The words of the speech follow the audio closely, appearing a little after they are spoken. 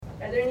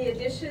there any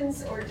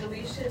additions or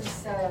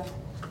deletions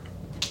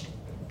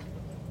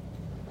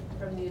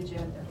from the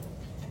agenda?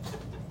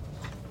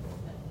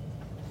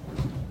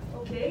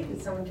 Okay,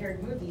 would someone care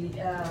to move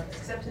the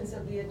acceptance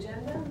of the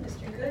agenda?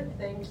 Mr. Good,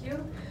 thank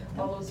you.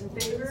 All those in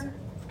favor?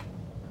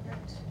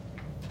 Correct.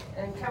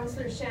 And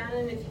Councillor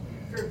Shannon, if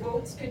for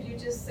votes, could you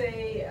just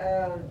say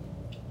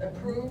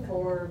approve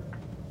or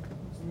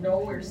no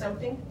or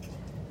something?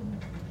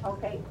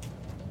 Okay.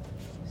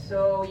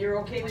 So you're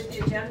okay with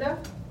the agenda?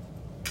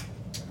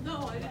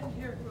 No, I didn't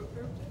hear who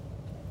approved it.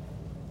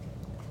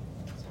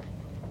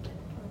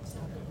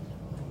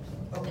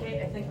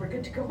 Okay, I think we're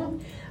good to go.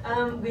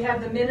 We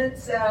have the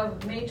minutes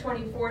of May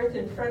 24th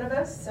in front of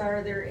us.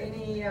 Are there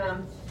any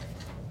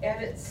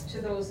edits to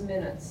those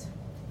minutes?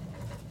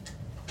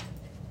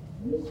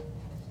 Would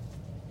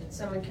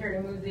someone care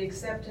to move the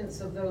acceptance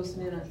of those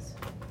minutes?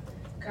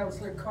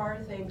 Councillor Carr,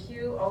 thank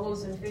you. All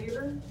those in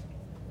favor?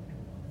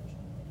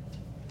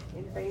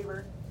 In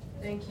favor.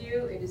 Thank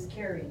you. It is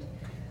carried.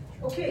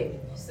 Okay,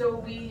 so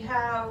we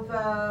have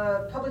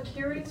public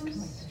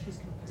hearings.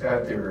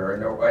 There are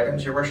no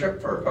items, Your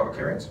Worship, for public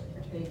hearings.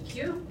 Thank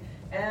you.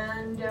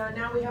 And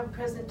now we have a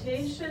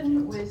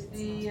presentation with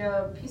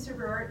the Peace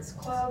River Arts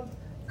Club.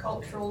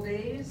 Cultural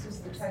Days is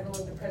the title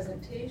of the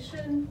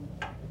presentation.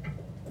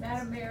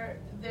 Madam Mayor,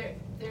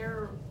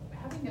 they're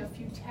having a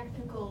few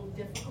technical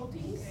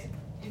difficulties. Okay.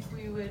 If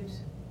we would,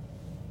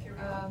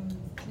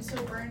 Ms.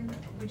 O'Byrne,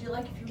 would you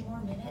like a few more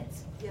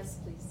minutes? Yes,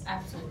 please.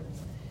 Absolutely.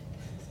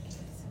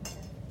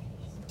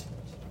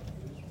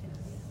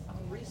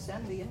 I'll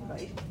resend the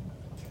invite.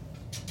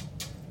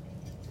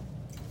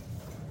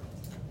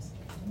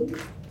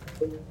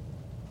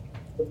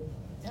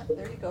 Yeah,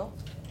 there you go.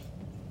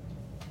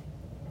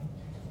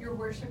 Your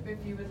Worship,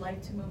 if you would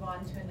like to move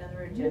on to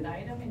another agenda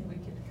item and we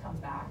could come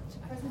back to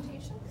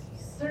presentations?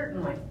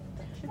 Certainly.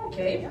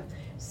 Okay,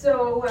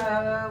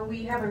 so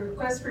we have a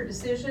request for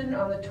decision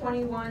on the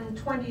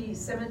 2120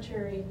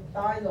 cemetery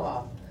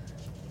bylaw.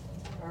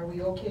 Are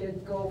we okay to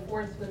go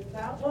forth with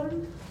that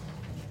one?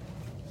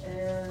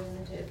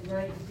 And it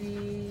might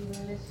be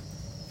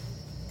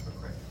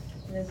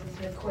Mrs.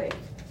 McQuaig.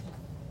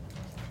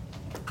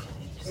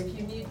 If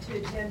you need to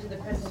attend to the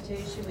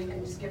presentation, we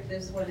can skip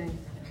this one and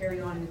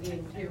carry on with the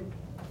AQ.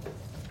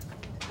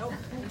 Nope,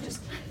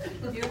 just,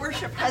 Your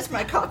Worship has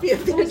my copy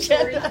of the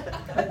agenda.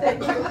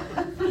 Thank you.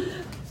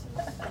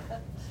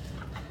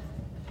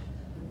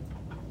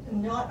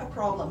 Not a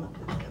problem.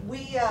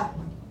 We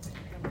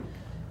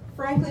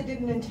frankly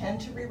didn't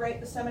intend to rewrite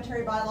the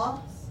cemetery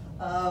bylaw.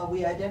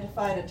 We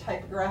identified a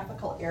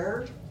typographical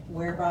error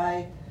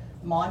whereby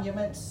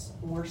monuments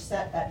were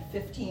set at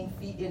 15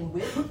 feet in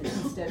width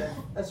instead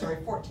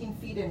of, 14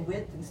 feet in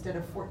width instead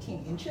of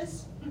 14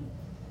 inches,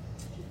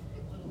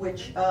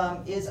 which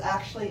is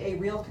actually a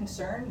real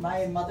concern.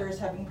 My mother is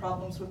having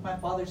problems with my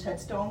father's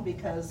headstone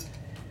because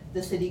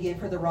the city gave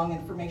her the wrong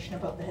information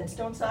about the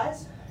headstone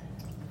size.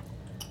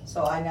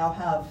 So I now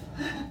have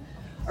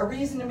a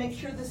reason to make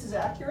sure this is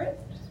accurate.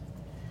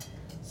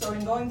 So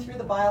in going through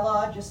the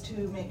bylaw, just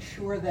to make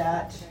sure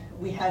that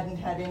we hadn't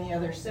had any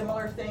other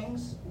similar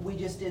things, we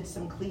just did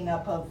some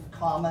cleanup of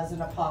commas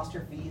and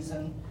apostrophes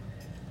and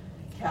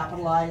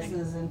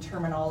capitalizes and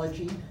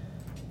terminology.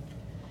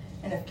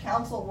 And if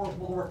council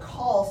will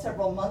recall,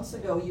 several months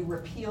ago, you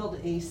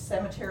repealed a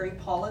cemetery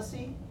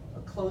policy,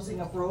 a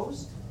closing of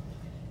rows.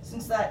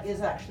 Since that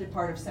is actually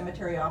part of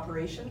cemetery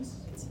operations,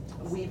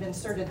 we've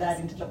inserted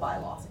that into the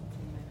bylaw.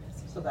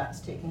 So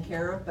that's taken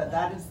care of, but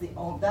that's the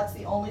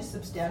only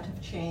substantive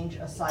change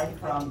aside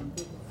from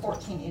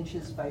 14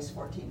 inches by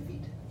 14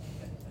 feet.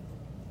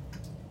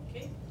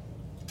 Okay.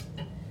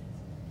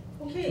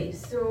 Okay,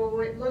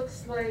 so it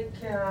looks like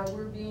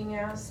we're being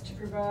asked to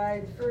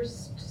provide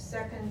first,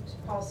 second,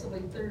 possibly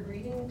third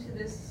reading to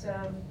this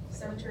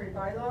cemetery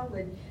bylaw.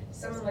 Would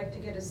someone like to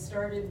get us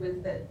started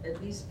with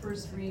at least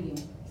first reading?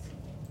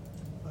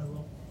 I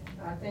will.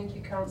 Thank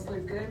you, Councillor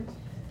Good.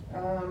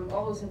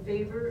 All those in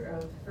favor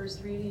of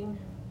first reading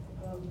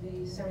of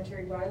the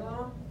cemetery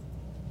bylaw?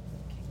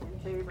 In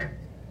favor.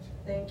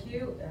 Thank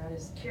you. That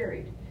is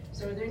carried.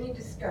 So are there any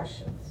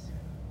discussions?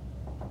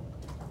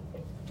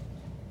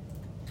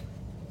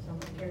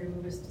 Someone care to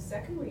move us to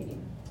second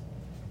reading?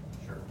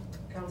 Sure.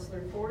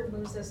 Councillor Ford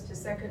moves us to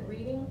second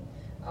reading.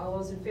 All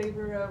those in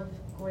favor of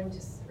going to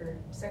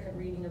second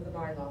reading of the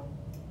bylaw?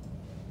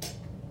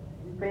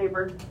 In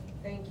favor.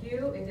 Thank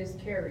you. It is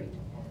carried.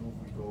 I'll move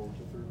we go to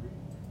third reading.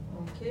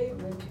 Okay,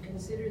 move to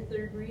consider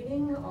third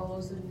reading. All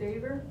those in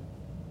favor?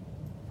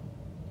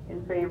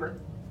 In favor.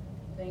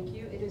 Thank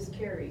you. It is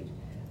carried.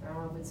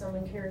 Would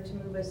someone care to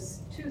move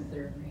us to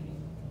third reading,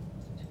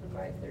 to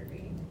provide third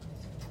reading?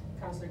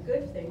 Councillor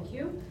Good, thank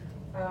you.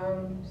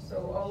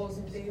 So all those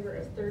in favor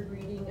of third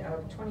reading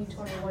of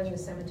 2021, the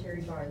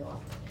cemetery bylaw?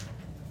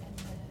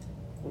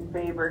 In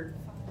favor.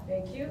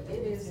 Thank you.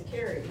 It is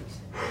carried.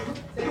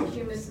 Thank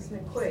you, Mrs.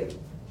 McQuaid.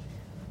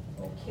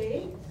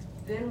 Okay,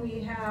 then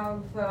we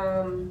have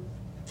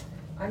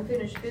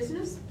unfinished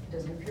business. We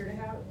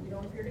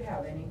don't appear to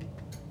have any,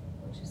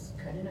 which is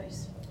kind of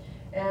nice.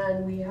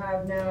 And we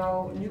have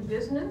now new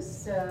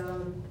business.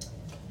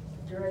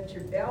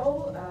 Director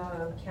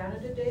Bell,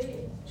 Canada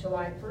Day,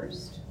 July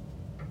 1st.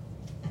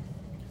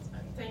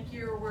 Thank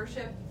you, Your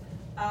Worship.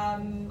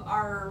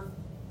 Our,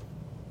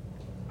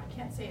 I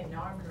can't say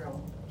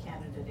inaugural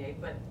Canada Day,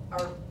 but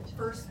our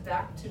first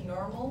back to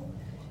normal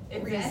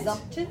event.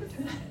 Resumptive?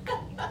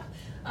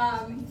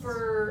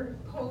 For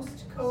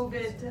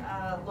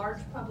post-COVID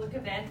large public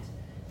event,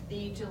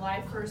 the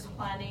July 1st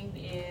planning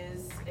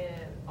is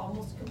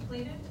almost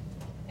completed.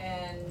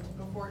 And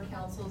before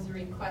council is a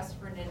request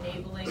for an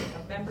enabling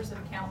of members of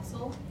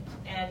council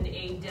and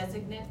a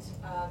designate,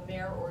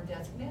 mayor or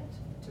designate,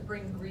 to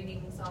bring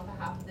greetings on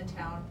behalf of the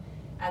town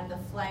at the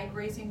flag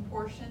raising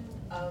portion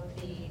of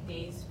the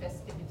day's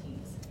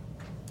festivities.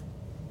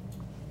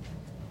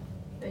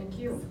 Thank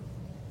you.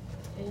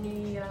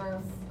 Any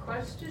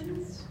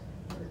questions?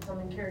 Would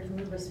someone care to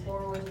move us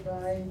forward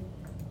by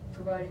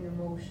providing a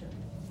motion?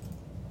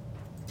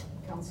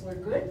 Councillor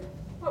Good,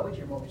 what would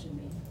your motion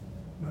be?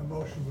 My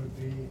motion would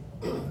be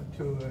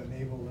to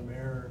enable the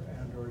mayor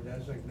and or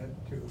designate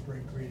to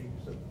bring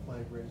greetings at the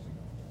flag raising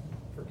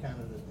for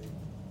Canada Day.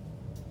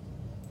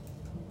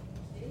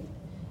 Okay.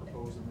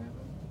 Proposed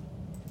amendment?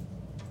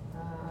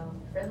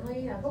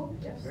 Friendly, I hope,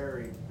 yes.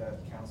 Very,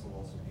 that council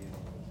also be able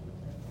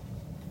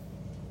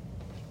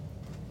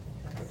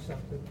to attend.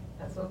 Accepted.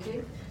 That's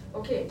okay?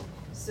 Okay,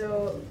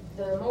 so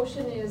the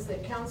motion is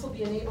that council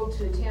be enabled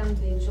to attend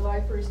the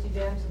July 1st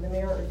event and the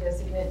mayor or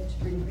designate to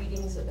bring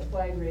greetings at the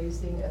flag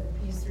raising at the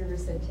Peace River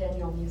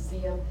Centennial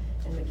Museum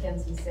and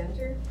Mackenzie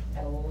Center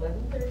at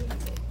 11:30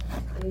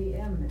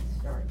 a.m. it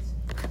starts.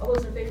 All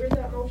those in favor of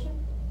that motion?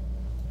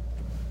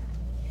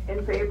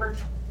 In favor?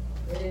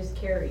 It is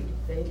carried.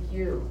 Thank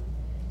you.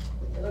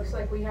 It looks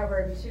like we have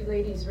our two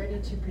ladies ready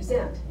to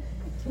present.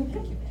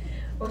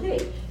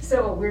 Okay,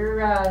 so we're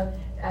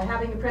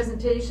having a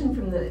presentation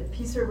from the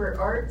Peace River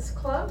Arts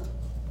Club.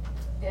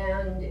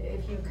 And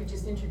if you could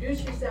just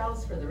introduce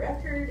yourselves for the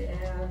record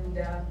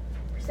and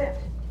present.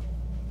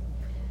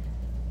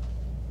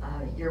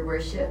 Your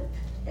Worship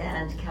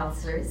and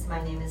councillors,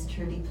 my name is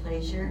Trudy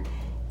Plaisir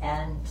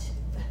and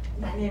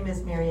my name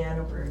is Marianne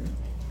O'Byrne,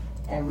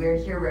 and we're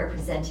here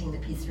representing the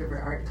Peace River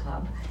Art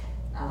Club.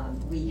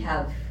 We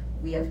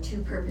have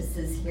two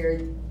purposes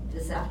here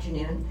this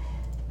afternoon.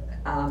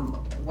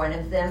 One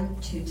of them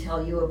to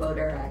tell you about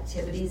our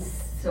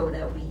activities so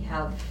that we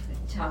have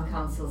Town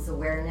Council's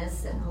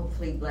awareness and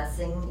hopefully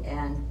blessing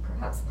and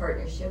perhaps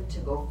partnership to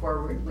go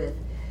forward with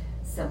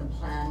some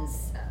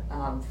plans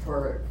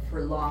for a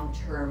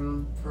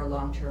long-term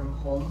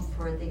home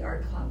for the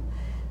art club.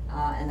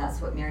 And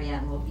that's what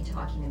Marianne will be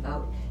talking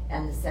about.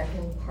 And the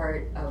second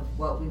part of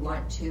what we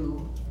want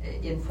to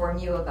inform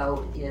you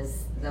about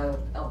is the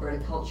Alberta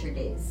Culture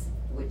Days,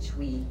 which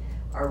we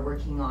are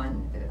working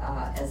on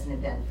as an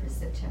event for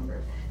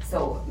September.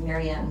 So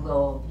Marianne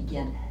will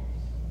begin.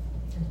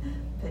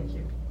 Thank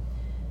you.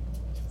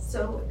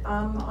 So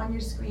on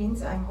your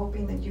screens, I'm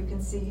hoping that you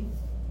can see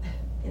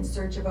In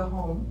Search of a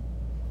Home.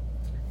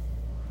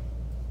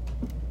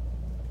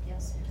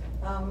 Yes.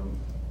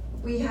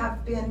 We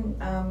have been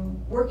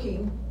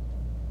working,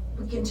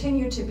 we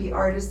continue to be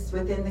artists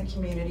within the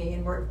community,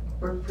 and we're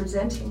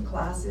presenting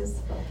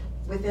classes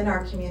within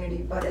our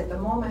community, but at the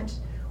moment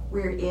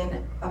we're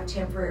in a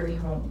temporary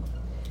home.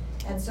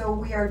 And so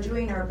we are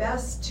doing our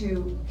best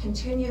to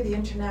continue the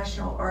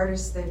international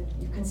artists that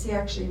you can see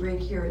actually right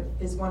here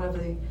is one of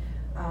the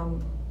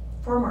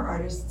former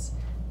artists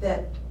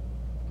that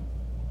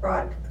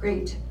brought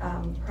great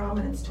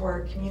prominence to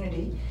our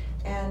community.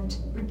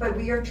 But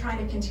we are trying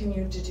to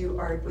continue to do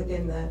art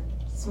within the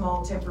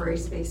small temporary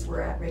space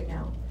we're at right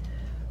now.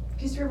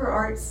 Peace River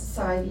Arts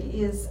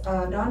Society is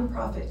a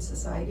nonprofit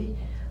society.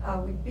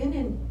 We've been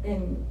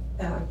in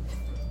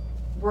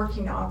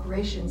working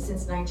operations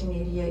since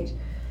 1988.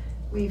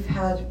 We've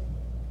had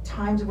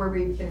times where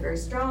we've been very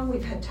strong,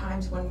 we've had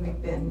times when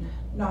we've been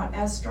not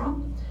as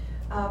strong,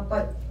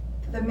 but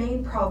the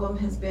main problem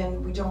has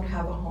been we don't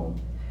have a home.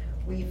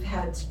 We've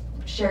had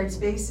shared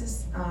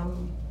spaces.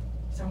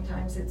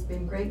 Sometimes it's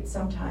been great,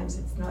 sometimes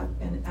it's not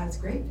been as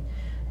great.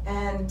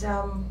 And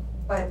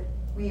but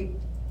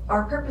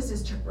our purpose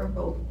is to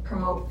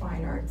promote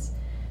fine arts.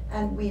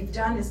 And we've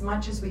done as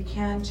much as we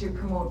can to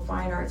promote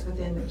fine arts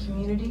within the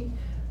community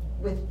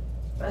with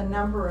a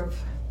number of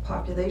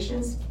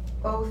populations,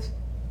 both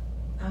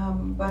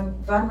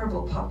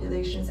vulnerable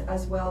populations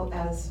as well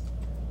as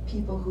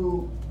people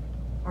who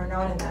are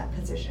not in that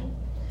position.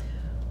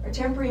 Our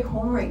temporary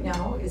home right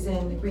now is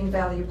in Green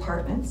Valley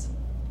Apartments.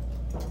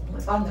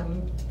 On the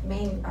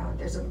main,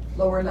 there's a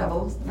lower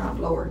level, not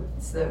lower,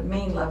 it's the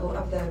main level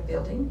of the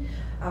building.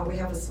 We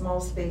have a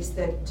small space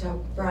that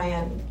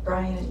Brian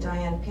and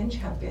Diane Pinch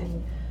have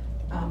been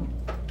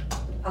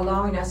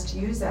allowing us to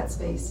use that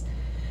space.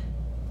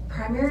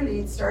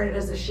 Primarily, it started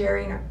as a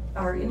sharing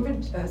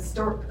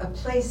a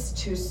place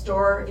to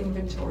store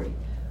inventory.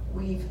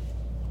 We've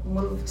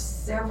moved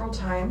several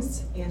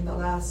times in the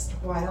last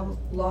while,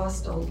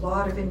 lost a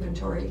lot of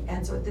inventory,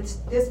 and so at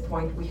this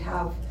point we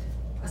have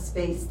a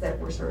space that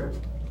we're sort of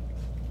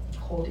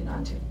holding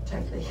on to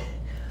tightly,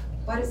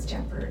 but it's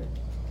temporary.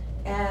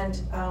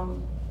 And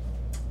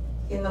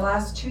In the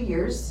last 2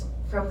 years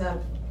from the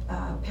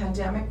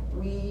pandemic,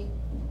 we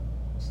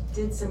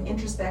did some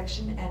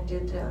introspection and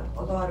did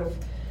a lot of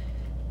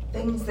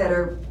things that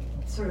are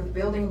sort of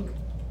building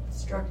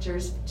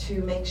structures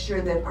to make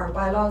sure that our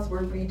bylaws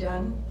were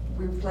redone,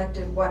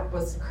 reflected what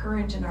was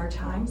current in our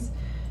times.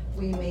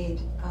 We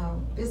made a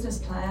business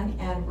plan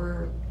and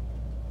we're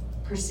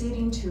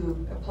proceeding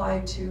to apply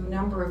to a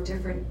number of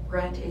different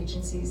grant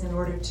agencies in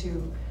order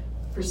to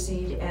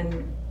proceed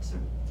and sort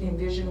of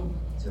envision,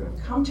 sort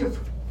of come to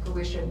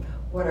fruition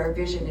what our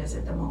vision is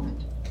at the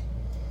moment.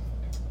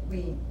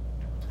 We,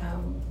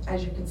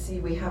 as you can see,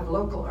 we have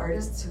local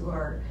artists who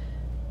are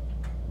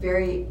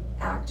very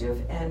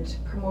active and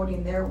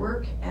promoting their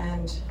work,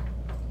 and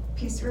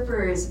Peace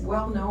River is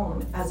well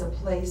known as a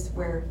place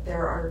where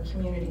there are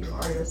community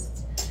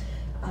artists.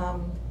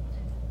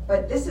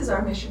 But this is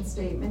our mission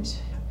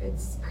statement.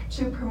 It's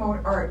to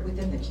promote art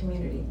within the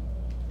community.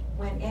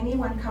 When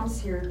anyone comes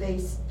here,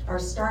 they are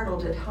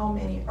startled at how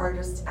many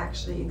artists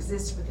actually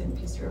exist within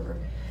Peace River,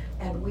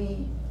 and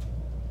we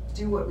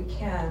do what we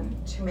can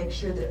to make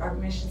sure that our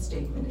mission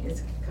statement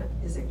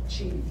is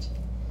achieved.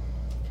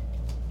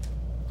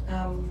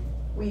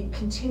 We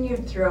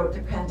continued throughout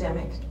the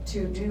pandemic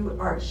to do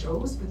art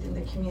shows within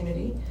the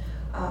community,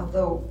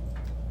 though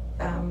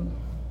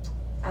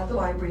at the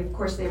library, of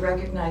course, they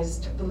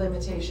recognized the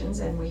limitations,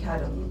 and we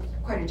had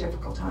quite a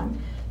difficult time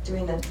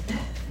doing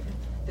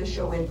the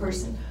show in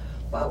person,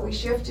 but we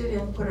shifted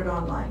and put it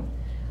online.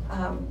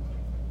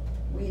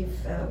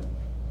 We've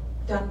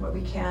done what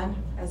we can,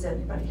 as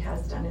everybody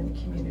has done in the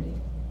community.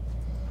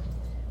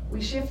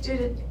 We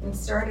shifted and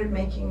started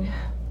making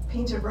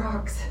painted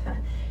rocks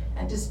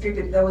and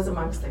distribute those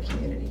amongst the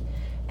community.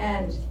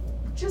 And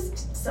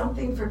just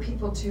something for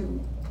people to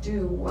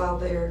do while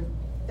they're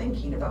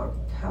thinking about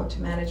how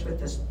to manage with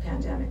this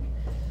pandemic.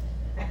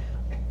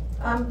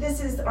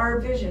 This is our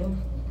vision.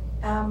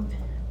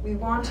 We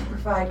want to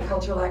provide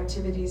cultural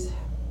activities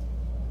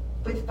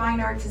with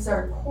fine arts as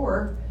our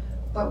core,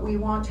 but we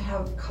want to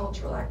have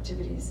cultural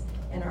activities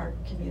in our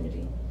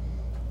community.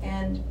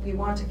 And we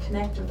want to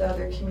connect with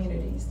other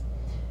communities.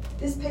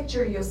 This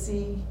picture you'll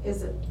see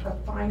is a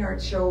fine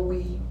art show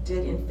we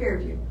did in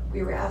Fairview.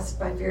 We were asked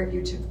by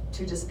Fairview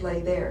to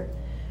display there.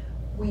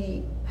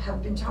 We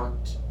have been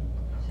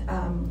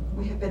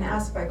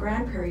asked by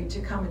Grand Prairie to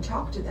come and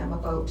talk to them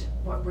about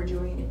what we're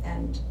doing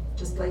and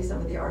display some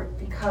of the art,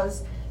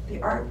 because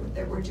the art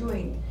that we're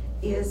doing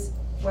is,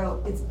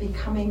 well, it's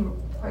becoming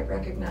quite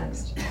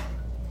recognized.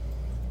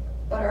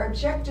 But our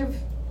objective,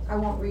 I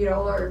won't read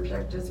all our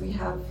objectives we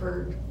have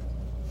for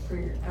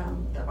the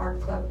art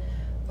club,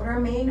 but our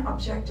main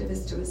objective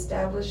is to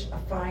establish a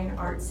fine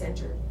art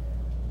center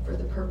for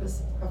the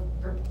purpose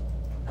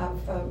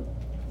of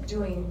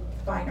doing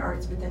fine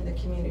arts within the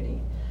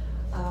community.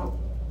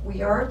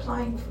 We are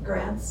applying for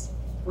grants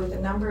with a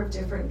number of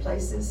different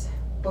places,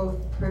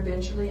 both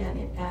provincially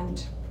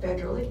and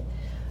federally.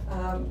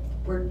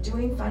 We're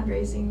doing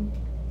fundraising,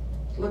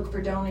 look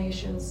for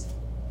donations.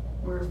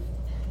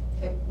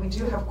 We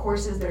do have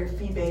courses that are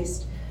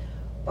fee-based,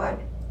 but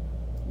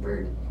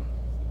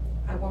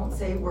I won't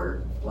say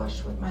we're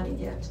flush with money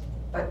yet,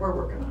 but we're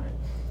working on it.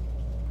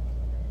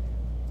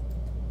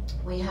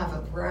 We have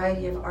a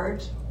variety of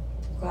art,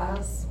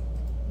 glass,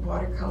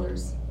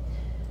 watercolors.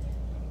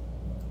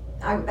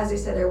 As I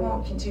said, I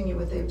won't continue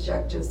with the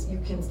objectives. You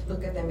can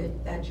look at them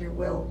at your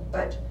will,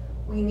 but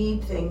we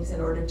need things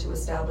in order to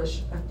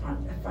establish a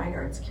fine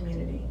arts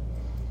community.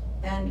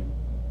 And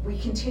we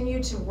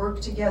continue to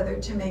work together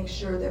to make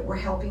sure that we're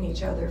helping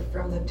each other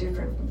from the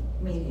different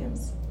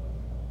mediums.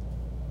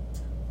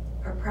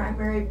 Our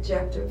primary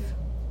objective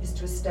is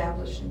to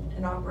establish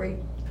and operate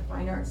a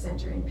fine arts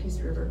center in Peace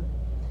River.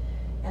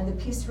 And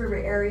the Peace River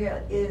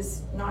area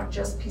is not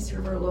just Peace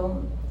River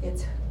alone.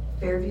 It's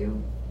Fairview,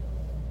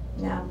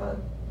 Napa,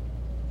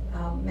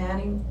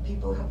 Manning,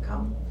 people have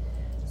come.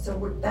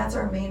 So that's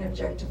our main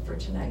objective for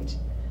tonight.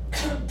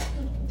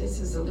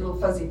 This is a little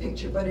fuzzy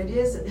picture, but it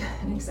is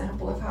an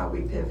example of how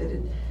we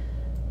pivoted.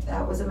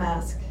 That was a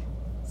mask.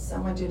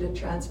 Someone did a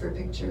transfer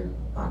picture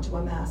onto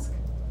a mask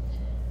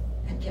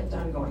and kept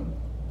on going.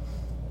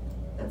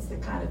 That's the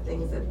kind of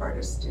things that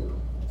artists do.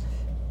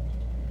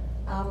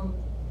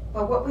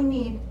 But what we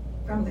need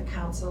from the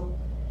council,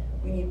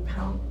 we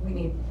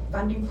need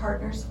funding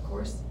partners, of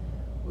course.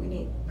 We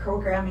need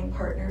programming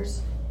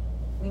partners.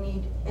 We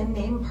need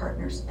in-name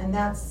partners, and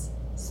that's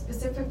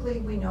specifically,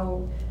 we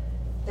know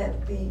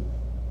that the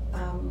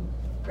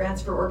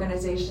grants for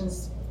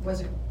organizations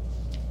was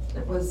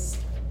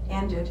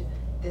ended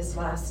this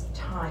last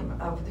time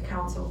of the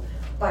council,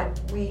 but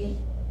we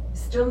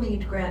still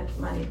need grant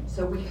money,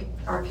 so we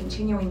are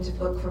continuing to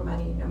look for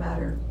money no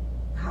matter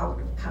how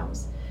it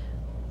comes.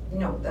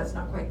 No, that's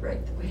not quite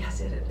right the way I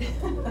said it,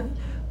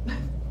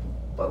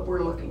 but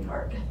we're looking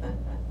hard.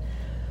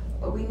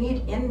 But we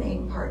need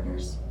in-name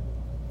partners,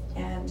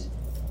 and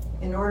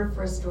in order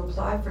for us to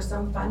apply for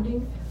some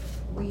funding,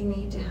 we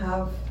need to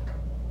have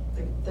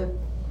the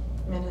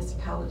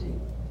municipality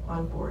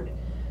on board.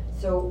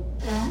 So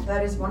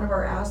that is one of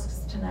our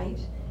asks tonight,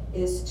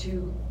 is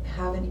to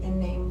have an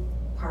in-name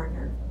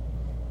partner.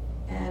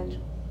 And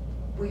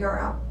we are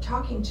out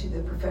talking to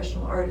the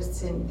professional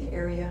artists in the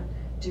area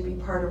to be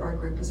part of our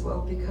group as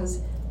well,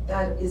 because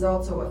that is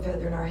also a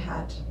feather in our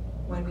hat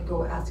when we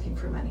go asking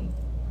for money.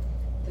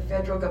 The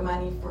federal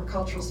money for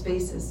cultural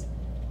spaces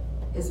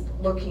is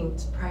looking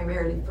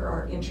primarily for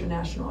our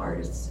international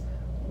artists,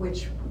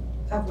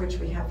 of which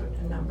we have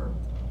a number.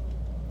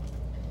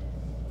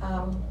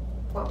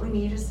 What we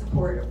need is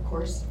support, of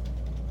course.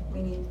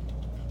 We need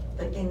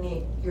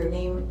your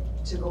name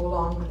to go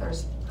along with our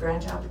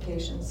grant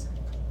applications,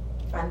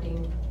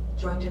 funding,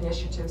 joint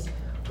initiatives.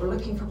 We're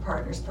looking for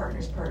partners.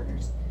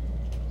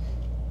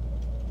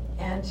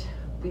 And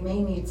we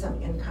may need some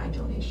in-kind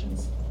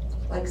donations,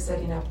 like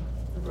setting up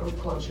the road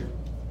closure.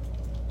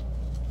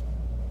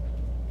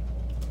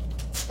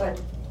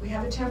 But we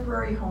have a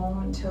temporary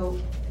home until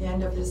the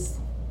end of this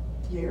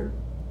year.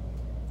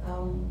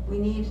 We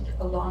need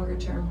a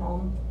longer-term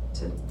home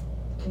to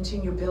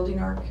continue building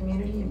our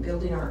community and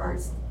building our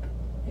arts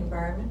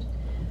environment.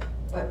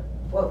 But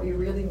what we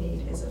really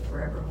need is a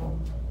forever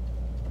home.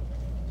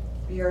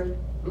 We are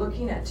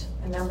looking at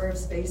a number of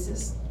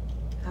spaces.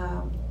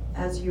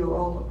 As you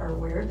all are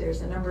aware,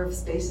 there's a number of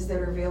spaces that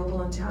are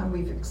available in town.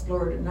 We've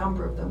explored a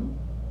number of them.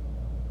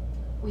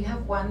 We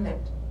have one that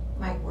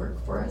might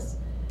work for us.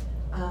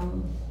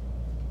 And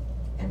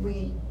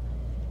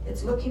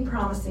it's looking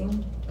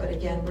promising, but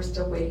again, we're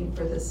still waiting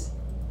for this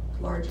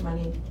large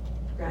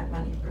grant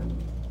money from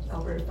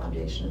Alberta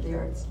Foundation of the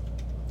Arts.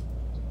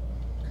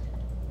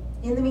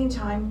 In the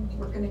meantime,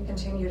 we're going to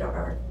continue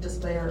to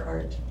display our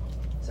art.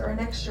 So our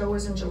next show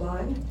is in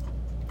July.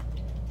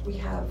 We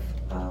have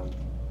a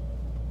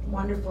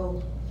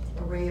wonderful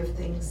array of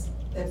things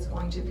that's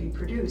going to be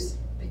produced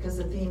because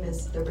the theme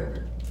is the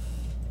river.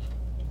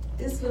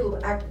 This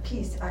little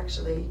piece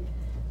actually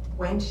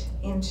went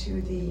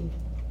into the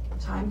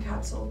time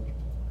capsule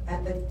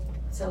at the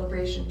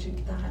celebration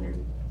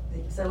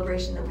the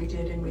celebration that we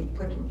did, and we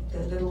put the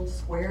little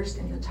squares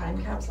in the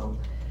time capsule.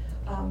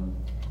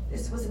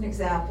 This was an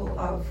example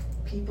of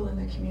people in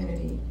the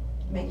community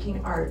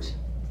making art,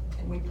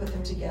 and we put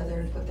them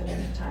together and put them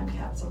in the time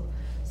capsule.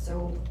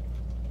 So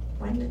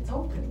when it's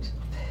opened,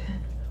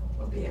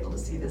 we'll be able to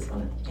see this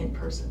one in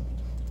person.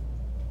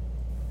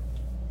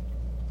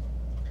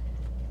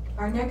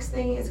 Our next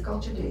thing is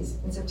Culture Days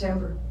in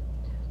September.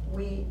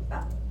 We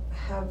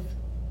have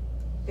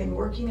been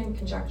working in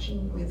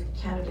conjunction with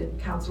Canada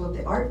Council of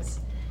the Arts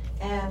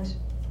and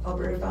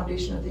Alberta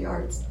Foundation of the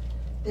Arts.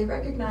 They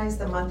recognize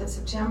the month of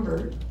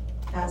September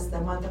as the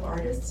month of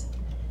artists,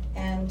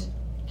 and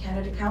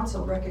Canada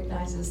Council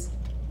recognizes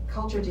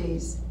Culture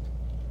Days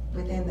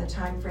within the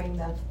time frame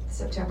of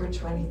September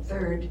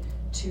 23rd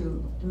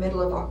to the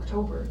middle of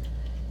October.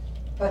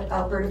 But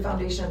Alberta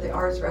Foundation of the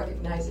Arts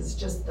recognizes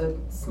just the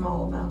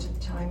small amount of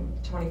time,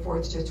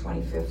 24th to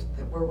 25th,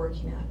 that we're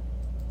working at.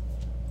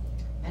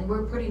 And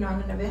we're putting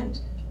on an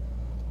event.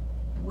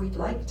 We'd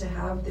like to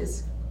have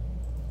this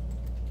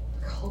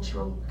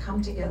cultural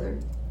come together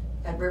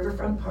at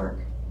Riverfront Park,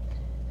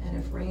 and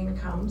if rain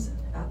comes,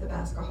 at the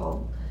Basca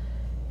Hall.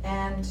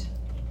 And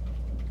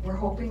we're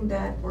hoping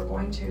that we're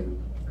going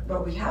to,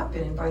 well, we have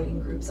been inviting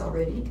groups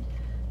already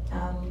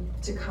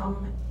to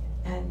come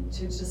and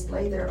to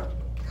display their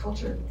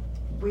culture.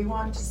 We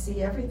want to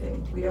see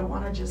everything. We don't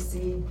want to just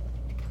see,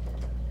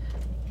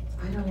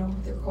 I don't know,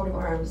 their coat of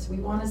arms. We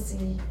want to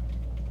see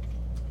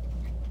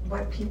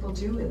what people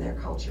do in their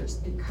cultures,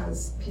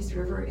 because Peace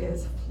River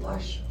is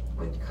flush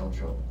with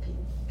cultural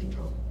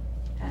people,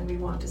 and we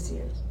want to see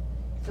it.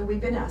 So we've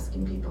been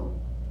asking people.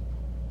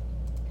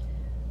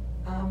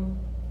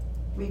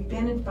 We've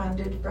been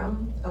funded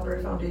from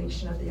Alberta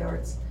Foundation of the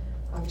Arts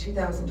of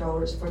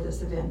 $2,000 for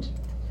this event,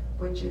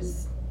 which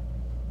is,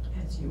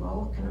 as you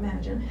all can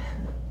imagine,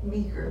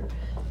 meager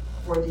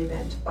for the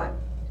event. But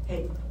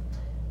hey,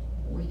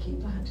 we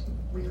keep hunting.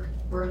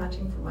 We're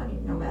hunting for money,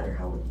 no matter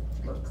how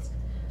it looks.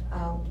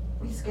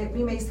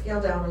 We may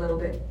scale down a little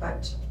bit,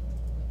 but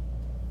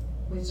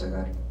we've still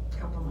got a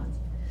couple months.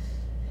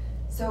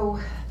 So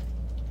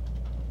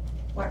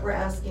what we're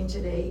asking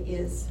today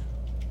is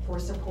for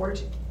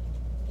support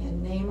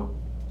in name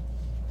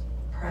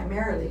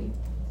primarily,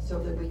 so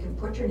that we can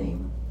put your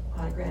name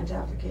on a grant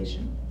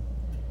application.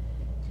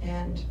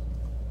 And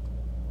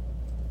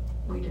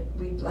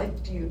we'd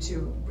like you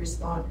to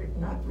respond,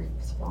 not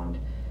respond.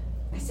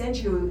 I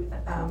sent you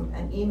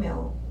an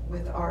email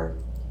with our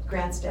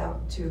grant staff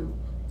to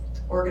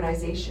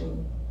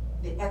organization,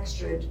 the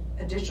extra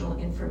additional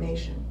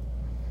information.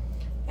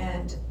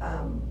 And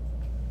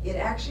it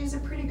actually is a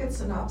pretty good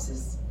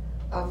synopsis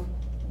of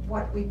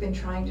what we've been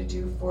trying to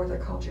do for the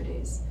Culture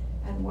Days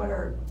and what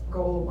our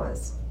goal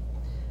was.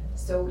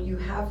 So you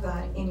have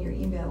that in your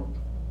email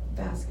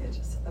basket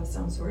of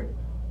some sort.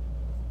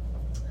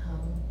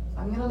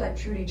 I'm going to let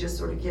Trudy just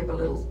sort of give a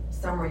little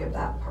summary of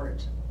that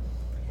part.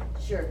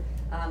 Sure.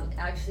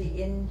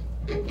 Actually,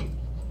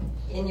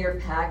 in your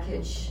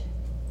package,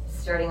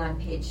 starting on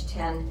page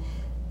 10,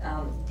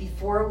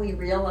 before we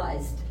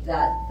realized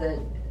that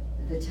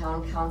the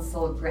town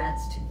council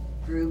grants to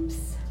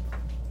groups,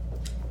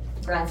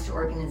 grants to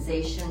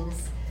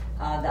organizations,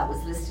 that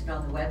was listed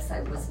on the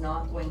website was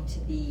not going to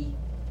be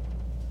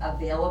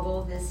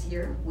available this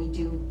year.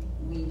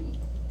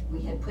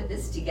 We had put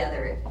this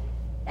together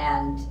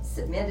and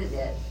submitted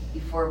it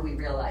before we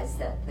realized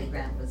that the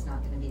grant was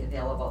not going to be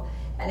available.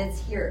 And it's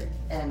here,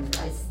 and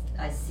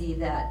I see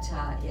that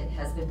it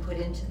has been put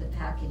into the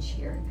package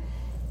here.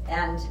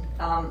 And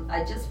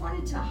I just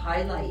wanted to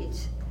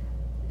highlight,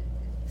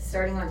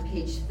 starting on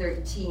page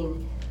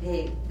 13,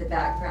 the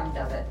background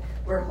of it.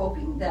 We're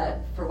hoping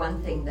that, for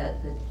one thing,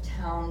 that the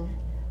town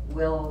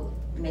will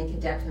make a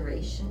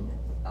declaration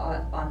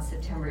on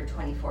September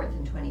 24th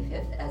and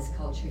 25th as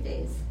Culture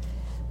Days.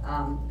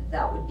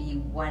 That would be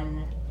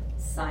one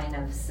sign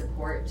of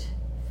support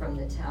from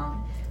the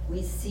town.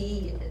 We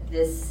see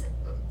this,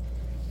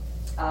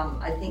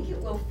 I think it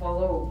will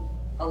follow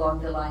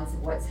along the lines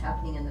of what's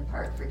happening in the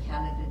park for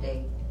Canada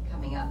Day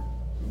coming up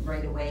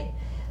right away.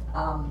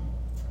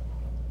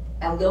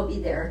 And we'll be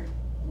there.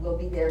 We'll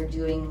be there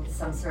doing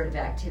some sort of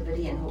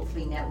activity and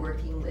hopefully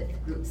networking with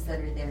groups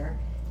that are there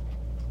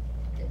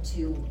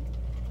to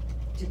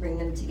bring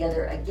them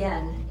together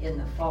again in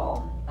the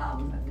fall,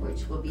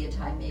 which will be a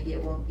time, maybe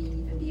it won't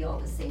even be all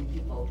the same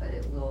people, but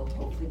it will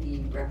hopefully be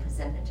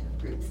representative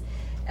groups.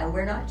 And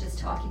we're not just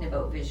talking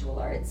about visual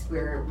arts,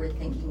 we're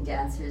thinking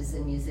dancers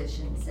and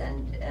musicians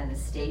and a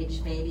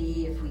stage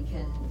maybe, if we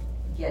can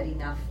get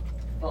enough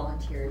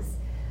volunteers.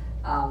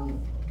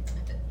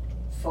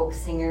 Folk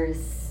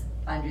singers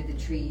under the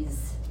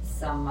trees,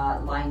 some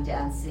line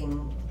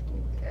dancing,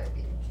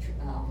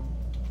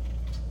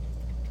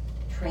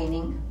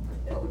 training,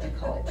 what would you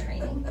call it,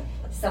 training?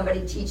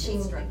 Somebody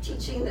teaching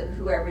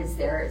whoever's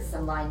there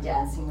some line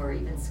dancing or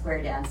even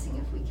square dancing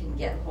if we can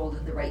get hold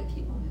of the right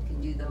people who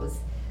can do those.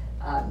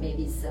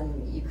 Maybe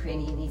some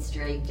Ukrainian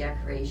Easter egg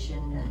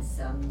decoration and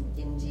some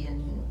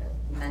Indian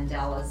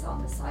mandalas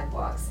on the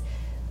sidewalks.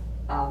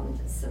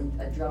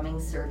 A drumming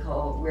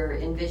circle. We're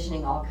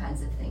envisioning all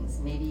kinds of things.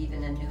 Maybe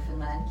even a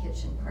Newfoundland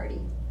kitchen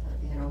party,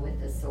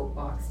 with a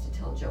soapbox to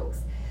tell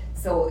jokes.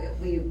 So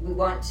we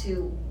want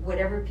to,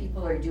 whatever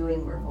people are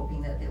doing, we're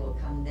hoping that they will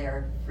come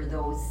there for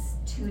those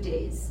 2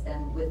 days.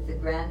 And with the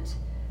grant,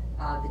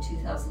 the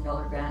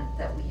 $2,000 grant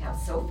that we have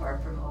so far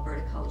from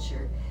Alberta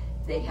Culture,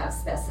 they have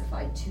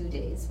specified 2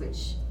 days,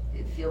 which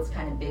it feels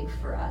kind of big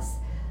for us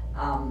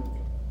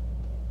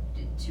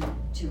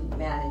to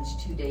manage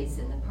 2 days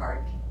in the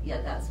park.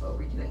 Yeah, that's what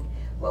we're doing.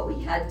 What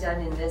we had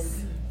done in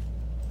this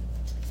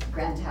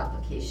grant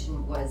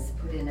application was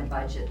put in a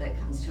budget that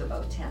comes to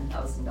about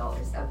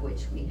 $10,000, of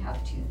which we have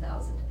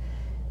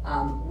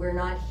 $2,000. We're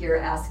not here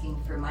asking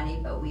for money,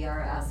 but we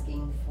are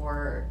asking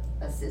for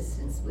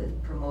assistance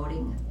with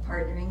promoting,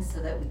 partnering,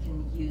 so that we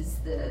can use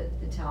the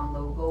town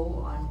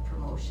logo on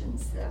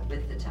promotions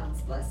with the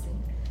town's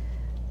blessing.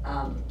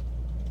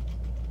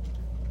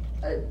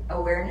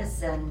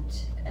 Awareness and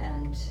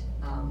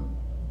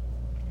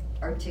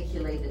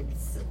articulated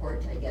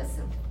support, I guess,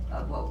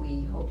 of what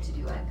we hope to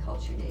do at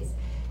Culture Days.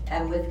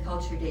 And with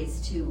Culture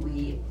Days too,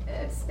 we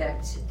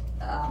expect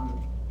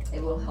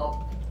it will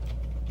help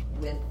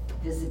with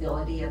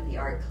visibility of the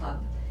art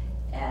club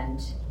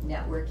and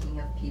networking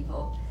of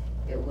people.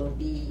 It will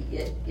be,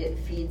 it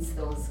feeds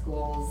those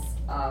goals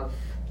of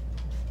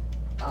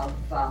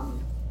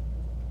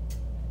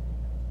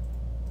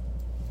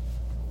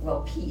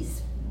well,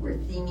 peace. We're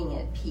theming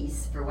it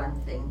peace for one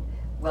thing,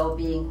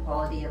 well-being,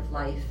 quality of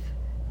life.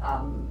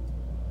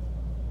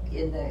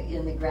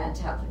 In the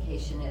grant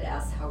application, it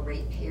asks how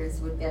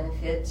ratepayers would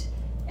benefit,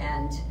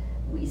 and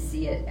we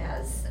see it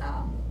as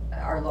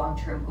our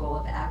long-term goal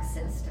of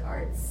access to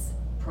arts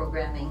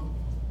programming,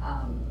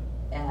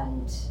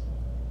 and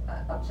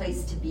a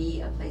place to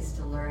be, a place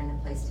to learn, a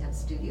place to have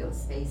studio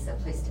space, a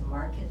place to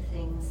market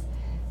things,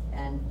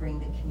 and bring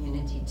the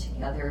community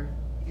together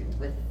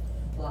with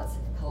lots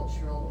of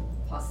cultural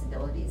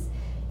possibilities.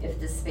 If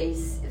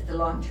the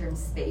long-term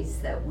space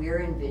that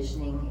we're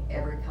envisioning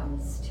ever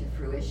comes to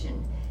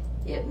fruition,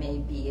 it may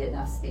be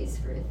enough space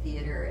for a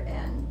theater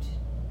and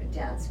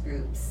dance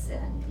groups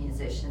and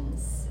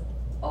musicians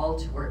all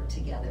to work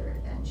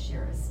together and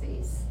share a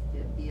space.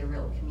 It'd be a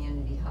real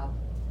community hub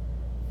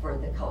for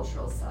the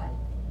cultural side.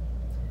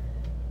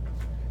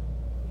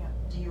 Yeah.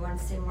 Do you want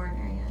to say more,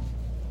 Marianne?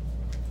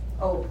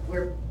 Oh,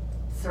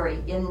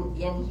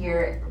 in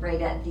here,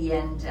 right at the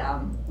end,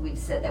 we've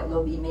said that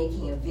we'll be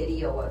making a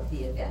video of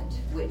the event,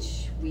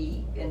 which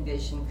we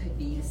envision could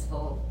be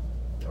useful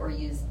or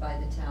used by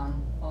the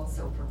town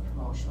also for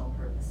promotional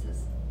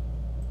purposes.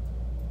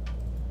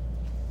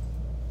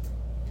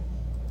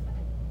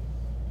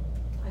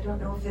 I don't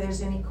know if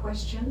there's any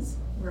questions.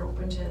 We're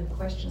open to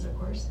questions, of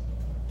course.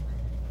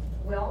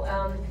 Well,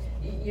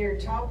 your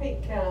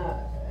topic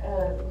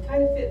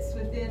kind of fits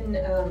within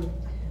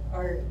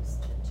our,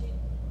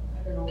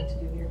 I don't know what to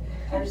do here,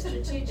 our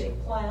strategic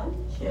plan.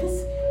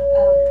 Yes.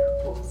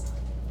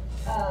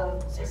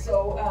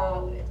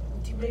 So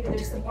maybe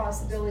there's some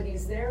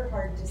possibilities there,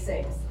 hard to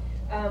say.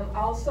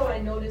 Also, I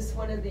noticed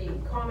one of the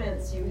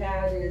comments you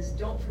had is,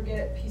 don't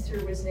forget Peace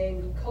River was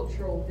named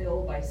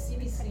Culturalville by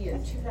CBC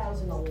in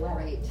 2011.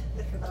 Right.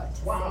 I forgot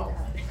to Wow.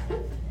 say that.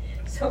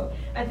 So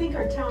I think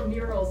our town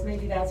murals,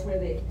 maybe that's where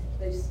they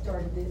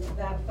started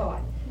that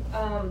thought.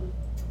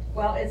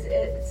 Well, it's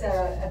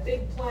a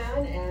big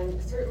plan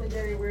and certainly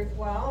very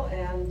worthwhile,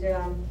 and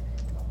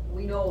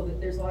we know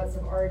that there's lots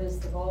of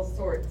artists of all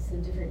sorts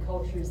and different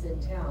cultures in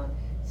town.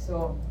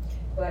 So,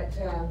 but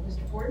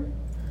Mr. Ford?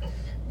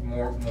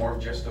 More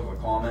just of a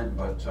comment,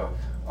 but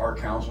our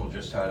council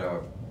just had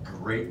a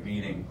great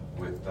meeting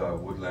with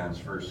Woodlands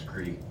First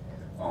Cree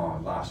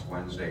last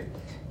Wednesday.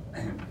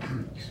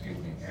 Excuse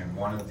me. And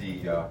one of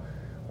the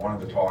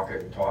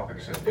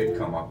topics that did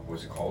come up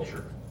was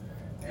culture,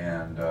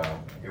 and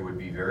it would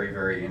be very,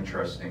 very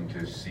interesting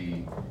to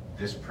see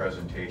this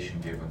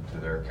presentation given to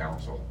their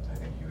council. I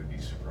think you would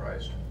be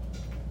surprised.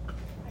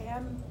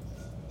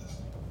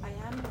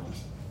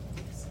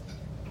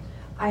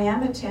 I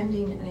am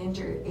attending an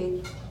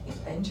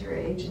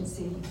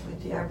interagency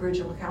with the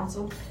Aboriginal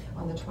Council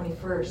on the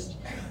 21st,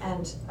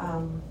 and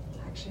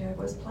actually I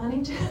was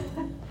planning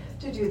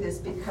to do this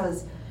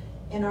because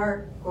in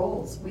our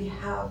goals we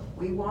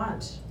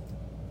want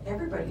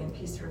everybody in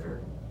Peace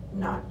River,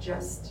 not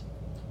just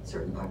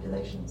certain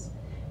populations,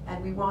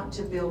 and we want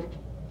to build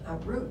a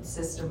root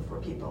system for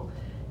people.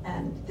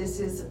 And this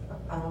is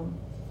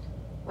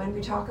when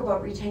we talk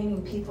about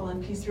retaining people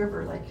in Peace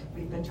River, like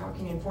we've been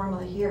talking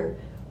informally here,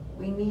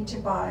 we need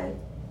to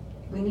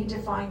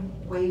find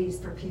ways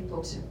for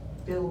people to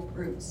build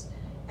roots,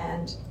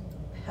 and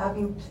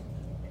having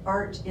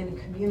art in a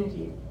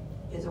community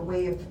is a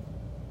way of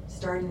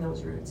starting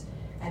those roots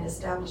and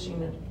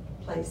establishing a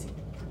place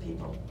for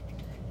people.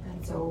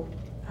 And so,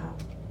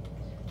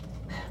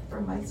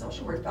 from my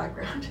social work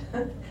background,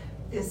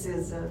 this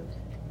is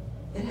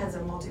it has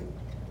a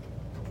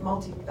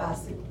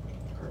multifaceted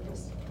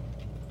purpose.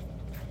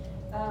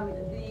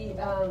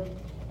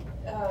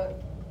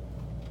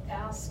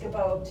 Ask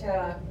about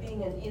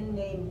being an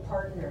in-name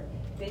partner.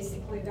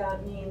 Basically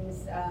that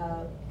means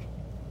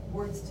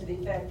words to the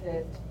effect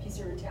that Peace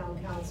River Town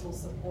Council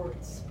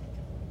supports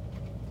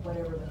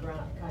whatever the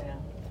grant kind of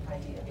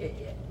idea.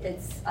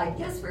 I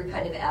guess we're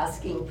kind of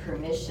asking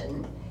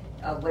permission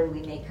when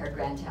we make our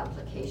grant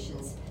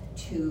applications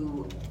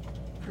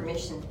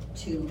permission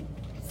to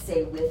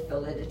say with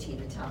validity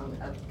the town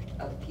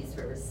of Peace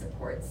River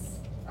supports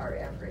our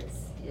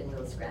efforts in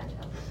those grant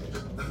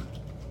applications.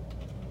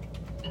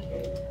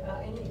 Okay,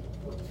 any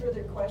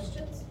further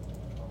questions?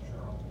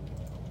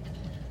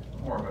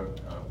 More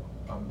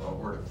of a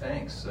word of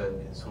thanks.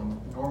 So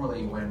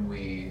normally when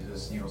we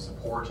just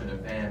support an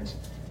event,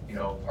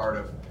 part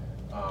of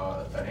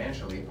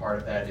financially, part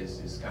of that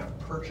is kind of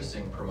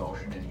purchasing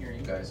promotion, and here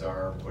you guys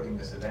are putting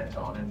this event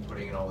on and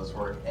putting in all this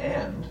work,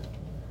 and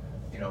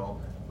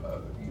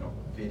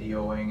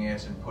videoing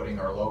it and putting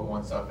our logo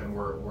and stuff, and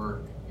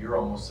you're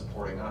almost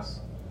supporting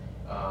us,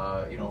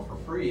 for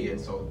free,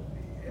 and so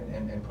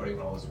and putting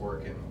in all this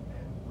work and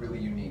really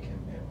unique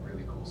and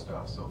really cool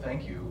stuff. So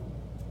thank you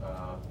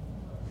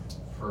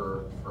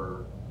for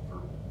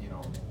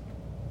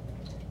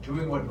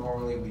doing what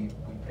normally we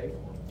pay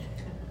for.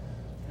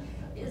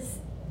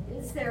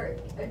 Is there,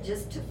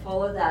 just to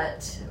follow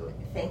that,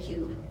 thank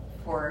you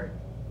for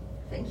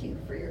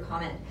your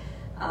comment.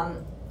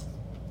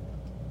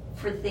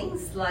 For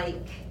things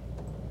like,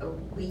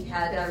 we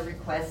had a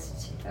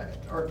request,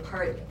 or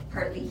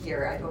partly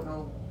here, I don't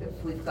know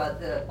if we've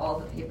got all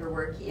the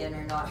paperwork in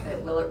or not,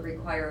 but will it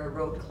require a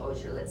road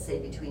closure, let's say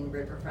between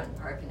Riverfront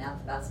Park and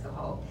Athabasca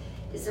Hall?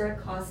 Is there a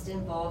cost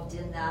involved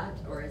in that,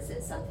 or is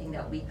it something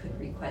that we could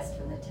request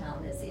from the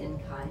town as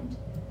in-kind?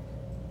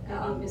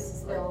 Maybe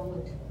Mrs. Bell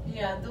would.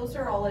 Yeah, those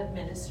are all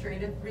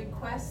administrative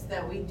requests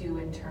that we do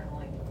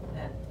internally,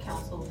 that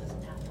council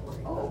doesn't have to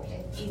worry about. Oh,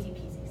 okay. Easy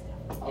peasy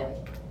stuff. All right.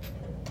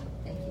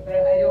 Thank you. But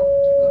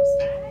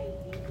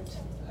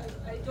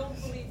I don't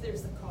believe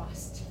there's a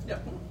cost. No.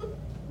 I'm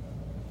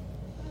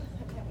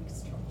having a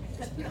stroke.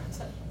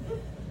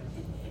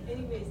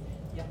 Anyways,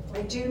 yeah.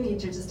 I do need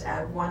to just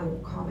add one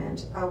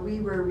comment. We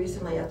were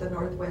recently at the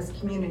Northwest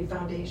Community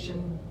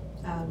Foundation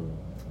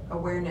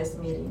awareness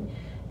meeting,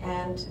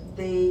 and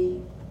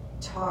they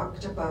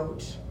talked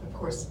about, of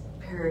course,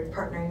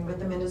 partnering with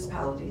the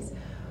municipalities,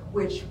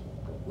 which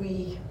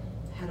we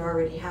had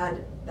already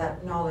had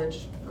that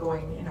knowledge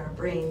going in our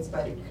brains,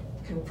 but it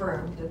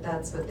confirmed that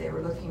that's what they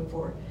were looking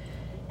for.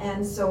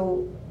 And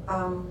so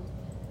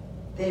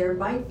there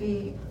might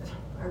be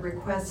a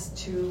request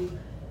to,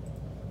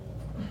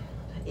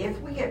 if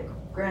we get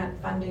grant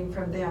funding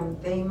from them,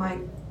 they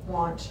might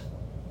want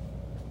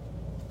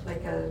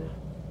like an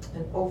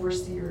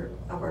overseer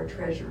of our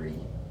treasury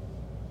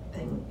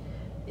thing.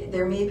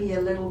 There may be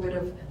a little bit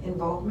of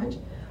involvement,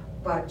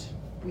 but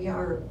we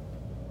are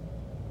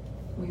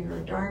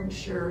darn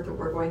sure that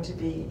we're going to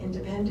be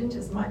independent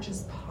as much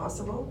as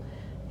possible.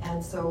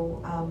 And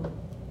so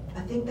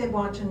I think they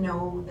want to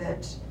know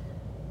that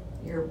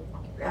you're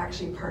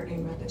actually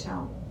partnering with the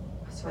town.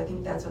 So I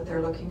think that's what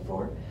they're looking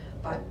for.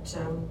 But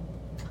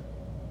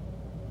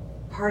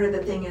part of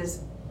the thing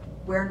is,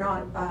 we're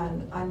not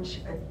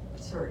a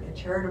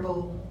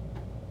charitable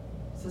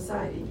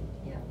society.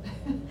 Yeah.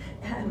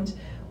 And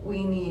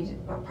we need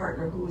a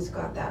partner who's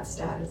got that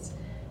status.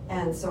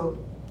 And so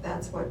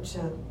that's what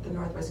the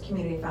Northwest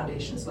Community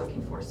Foundation is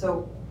looking for.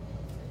 So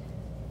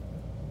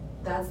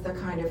that's the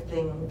kind of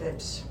thing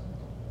that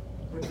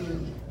would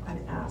be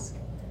an ask,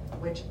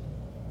 which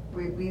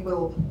we've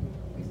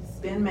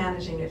been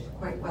managing it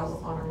quite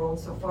well on our own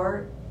so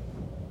far.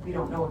 We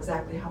don't know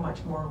exactly how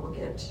much more we'll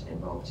get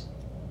involved.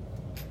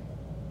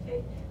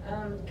 Okay,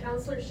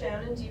 Councillor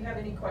Shannon, do you have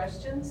any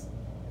questions?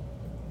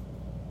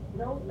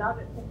 No, not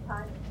at this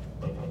time.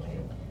 Okay.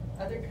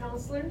 Other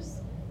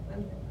councillors?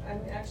 I'm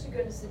actually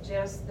going to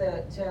suggest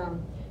that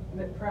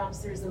perhaps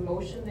there's a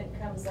motion that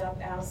comes up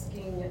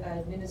asking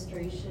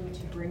administration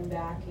to bring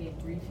back a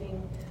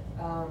briefing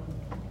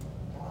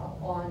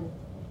on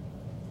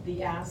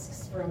the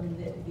asks from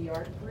the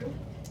art group,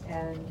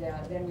 and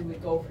then we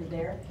would go from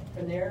there,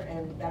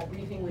 and that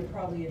briefing would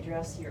probably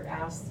address your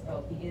asks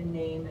about the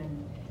in-name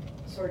and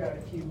sort out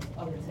a few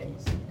other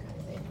things, kind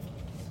of thing.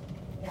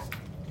 Yeah.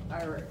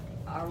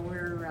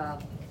 Our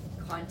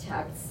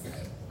contacts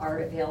are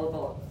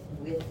available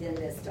within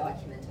this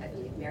document. I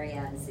believe Mary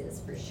Ann's is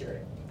for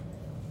sure,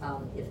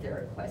 if there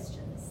are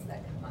questions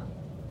that come up.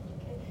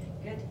 Okay,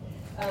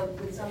 good.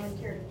 Would someone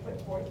care to put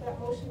forth that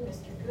motion,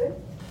 Mr. Good?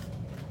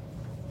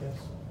 Yes.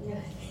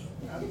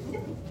 Yeah.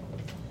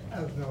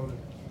 As noted.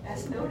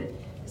 As noted.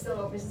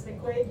 So, Mrs.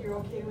 McQuaid, you're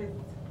okay with?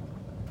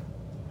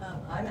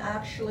 I'm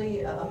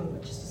actually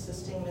just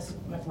assisting Ms.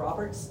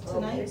 McRoberts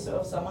tonight, Okay.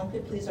 so if someone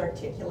could please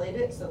articulate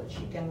it so that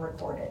she can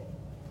record it.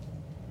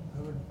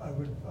 I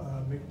would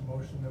make a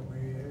motion that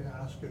we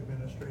ask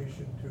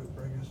administration to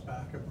bring us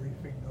back a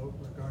briefing note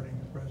regarding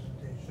the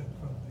presentation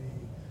from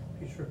the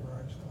Peace River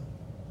Arts Club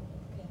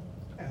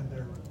and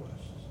their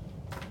requests.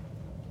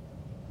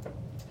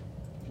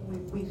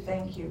 We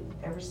thank you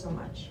ever so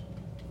much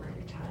for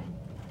your time.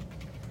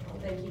 Well,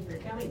 thank you for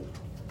coming.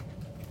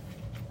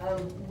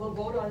 We'll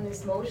vote on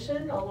this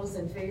motion. All those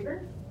in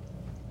favor?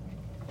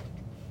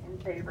 In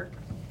favor.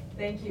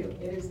 Thank you.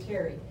 It is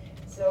carried.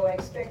 So I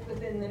expect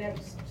within the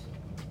next,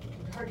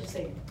 hard to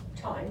say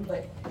time,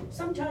 but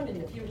sometime in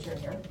the future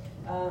here,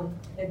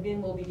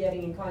 admin will be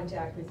getting in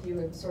contact with you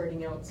and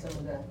sorting out some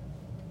of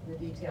the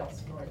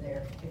details for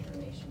their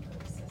information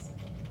purposes.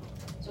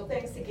 So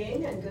thanks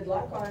again, and good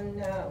luck on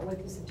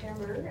with the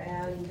September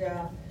and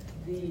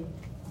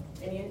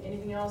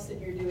anything else that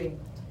you're doing.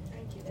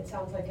 Thank you. It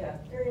sounds like a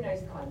very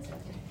nice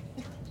concept.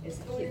 Is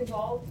food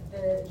involved,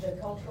 the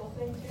cultural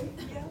thing too?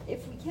 Yeah,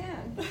 if we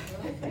can.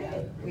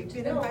 Okay. We've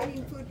been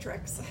inviting food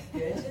trucks.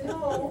 Good to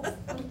know.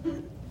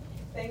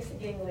 Thanks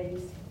again,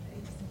 ladies.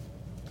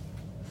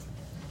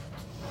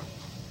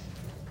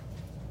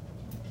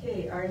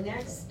 Okay, our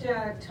next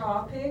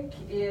topic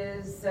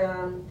is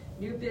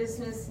new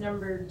business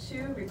number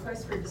 2,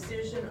 request for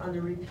decision on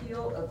the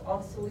repeal of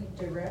obsolete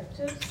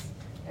directives.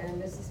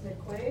 And Mrs.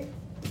 McQuaid.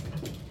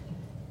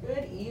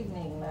 Good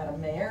evening, Madam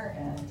Mayor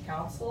and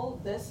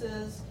Council. This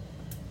is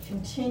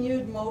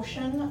continued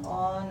motion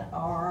on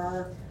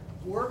our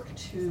work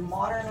to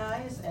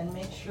modernize and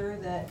make sure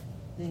that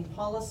the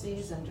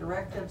policies and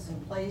directives in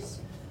place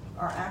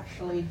are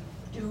actually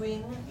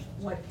doing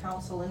what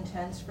Council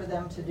intends for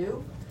them to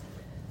do.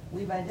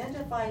 We've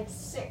identified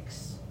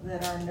 6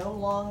 that are no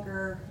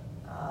longer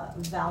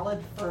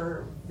valid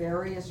for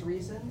various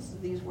reasons.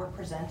 These were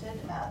presented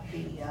at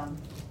the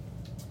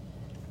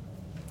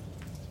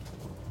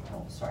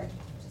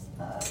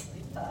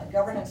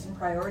governance and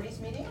priorities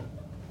meeting,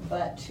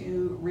 but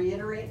to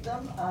reiterate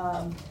them,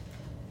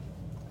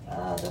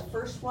 the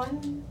first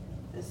one,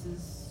 this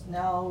is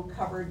now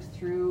covered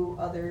through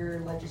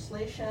other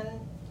legislation,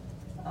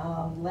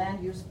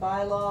 land use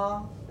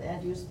bylaw,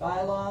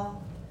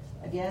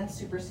 again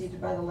superseded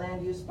by the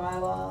land use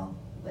bylaw,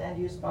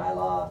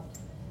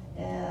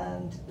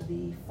 and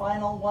the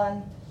final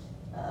one,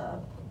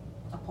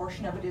 a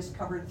portion of it is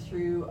covered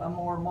through a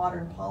more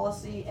modern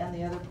policy, and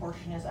the other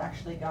portion is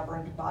actually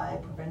governed by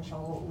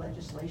provincial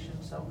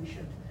legislation, so we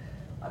should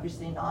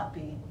obviously not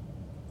be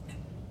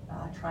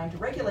trying to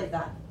regulate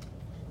that.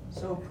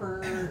 So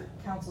per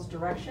Council's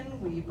direction,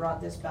 we brought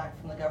this back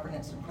from the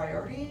governance and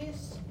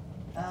priorities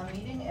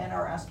meeting and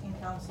are asking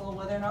Council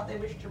whether or not they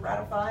wish to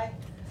ratify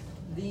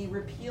the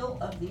repeal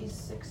of these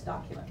 6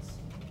 documents.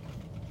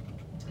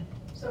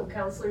 So,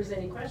 councillors,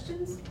 any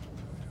questions?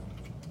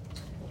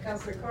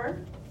 Councillor Carr?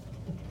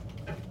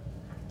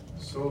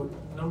 So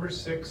number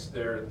 6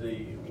 there,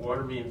 the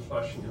water main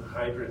flushing and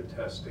hydrant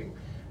testing,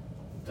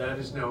 that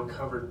is now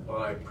covered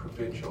by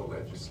provincial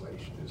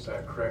legislation. Is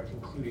that correct,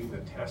 including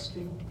the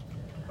testing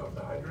of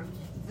the hydrants?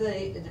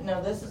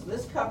 No,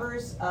 this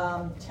covers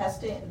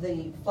testing.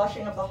 The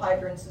flushing of the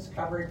hydrants is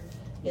covered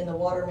in the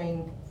water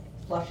main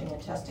flushing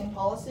and testing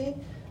policy.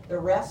 The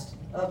rest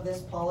of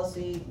this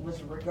policy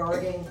was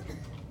regarding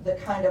the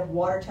kind of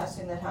water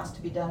testing that has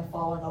to be done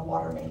following a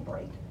water main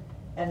break.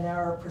 And there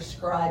are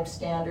prescribed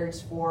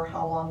standards for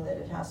how long that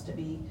it has to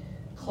be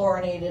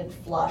chlorinated,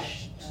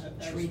 flushed,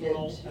 treated. As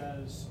well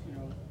as, you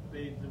know,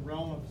 the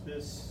realm of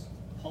this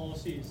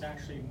policy is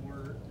actually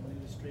more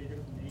administrative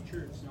in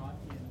nature. It's not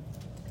in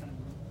kind of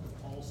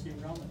the policy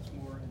realm, it's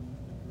more in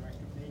the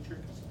directive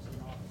nature because it's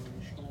an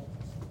operational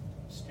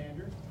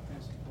standard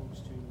as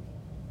opposed to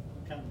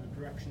kind of the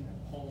direction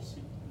that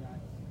policy, that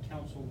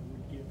council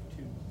would give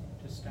to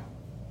staff,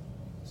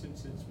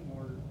 since it's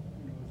more,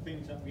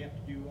 things that we have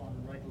to do on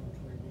a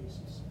regulatory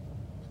basis.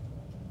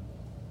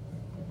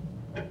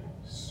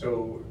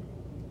 So,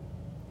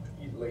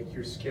 like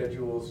your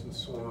schedules and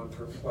so on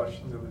for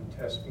flushing them and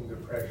testing the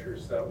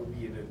pressures, that would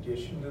be in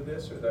addition to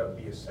this, or that would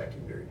be a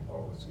secondary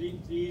policy?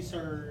 These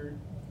are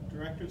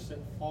directives that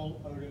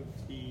fall out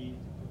of the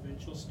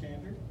provincial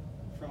standard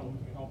from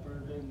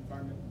Alberta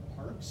Environment and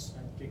Parks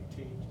that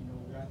dictate,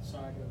 that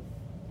side of,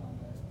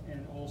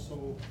 and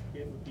also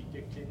it would be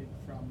dictated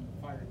from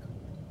fire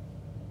code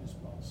as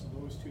well. So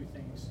those two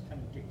things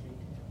kind of dictate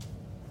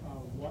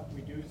what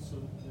we do. So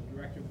the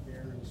directive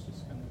there is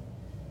just kind of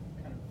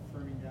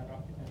firming that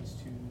up as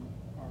to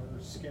our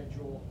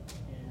schedule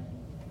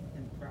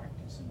and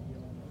practice in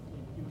dealing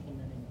in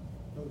implementing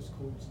those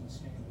codes and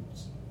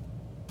standards.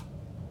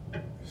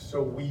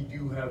 So we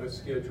do have a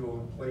schedule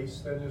in place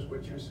then, is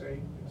what you're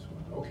saying?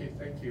 Okay,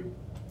 thank you.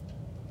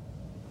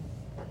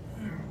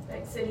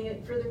 Thanks.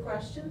 Any further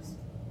questions?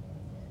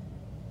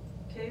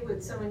 Okay,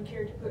 would someone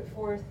care to put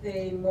forth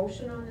a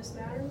motion on this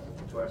matter?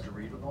 Do I have to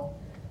read them all?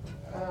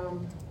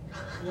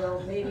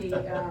 Well, maybe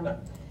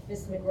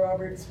Ms.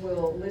 McRoberts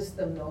will list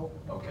them though.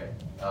 Okay.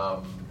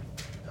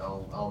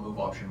 I'll move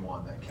option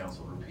 1, that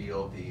council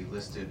repeal the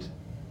listed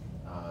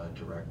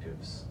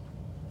directives.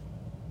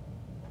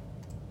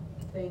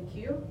 Thank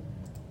you.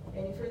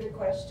 Any further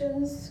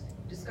questions,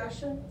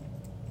 discussion?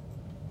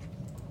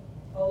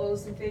 All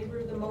those in favor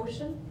of the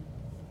motion?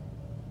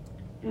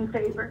 In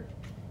favor.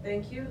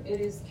 Thank you.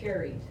 It is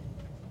carried.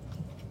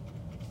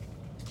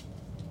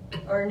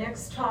 Our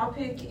next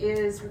topic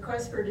is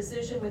request for a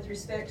decision with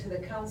respect to the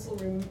council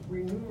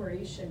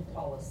remuneration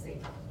policy.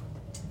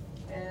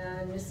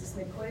 And Mrs.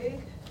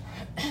 McQuaig.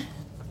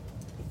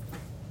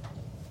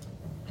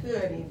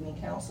 Good evening,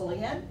 council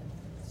again.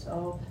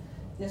 So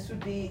this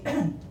would be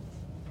a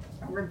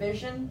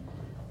revision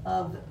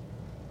of,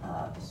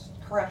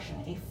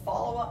 a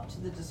follow-up to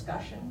the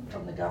discussion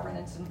from the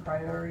Governance and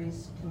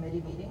Priorities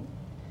Committee meeting.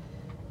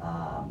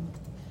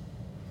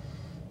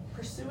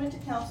 Pursuant to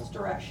council's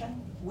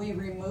direction, we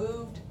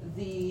removed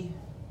a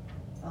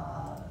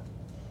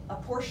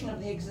portion of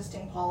the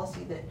existing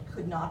policy that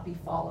could not be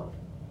followed.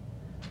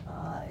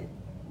 It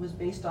was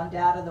based on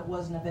data that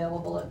wasn't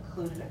available. It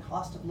included a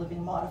cost of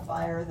living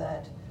modifier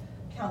that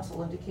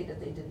council indicated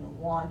they didn't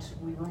want.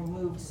 We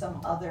removed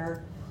some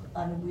other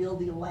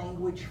unwieldy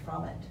language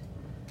from it.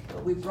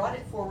 But we brought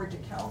it forward to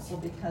council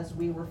because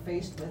we were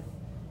faced with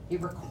a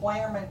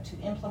requirement to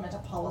implement a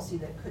policy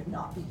that could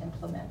not be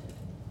implemented.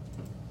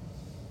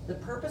 The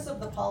purpose of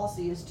the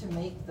policy is to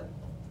make the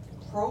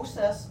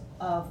process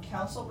of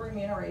council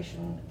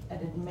remuneration an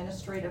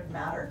administrative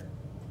matter,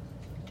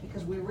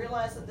 because we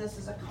realize that this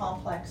is a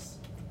complex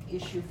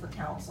issue for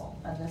council,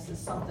 and this is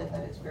something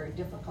that is very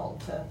difficult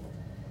to,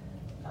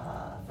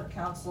 for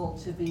council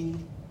to be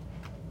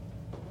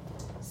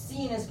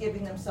seen as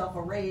giving themselves a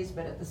raise,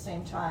 but at the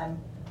same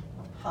time,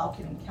 how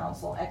can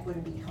council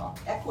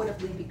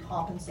equitably be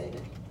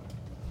compensated?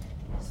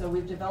 So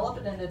we've developed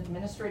an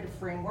administrative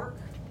framework.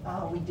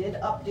 We did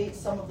update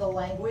some of the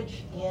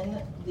language in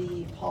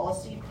the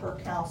policy per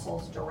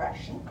council's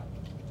direction.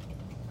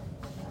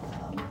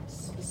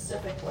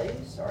 Specifically,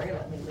 sorry,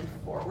 let me leaf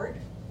forward.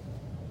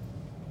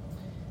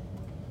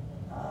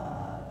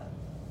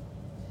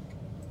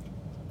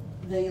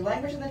 The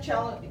language in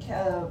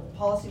the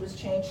policy was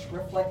changed to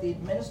reflect the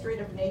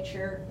administrative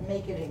nature,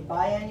 make it a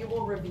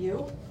biannual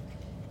review,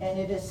 and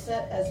it is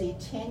set as a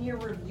 10-year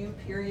review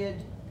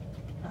period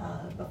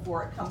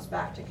before it comes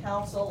back to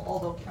council,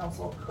 although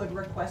council could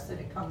request that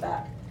it come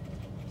back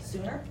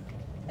sooner.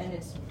 And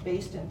it's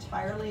based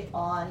entirely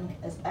on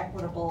as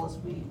equitable as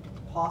we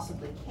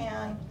possibly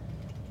can,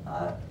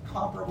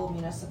 comparable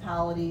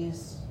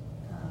municipalities,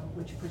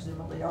 which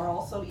presumably are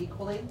also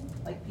equally,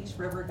 like Peace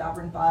River,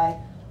 governed by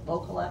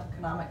local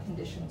economic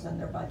conditions and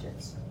their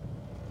budgets.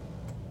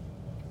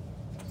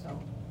 So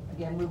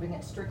again, moving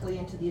it strictly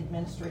into the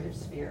administrative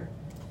sphere.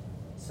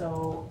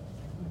 So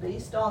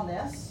based on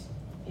this,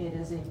 it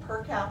is a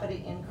per capita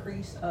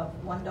increase of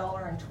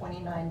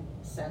 $1.29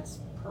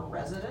 per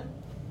resident.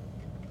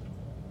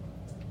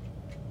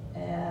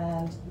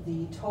 And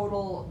the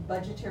total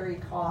budgetary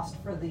cost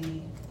for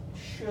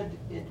should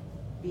it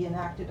be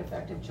enacted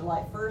effective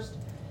July 1st,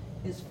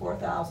 is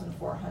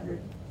 $4,400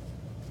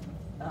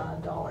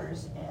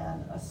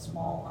 and a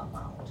small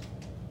amount.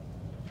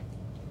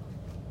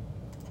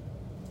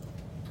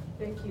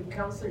 Thank you.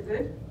 Councillor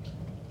Good?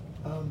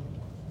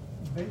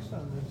 Based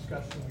on the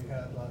discussion we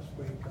had last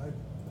week,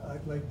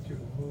 I'd like to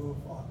move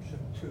option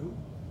 2,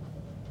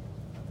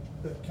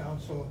 that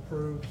council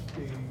approves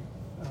the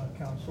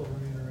council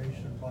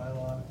remuneration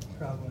bylaw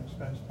travel and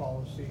expense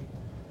policy,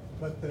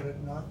 but that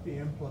it not be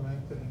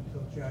implemented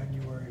until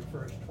January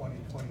 1st,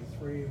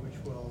 2023, which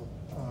will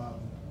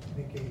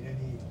negate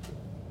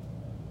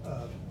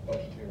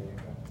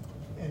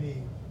any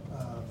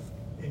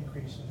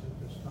increases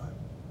at this time.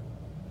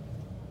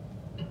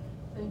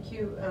 Thank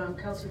you.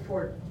 Councillor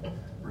Ford?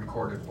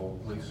 Recorded vote,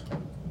 please.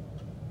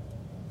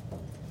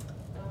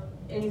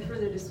 Any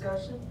further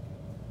discussion?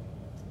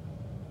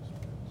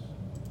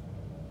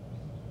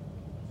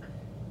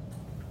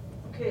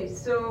 Okay,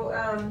 so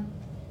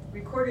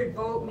recorded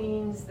vote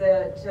means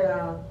that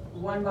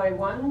one by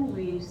one,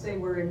 we say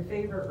we're in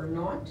favor or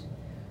not.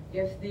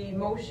 If the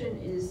motion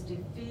is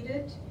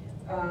defeated,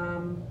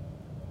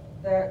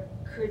 that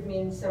could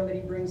mean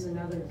somebody brings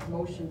another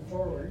motion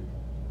forward,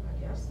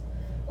 I guess.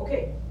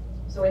 Okay,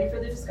 so any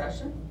further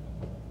discussion?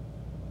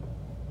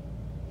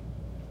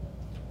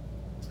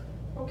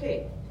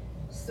 Okay,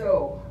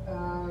 so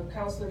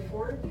Councillor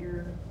Ford,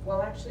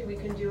 well actually we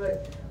can do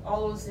it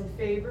all those in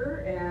favor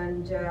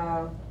and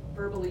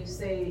verbally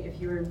say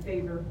if you're in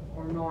favor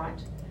or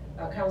not.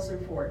 Councillor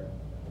Ford.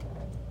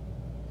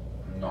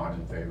 Not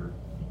in favor.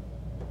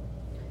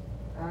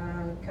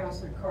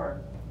 Councillor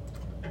Carr.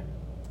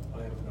 I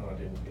am not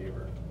in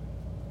favor.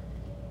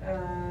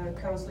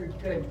 Councillor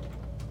Good.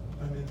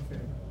 I'm in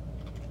favor.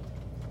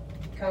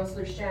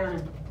 Councillor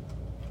Shannon.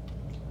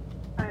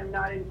 I am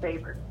not in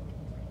favor.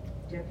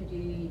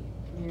 Deputy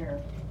Mayor.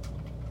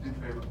 In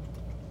favor.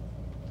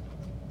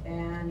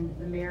 And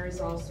the mayor is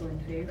also in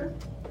favor.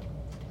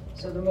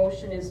 So the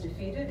motion is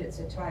defeated. It's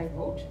a tie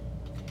vote.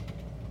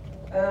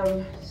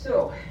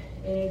 So,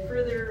 any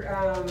further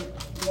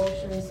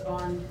motions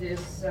on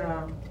this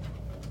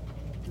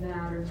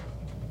matter?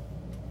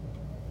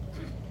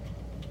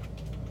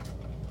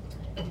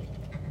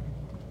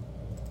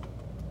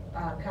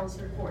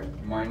 Councillor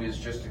Ford. Mine is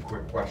just a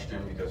quick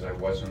question because I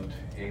wasn't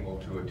able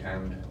to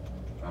attend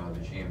the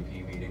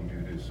GMP meeting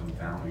due to some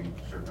family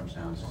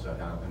circumstances that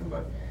happened,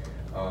 but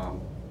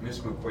Ms.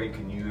 McQuaid,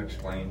 can you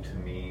explain to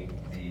me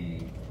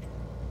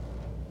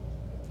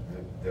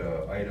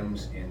the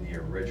items in the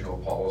original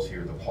policy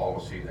or the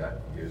policy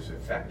that is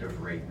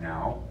effective right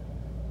now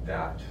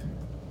that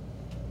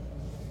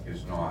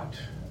is not?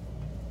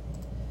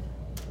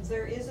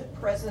 There is at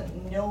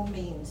present no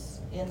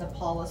means in the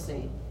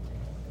policy.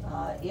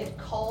 It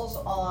calls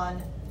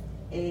on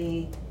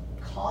a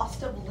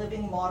cost of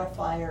living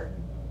modifier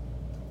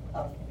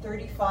of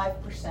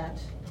 35%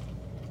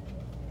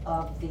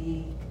 of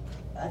a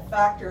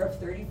factor of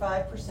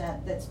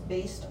 35% that's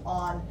based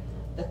on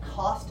the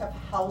cost of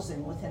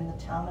housing within the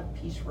town of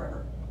Peace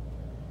River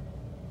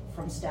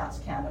from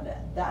Stats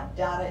Canada. That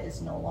data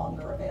is no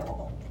longer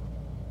available.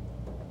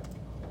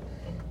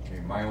 Okay,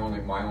 my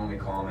only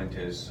comment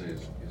is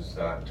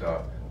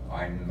that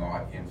I'm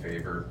not in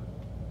favor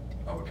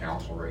of a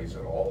council raise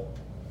at all.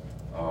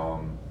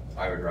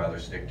 I would rather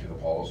stick to the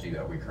policy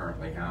that we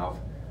currently have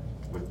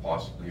with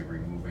possibly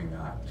removing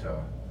that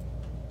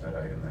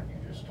item that you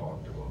just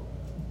talked about.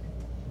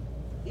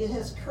 It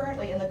is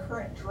currently in the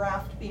current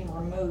draft being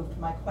removed.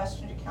 My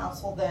question to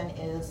council then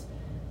is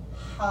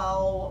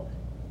how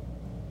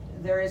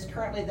there is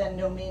currently then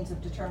no means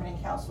of determining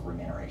council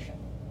remuneration.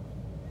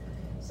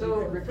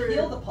 So you could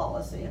repeal the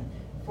policy.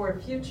 For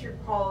future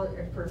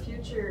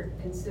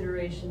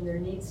consideration, there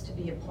needs to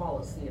be a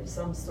policy of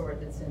some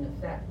sort that's in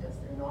effect, does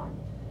there not?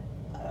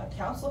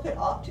 Council could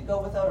opt to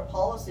go without a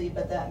policy,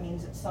 but that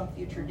means at some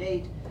future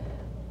date,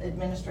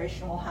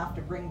 administration will have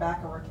to bring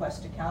back a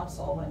request to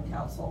council when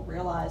council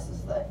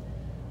realizes that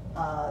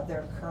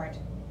their current,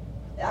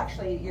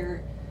 actually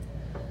your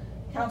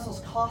council's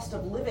cost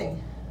of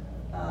living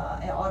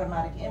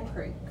automatic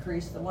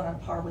increase, the one on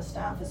par with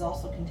staff, is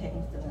also contained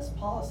within this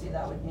policy.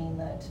 That would mean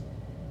that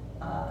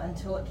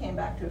until it came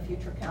back to a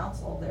future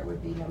council, there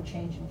would be no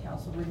change in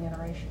council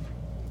remuneration,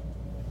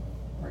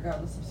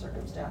 regardless of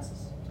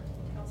circumstances.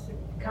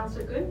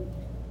 Councillor Good?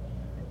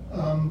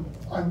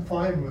 I'm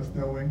fine with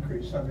no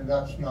increase. I mean,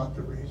 that's not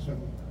the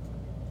reason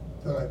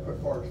that I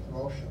put forward the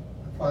motion.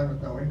 I'm fine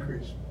with no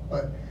increase,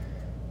 but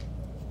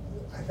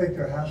I think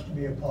there has to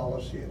be a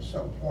policy at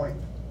some point.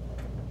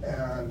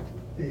 And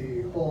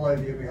the whole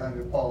idea behind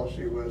the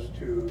policy was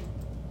to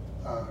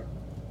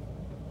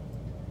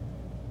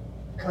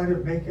kind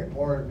of make it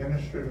more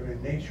administrative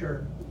in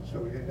nature, so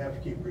we didn't have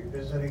to keep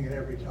revisiting it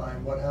every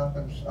time. What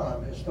happens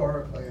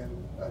historically, and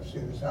I've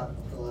seen this happen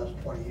for the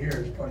last 20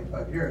 years,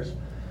 25 years,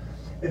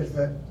 is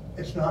that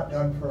it's not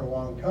done for a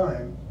long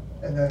time,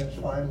 and then it's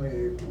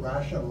finally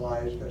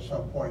rationalized at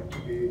some point to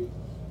be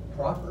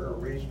proper or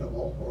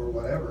reasonable or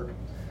whatever.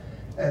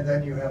 And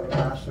then you have a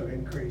massive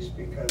increase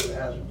because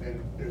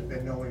there's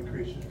been no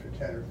increases for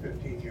 10 or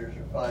 15 years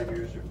or 5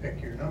 years, or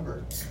pick your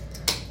number.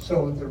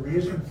 So the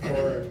reason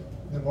for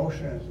the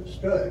motion as it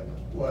stood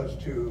was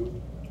to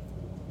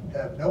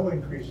have no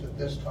increase at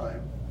this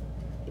time,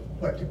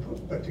 but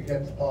to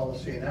get the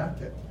policy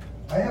enacted.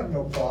 I have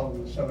no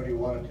problem if somebody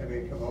wanted to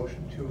make a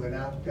motion to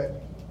enact it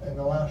in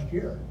the last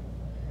year.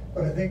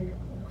 But I think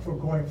for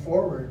going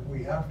forward,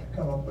 we have to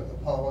come up with a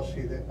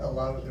policy that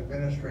allows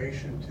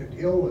administration to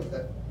deal with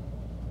it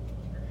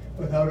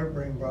without it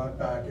being brought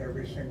back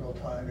every single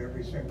time,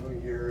 every single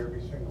year,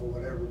 every single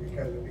whatever,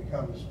 because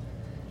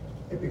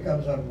it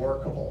becomes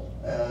unworkable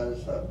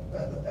as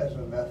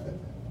a method.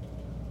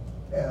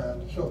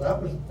 And so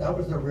that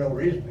was the real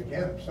reason.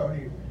 Again, if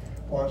somebody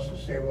wants to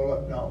say, well,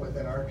 look, not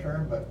within our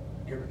term, but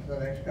give it to the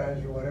next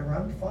guys or whatever,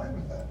 I'm fine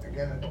with that.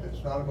 Again,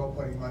 it's not about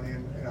putting money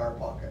in our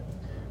pocket.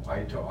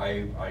 I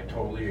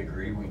totally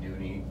agree, we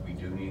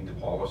do need the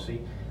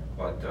policy,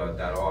 but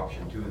that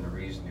option too, and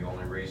the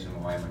only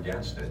reason why I'm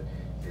against it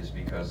is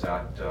because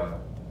that,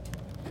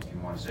 if you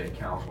want to say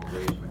council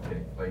raise would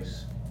take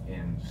place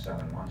in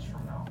 7 months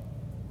from now.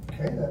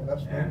 Okay, then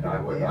let's make it. And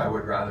I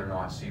would rather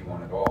not see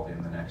one at all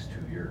in the next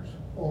 2 years.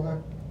 Well,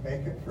 then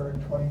make it for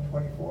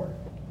 2024.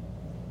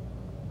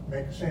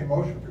 Make the same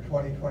motion for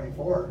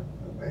 2024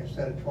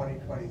 instead of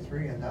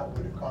 2023, and that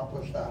would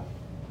accomplish that.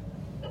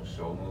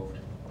 So moved.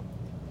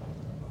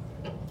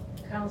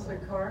 Councillor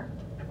Carr?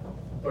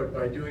 But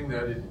by doing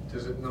that,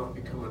 does it not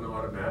become an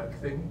automatic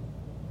thing?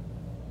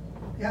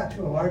 Yeah,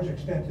 to a large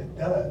extent it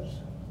does,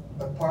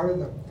 but part of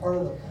the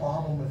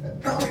problem with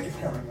it not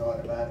becoming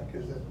automatic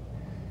is that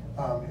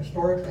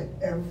historically,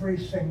 every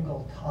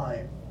single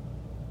time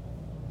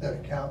that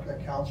a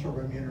council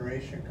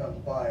remuneration comes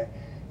by,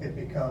 it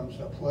becomes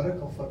a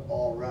political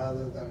football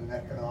rather than an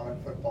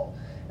economic football.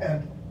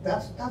 And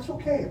that's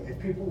okay. If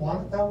people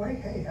want it that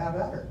way, hey, have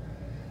at her.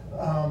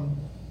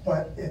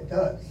 But it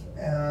does.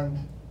 And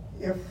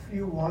if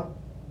you want,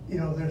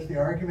 there's the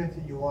argument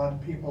that you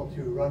want people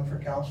to run for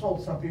council.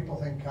 Some people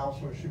think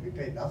councillors should be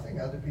paid nothing.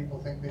 Other people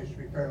think they should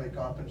be fairly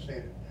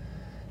compensated.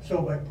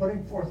 So by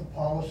putting forth a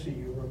policy,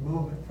 you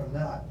remove it from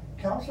that.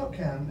 Council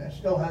can, and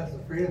still has the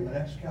freedom, the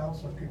next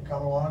council could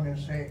come along and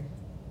say,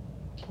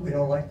 we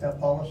don't like that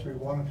policy, we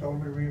want to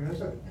totally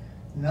revisit it.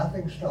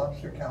 Nothing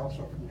stops the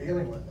council from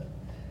dealing with it.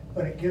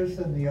 But it gives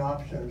them the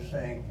option of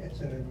saying, it's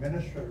an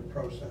administrative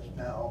process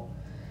now.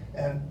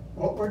 And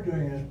what we're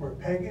doing is we're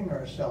pegging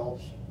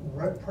ourselves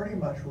pretty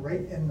much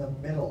right in the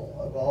middle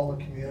of all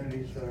the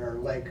communities that are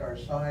like our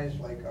size,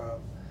 like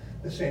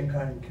the same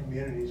kind of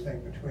communities,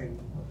 think between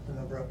the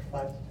number up to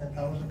 5,000 to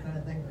 10,000 kind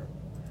of thing, or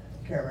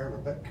can't remember,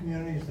 but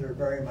communities that are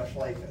very much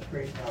like us.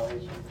 Great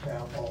Valley's an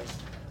example.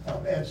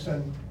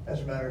 Edson,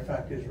 as a matter of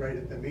fact, is right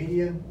at the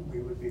median.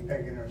 We would be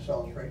pegging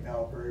ourselves right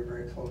now very,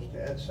 very close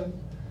to Edson.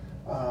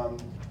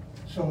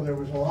 So there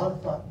was a lot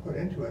of thought put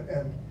into it,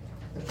 and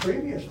the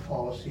previous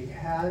policy,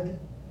 had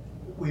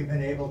we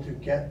been able to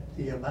get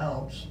the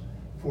amounts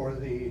for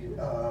the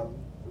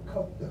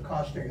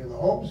costing of the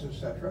homes,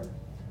 etc.,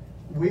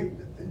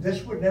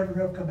 this would never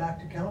have come back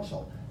to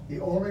council. The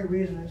only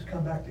reason it's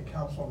come back to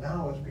council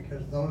now is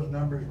because those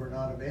numbers were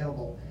not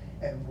available,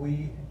 and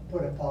we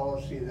put a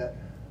policy that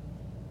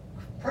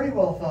pretty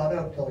well thought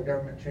out till the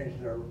government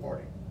changed their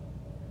reporting.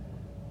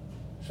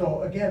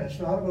 So again, it's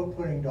not about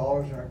putting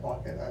dollars in our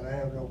pocket, and I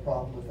have no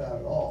problem with that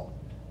at all.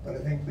 But I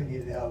think we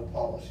need to have a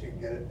policy and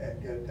get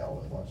it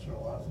dealt with once in a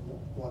while,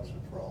 once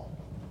and for all.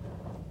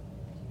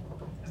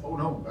 Oh,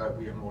 no,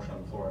 we have a motion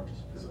on the floor.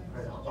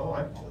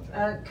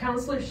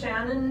 Councillor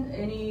Shannon,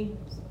 any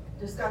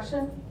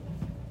discussion?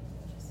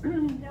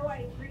 No,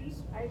 I agree.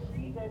 I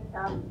agree that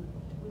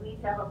we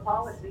need to have a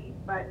policy,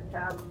 but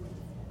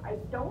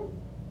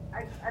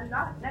I'm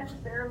not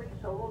necessarily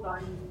sold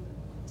on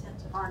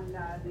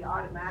the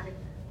automatic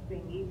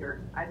thing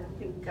either. I don't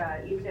think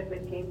even if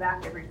it came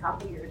back every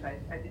couple of years,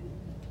 I didn't.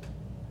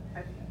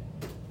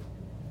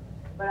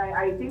 But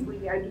I do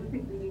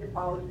think we need a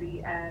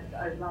policy, and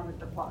as long as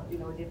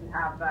it didn't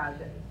have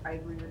I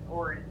agree with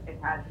Oren, it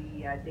had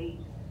the date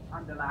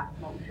on the last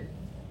motion.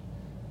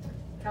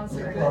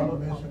 The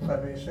problem is, if I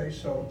may say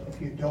so,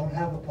 if you don't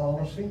have a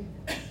policy,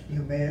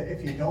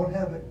 if you don't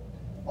have it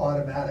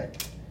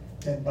automatic,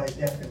 then by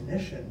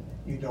definition,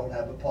 you don't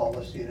have a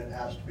policy and it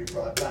has to be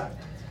brought back.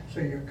 So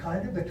you're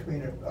kind of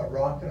between a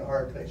rock and a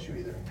hard place. You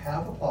either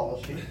have a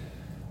policy,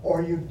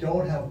 or you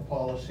don't have a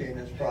policy and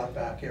it's brought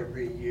back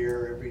every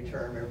year, every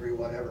term, every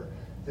whatever.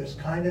 There's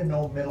kind of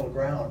no middle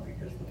ground,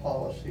 because the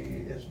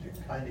policy is to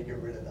kind of get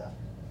rid of that.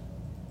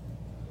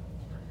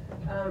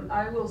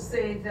 I will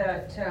say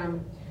that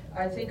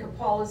I think a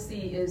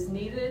policy is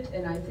needed,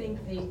 and I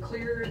think the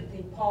clearer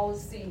the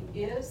policy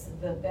is,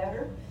 the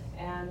better,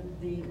 and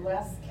the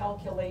less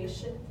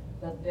calculation,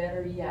 the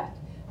better yet.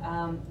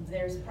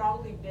 There's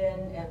probably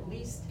been at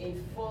least a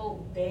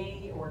full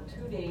day or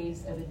 2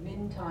 days of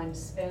admin time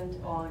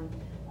spent on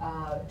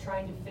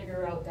trying to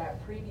figure out that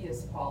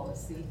previous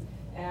policy,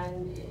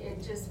 and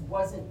it just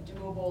wasn't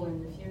doable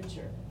in the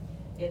future.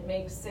 It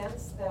makes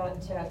sense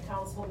that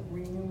council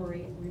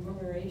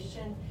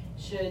remuneration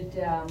should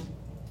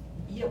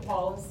be a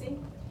policy.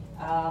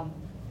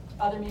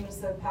 Other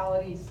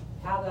municipalities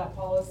have that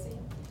policy.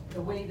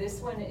 The way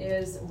this one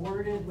is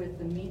worded with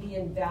the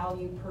median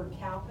value per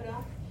capita,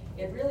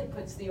 it really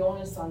puts the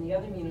onus on the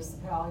other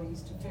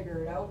municipalities to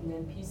figure it out, and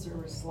then Peace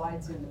River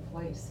slides into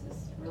place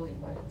is really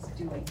what it's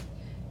doing.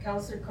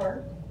 Councillor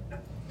Carr?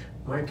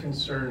 My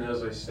concern,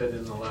 as I said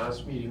in the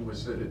last meeting,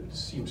 was that it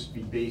seems to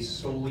be based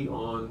solely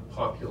on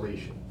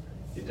population.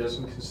 It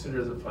doesn't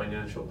consider the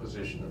financial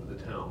position of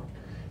the town.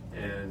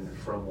 And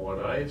from what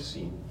I've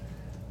seen,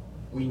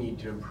 we need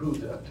to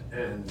improve that.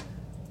 And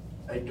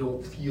I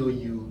don't feel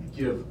you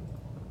give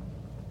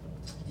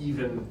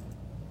even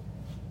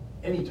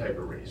any type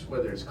of raise,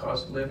 whether it's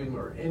cost of living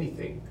or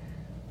anything,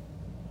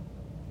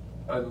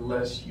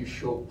 unless you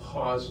show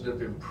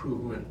positive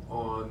improvement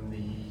on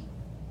the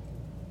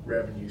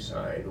revenue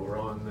side or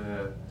on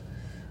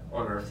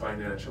on our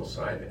financial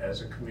side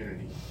as a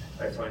community.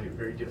 I find it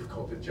very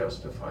difficult to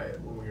justify it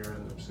when we are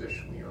in the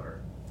position we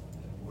are.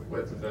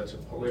 Whether that's a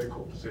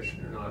political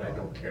position or not, I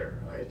don't care.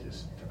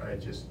 I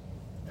just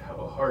have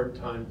a hard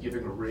time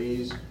giving a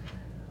raise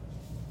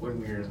when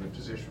we are in the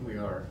position we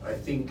are. I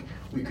think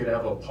we could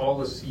have a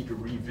policy to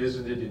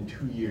revisit it in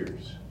 2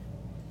 years.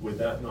 Would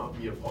that not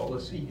be a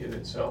policy in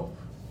itself?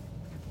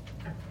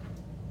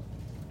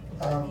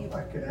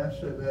 I can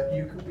answer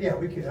that.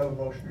 We could have a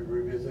motion to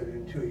revisit it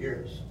in 2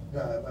 years.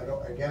 I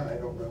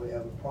don't really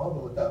have a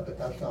problem with that, but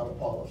that's not a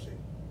policy.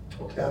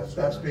 Okay,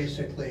 That's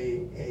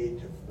basically a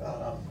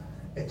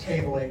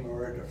tabling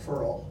or a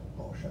deferral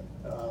motion,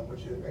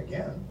 which is,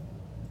 again,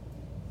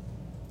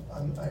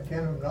 I'm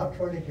not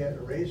trying to get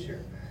a raise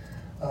here.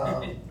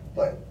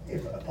 But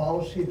if a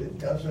policy that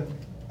doesn't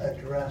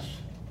address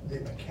the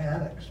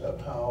mechanics of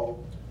how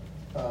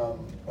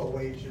a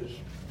wages,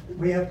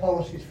 we have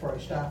policies for our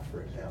staff,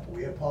 for example.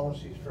 We have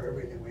policies for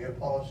everything. We have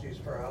policies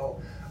for how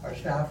our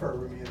staff are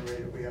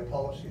remunerated. We have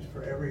policies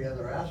for every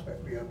other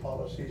aspect. We have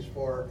policies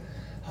for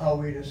how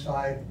we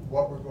decide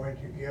what we're going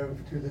to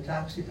give to the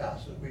taxi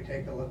passes. We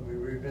take a look, we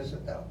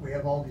revisit that. We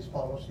have all these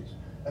policies,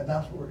 and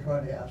that's what we're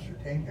trying to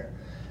ascertain here.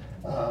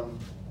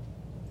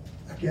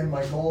 Again,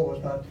 my goal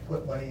was not to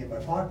put money in my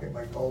pocket.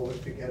 My goal was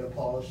to get a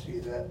policy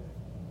that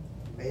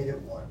made it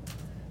one.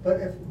 But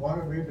if you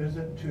want to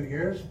revisit in 2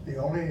 years, the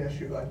only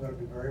issue, I'm going to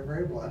be very,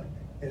 very blunt,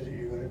 is that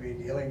you're going to be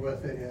dealing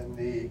with it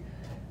in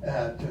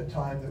at a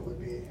time that would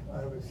be,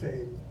 I would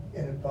say,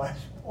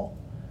 inadvisable.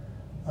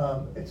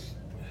 And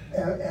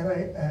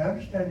I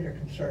understand your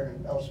concern,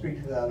 and I'll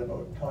speak to that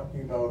about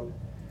talking about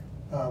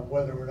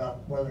whether or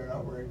not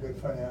we're in good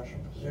financial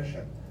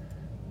position.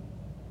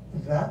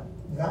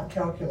 That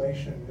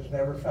calculation is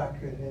never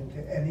factored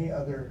into any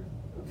other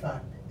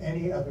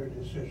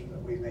decision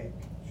that we make.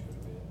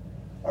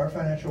 Our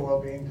financial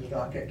well-being does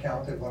not get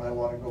counted when I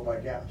want to go buy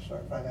gas.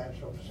 Our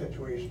financial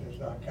situation is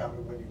not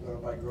counted when you go to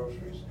buy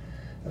groceries.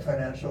 The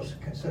financial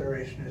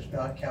consideration is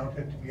not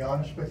counted, to be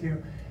honest with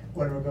you,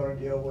 when we're going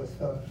to deal with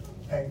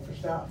paying for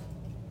staff.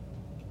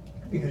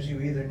 Because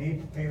you either need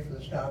to pay for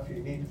the staff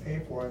you need to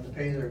pay for, and the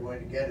pay they're going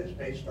to get is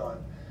based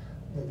on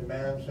the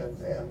demands and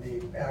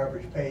the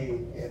average pay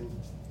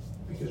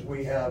because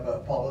we have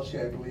a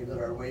policy, I believe, that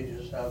our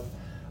wages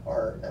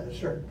are at a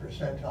certain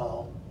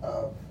percentile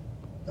of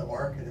the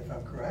market, if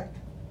I'm correct.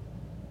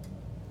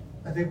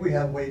 I think we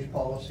have wage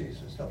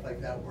policies and stuff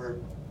like that where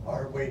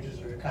our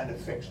wages are kind of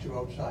fixed to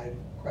outside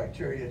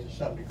criteria to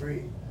some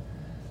degree.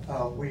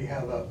 We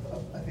have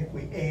I think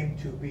we aim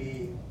to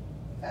be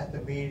at the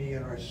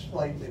median or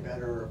slightly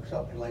better or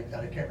something like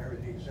that. I can't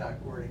remember the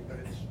exact wording, but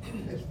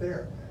it's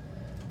there.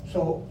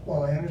 So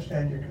while I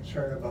understand your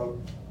concern about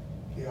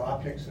the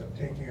optics of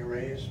taking a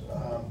raise,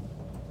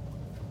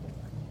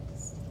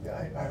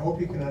 I hope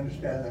you can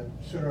understand that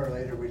sooner or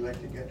later we'd like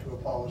to get to a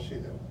policy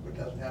that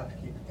doesn't have to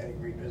keep getting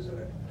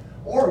revisited.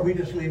 Or we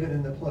just leave it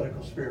in the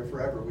political sphere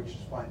forever, which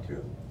is fine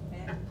too.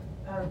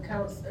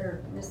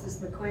 Mrs.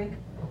 McQuaig?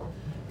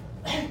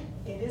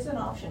 It is an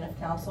option if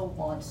council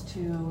wants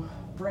to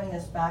bring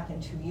this back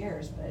in 2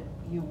 years, but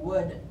you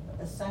would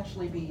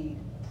essentially be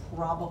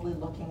probably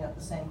looking at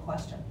the same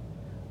question,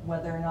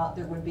 whether or not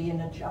there would be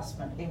an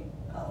adjustment,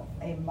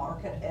 a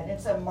market, and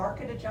it's a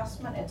market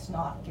adjustment, it's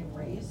not a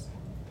raise.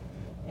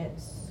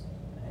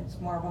 It's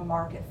more of a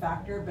market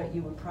factor, but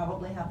you would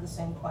probably have the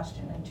same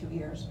question in 2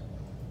 years.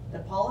 The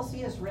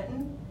policy as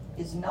written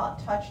is not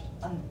touched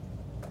on,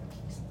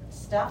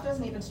 staff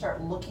doesn't even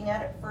start looking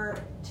at it for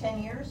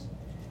 10 years,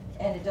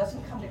 and it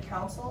doesn't come to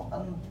council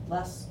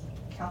unless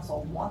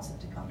council wants it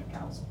to come to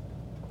council.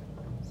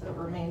 So it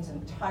remains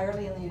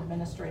entirely in the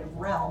administrative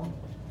realm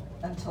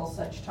until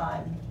such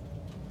time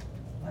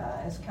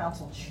as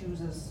council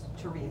chooses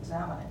to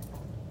re-examine it.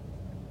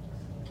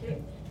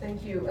 Okay,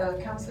 thank you.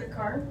 Councillor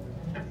Carr?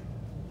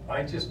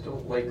 I just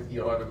don't like the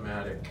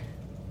automatic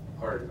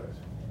part of it.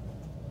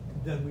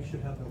 Then we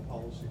should have no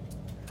policy.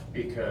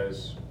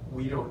 Because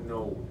we don't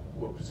know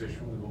what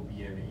position we will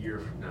be in a year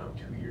from now,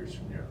 2 years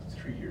from now,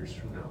 3 years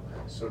from now.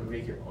 So to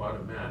make it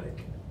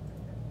automatic.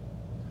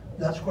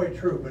 That's quite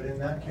true, but in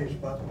that case,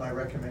 my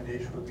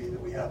recommendation would be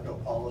that we have no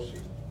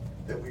policy,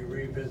 that we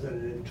revisit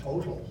it in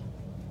total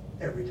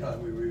every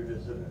time we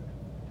revisit it.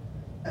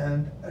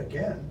 And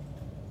again,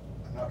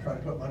 I'm not trying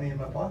to put money in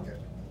my pocket.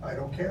 I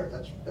don't care,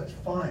 that's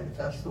fine. If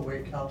that's the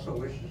way council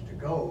wishes to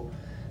go,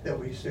 that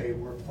we say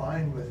we're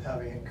fine with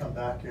having it come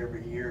back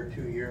every year,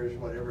 2 years,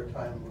 whatever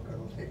time we're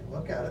going to take a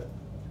look at it,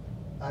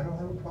 I don't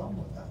have a problem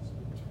with that.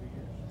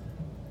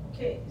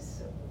 Okay,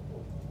 so.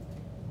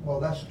 Well,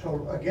 that's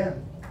total,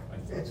 again,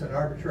 it's an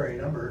arbitrary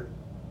number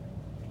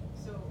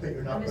So that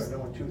you're not going to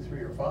know in 2, 3,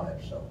 or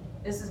 5, so.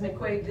 Mrs.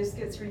 McQuaig, this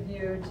gets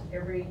reviewed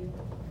every.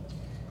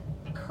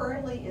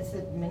 Currently, it's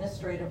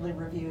administratively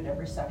reviewed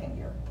every second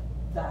year.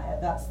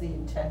 That's the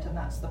intent and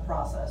that's the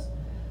process.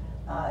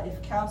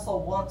 If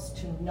council wants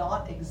to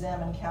not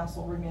examine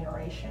council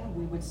remuneration,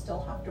 we would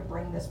still have to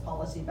bring this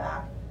policy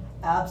back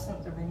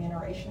absent the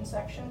remuneration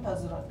section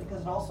because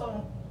it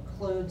also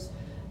includes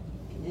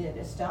It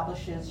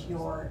establishes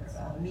your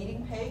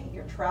meeting pay,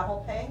 your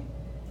travel pay,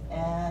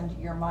 and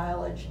your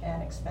mileage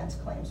and expense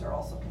claims are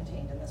also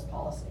contained in this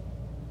policy.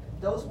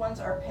 Those ones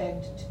are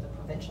pegged to the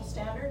provincial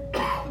standard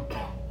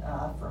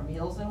for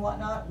meals and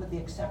whatnot, with the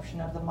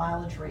exception of the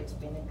mileage rates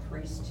being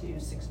increased to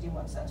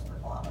 61 cents per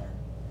kilometer.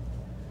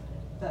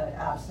 But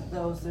absent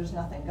those, there's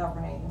nothing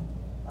governing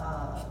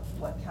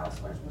what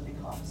councillors would be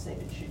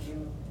compensated should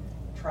you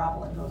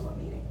travel and go to a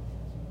meeting.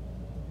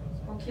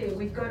 Okay,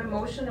 we've got a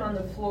motion on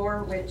the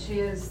floor, which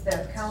is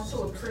that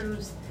council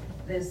approves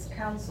this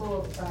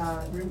council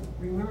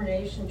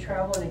remuneration,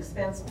 travel and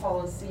expense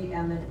policy,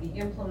 and that it be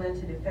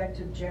implemented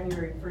effective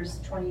January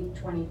 1st,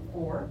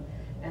 2024.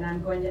 And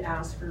I'm going to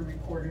ask for a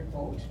recorded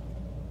vote.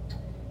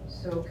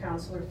 So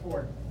Councillor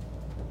Ford.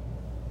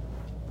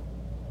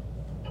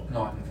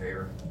 Not in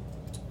favor.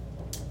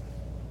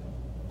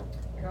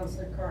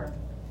 Councillor Carr.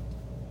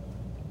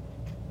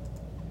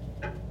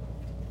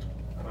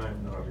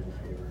 I'm not in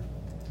favor.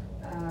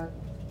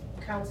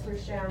 Councillor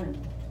Shannon.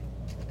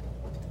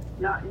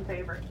 Not in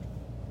favor.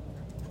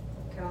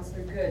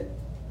 Councillor Good.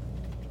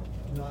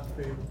 Not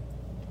in favor.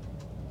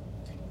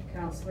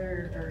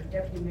 Councillor or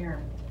Deputy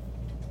Mayor.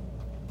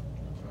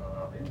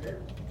 In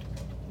favor.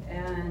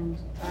 And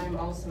I'm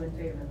also in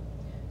favor.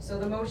 So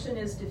the motion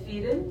is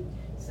defeated.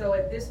 So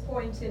at this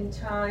point in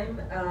time,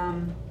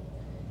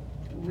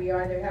 we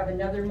either have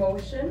another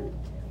motion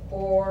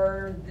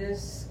or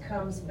this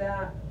comes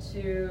back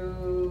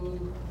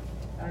to,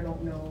 I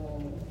don't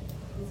know,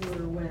 who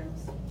or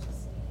wins.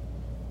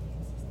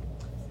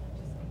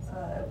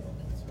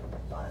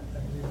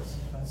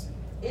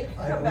 It could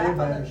I come back believe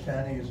my on the,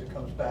 understanding is it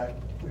comes back,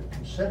 we've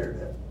considered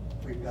it,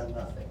 we've done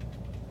nothing.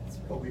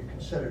 But we've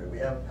considered it, we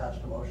haven't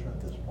passed a motion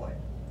at this point.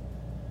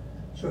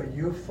 So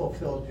you've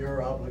fulfilled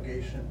your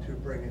obligation to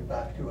bring it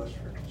back to us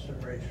for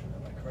consideration,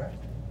 am I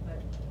correct?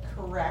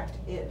 correct.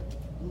 It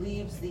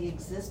leaves the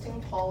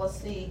existing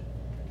policy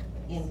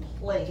in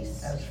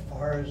place. As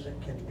far as it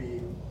can be.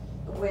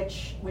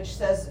 Which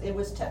says it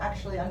was to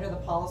actually, under the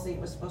policy, it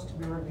was supposed to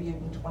be reviewed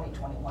in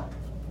 2021.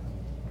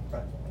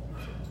 Right.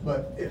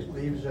 But it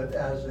leaves it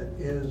as it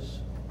is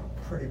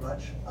pretty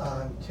much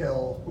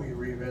until we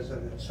revisit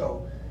it.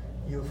 So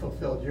you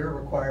fulfilled your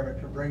requirement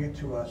to bring it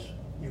to us.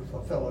 You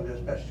fulfill it as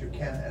best you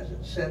can as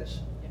it sits,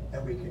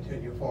 and we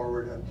continue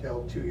forward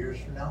until 2 years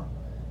from now,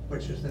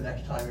 which is the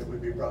next time it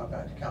would be brought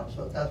back to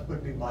council. That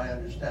would be my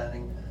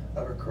understanding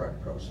of a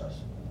correct process.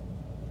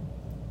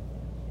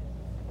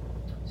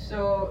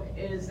 So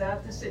is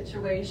that the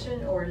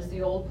situation, or is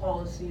the old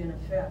policy in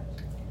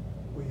effect?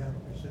 We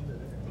haven't rescinded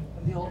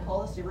it. The old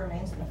policy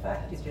remains in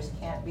effect, it just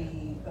can't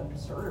be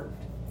observed.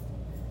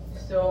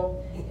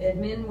 So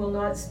admin will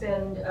not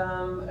spend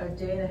a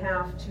day and a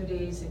half, 2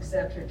 days,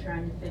 etc.,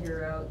 trying to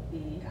figure out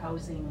the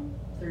housing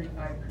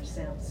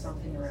 35%,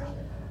 something around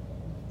it.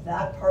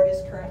 That part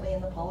is currently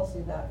in the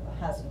policy, that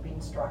hasn't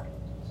been struck.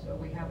 So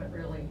we haven't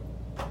really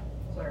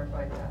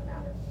clarified that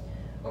matter.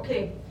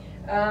 Okay,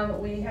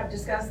 we have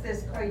discussed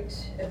this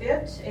quite a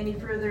bit. Any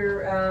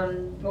further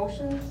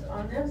motions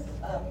on this?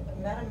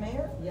 Madam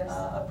Mayor? Yes.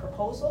 A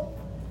proposal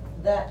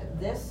that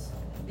this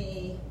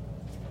be,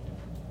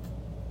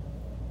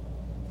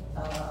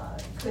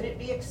 could it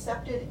be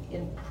accepted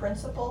in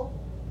principle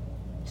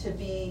to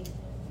be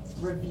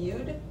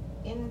reviewed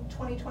in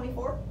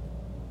 2024?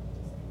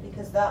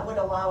 Because that would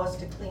allow us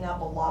to clean up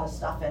a lot of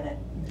stuff in it.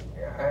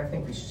 Yeah, I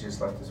think we should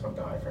just let this one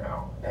die for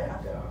now. And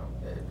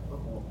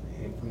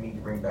if we need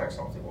to bring back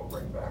something, we'll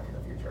bring it back in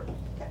the future.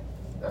 Okay.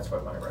 That's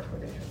what my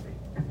recommendation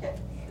would be. Okay.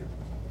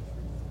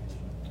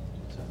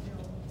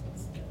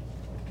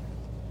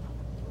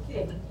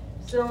 Okay,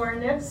 so our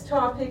next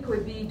topic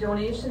would be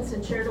donations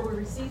and charitable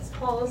receipts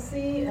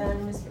policy,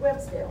 and Mr.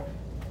 Websdale.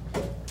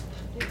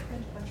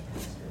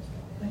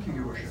 Thank you,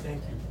 Your Worship.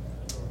 Thank you.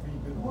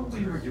 What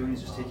we were doing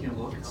is just taking a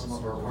look at some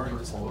of our older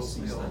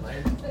policies that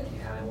we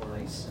had in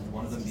place, and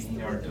one of them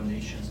being our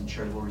donations and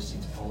charitable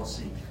receipts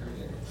policy.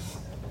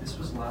 This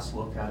was last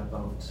looked at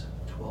about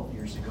 12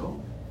 years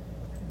ago,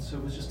 and so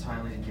it was just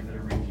timely to give it a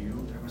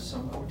review. There was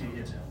some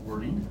outdated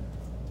wording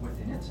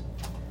within it,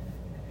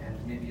 and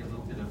maybe a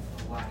little bit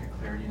of lack of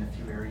clarity in a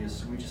few areas.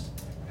 So we just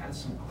added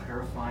some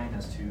clarifying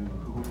as to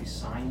who would be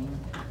signing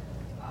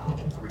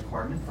a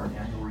requirement for an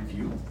annual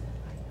review,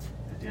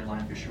 the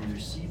deadline for issuing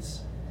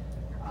receipts.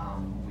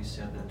 We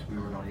said that we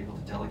were not able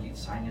to delegate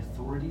signing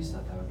authorities,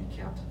 that would be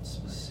kept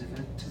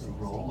specific to the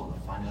role of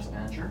the finance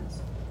manager,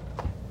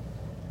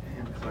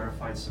 and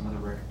clarified some of the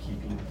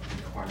record-keeping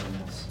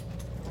requirements.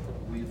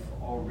 We've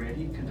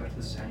already conducted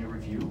this annual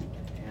review,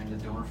 and the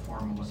donor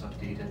form was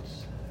updated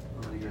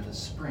earlier this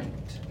spring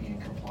to be in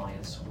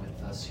compliance with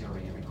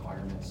CRA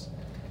requirements.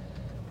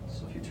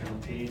 So if you turn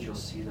the page, you'll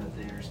see that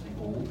there's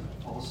the old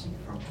policy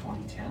from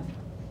 2010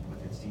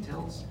 with its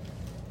details,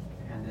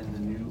 and then the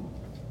new,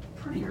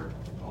 prettier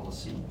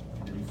policy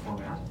in the new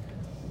format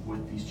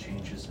with these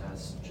changes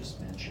as just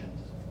mentioned.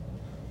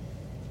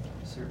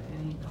 Is there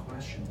any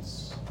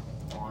questions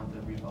on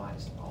the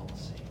revised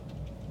policy?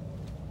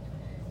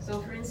 So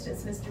for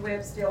instance, Mr.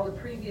 Websdale, the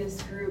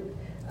previous group,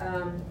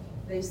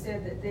 they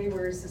said that they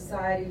were a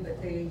society,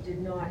 but they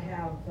did not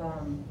have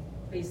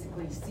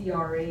basically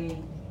CRA,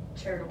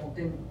 charitable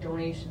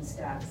donation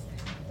status.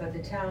 But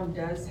the town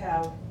does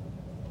have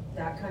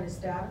that kind of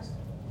status?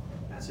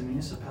 As a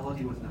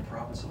municipality within the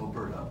province of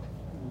Alberta,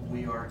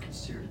 we are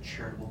considered a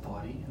charitable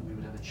body, and we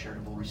would have a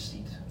charitable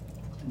receipt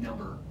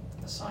number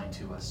assigned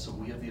to us. So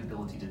we have the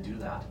ability to do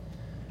that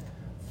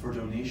for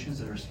donations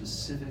that are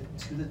specific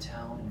to the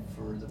town and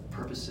for the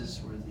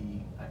purposes or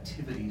the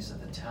activities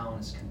that the town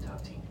is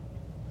conducting.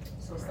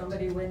 So if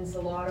somebody wins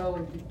the lotto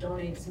and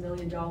donates $1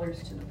 million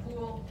to the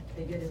pool,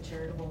 they get a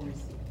charitable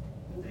receipt.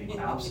 They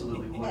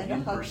absolutely would And a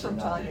in hug person from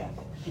that Tanya.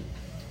 day.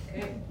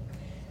 Okay,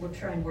 we'll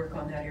try and work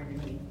on that every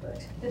week,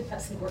 but it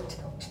hasn't worked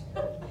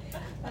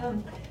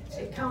out.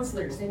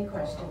 Councillors, any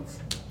questions?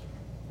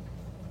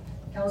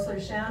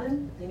 Councillor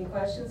Shannon, any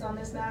questions on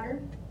this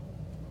matter?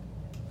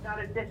 Not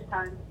at this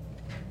time.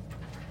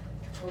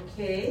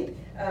 Okay,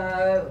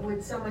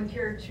 would someone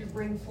care to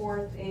bring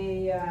forth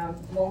a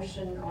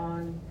motion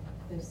on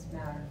this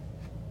matter?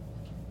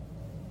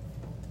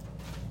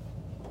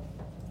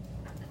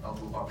 I'll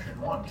move option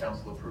 1.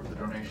 Council approve the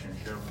donation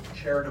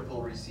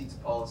charitable receipts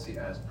policy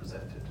as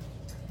presented.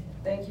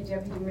 Thank you,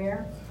 Deputy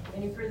Mayor.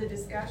 Any further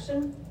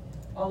discussion?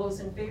 All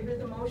those in favor of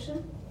the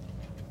motion?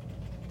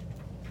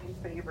 In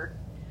favor.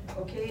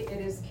 Okay,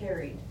 it is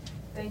carried.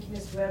 Thank you,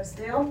 Mr.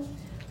 Websdale.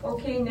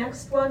 Okay,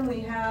 next one we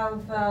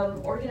have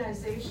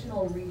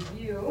organizational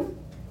review,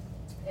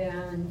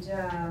 and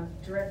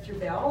Director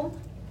Bell.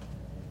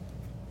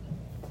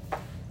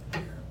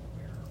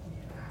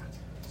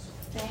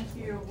 Thank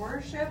you, Your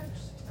Worship.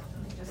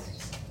 Let me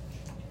just-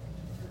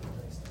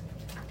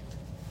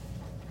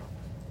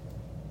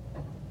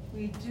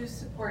 We do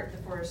support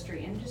the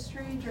forestry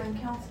industry during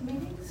council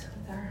meetings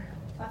with our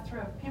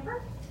plethora of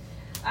paper.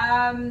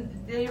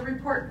 The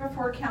report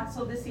before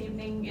council this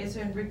evening is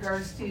in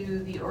regards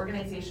to the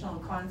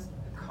organizational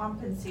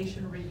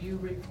compensation review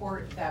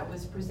report that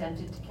was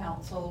presented to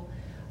council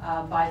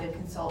by the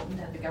consultant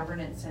at the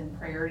governance and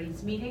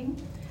priorities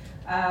meeting.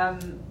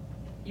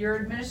 Your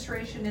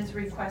administration is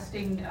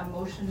requesting a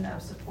motion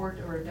of support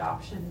or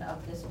adoption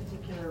of this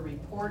particular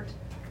report.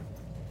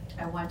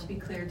 I want to be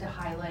clear to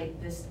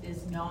highlight this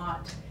is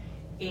not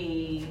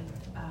a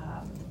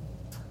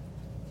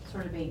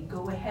sort of a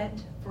go-ahead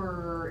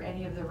for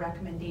any of the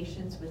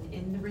recommendations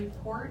within the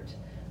report.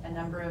 A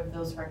number of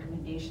those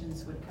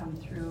recommendations would come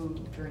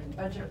through during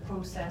budget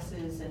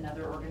processes and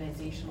other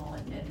organizational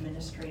and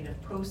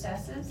administrative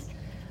processes.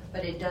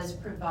 But it does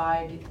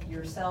provide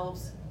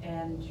yourselves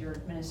and your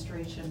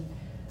administration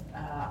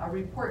a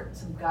report,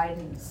 some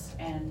guidance,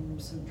 and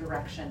some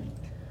direction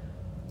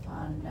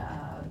on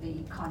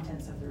the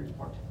contents of the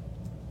report.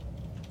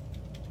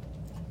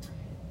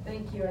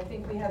 Thank you. I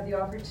think we had the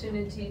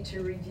opportunity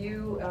to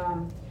review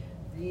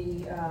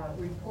the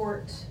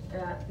report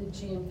at the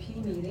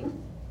GNP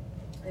meeting,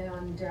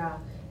 and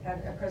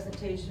had a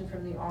presentation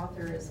from the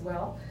author as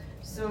well.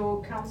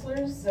 So,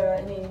 councillors,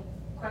 any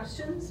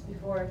questions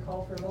before I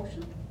call for a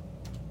motion?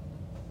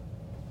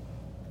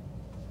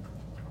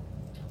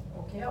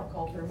 Okay, I'll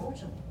call for a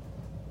motion.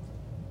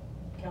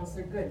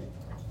 Councillor Good.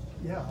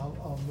 Yeah,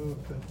 I'll move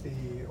that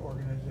the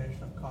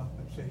organizational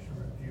compensation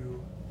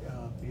review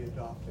be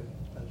adopted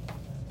as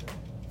presented.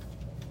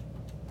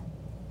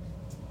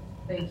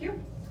 Thank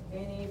you.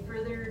 Any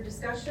further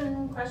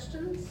discussion,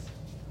 questions?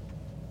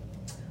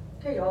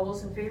 Okay, all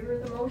those in favor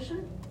of the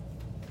motion?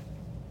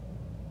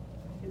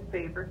 In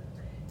favor.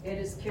 It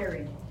is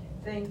carried.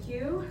 Thank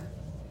you.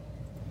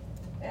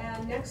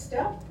 And next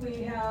up,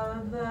 we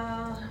have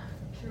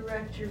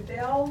Director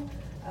Bell,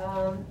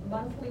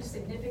 monthly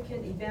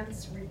significant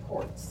events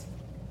reports.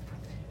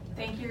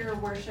 Thank you, Your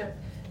Worship.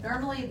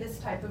 Normally, this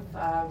type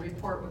of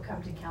report would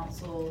come to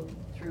council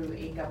through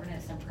a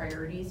governance and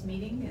priorities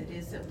meeting. It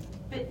is a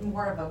bit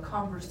more of a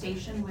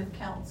conversation with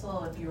council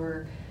of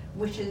your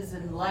wishes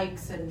and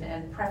likes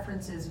and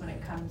preferences when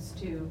it comes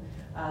to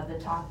the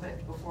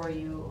topic before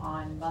you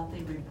on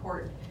monthly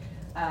report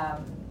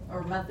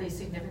or monthly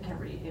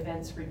significant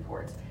events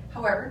reports.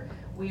 However,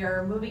 we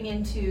are moving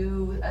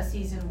into a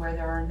season where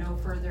there are no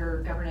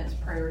further governance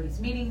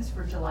priorities meetings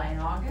for July and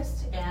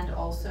August, and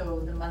also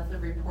the monthly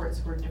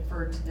reports were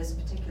deferred to this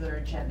particular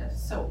agenda.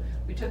 So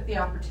we took the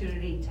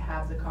opportunity to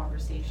have the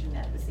conversation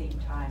at the same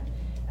time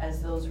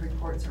as those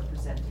reports are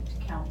presented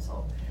to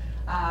council.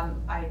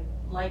 I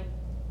like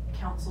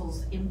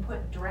council's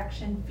input,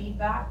 direction,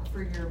 feedback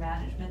for your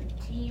management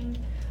team.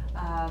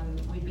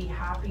 We'd be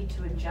happy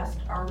to adjust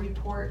our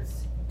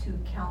reports to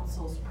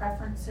council's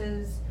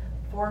preferences,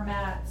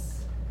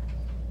 formats,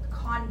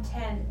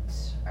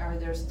 content. Are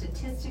there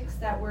statistics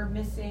that we're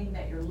missing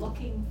that you're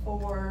looking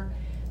for?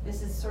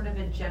 This is sort of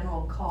a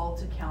general call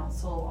to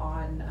council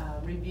on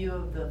review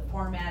of the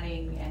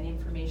formatting and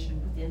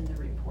information within the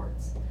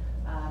reports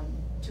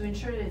to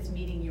ensure that it's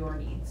meeting your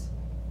needs.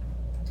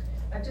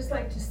 I'd just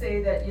like to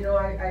say that, you know,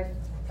 I've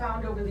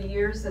found over the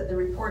years that the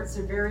reports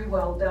are very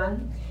well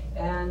done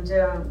and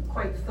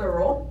quite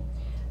thorough.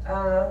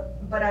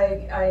 But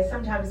I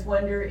sometimes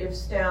wonder if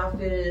staff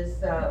is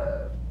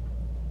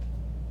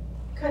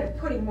kind of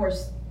putting more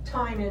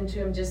time into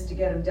them just to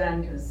get them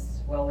done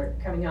because, well, they're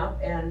coming up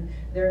and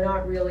they're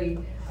not really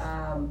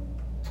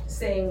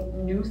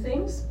saying new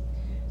things.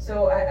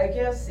 So I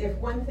guess if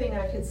one thing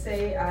I could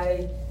say,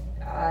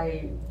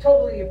 I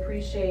totally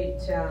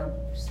appreciate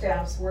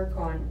staff's work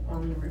on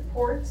the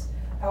reports.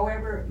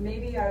 However,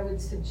 maybe I would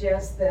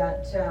suggest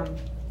that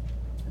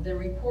the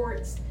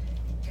reports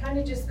kind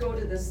of just go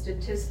to the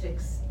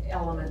statistics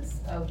elements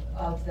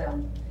of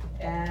them.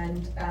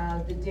 And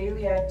the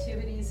daily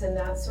activities and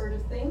that sort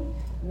of thing,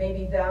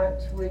 maybe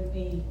that would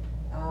be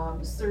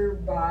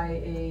served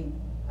by a,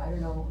 I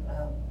don't know,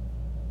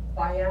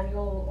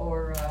 biannual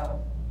or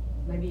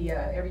maybe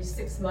every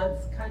 6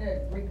 months kind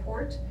of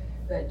report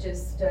that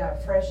just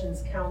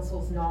freshens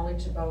council's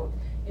knowledge about,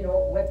 you know,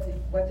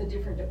 what the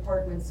different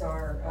departments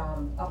are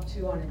up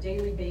to on a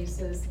daily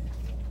basis,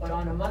 but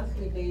on a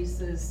monthly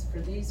basis for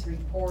these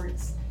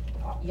reports.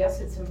 Yes,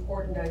 it's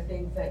important, I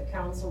think, that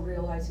council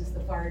realizes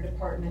the fire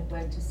department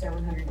went to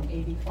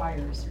 780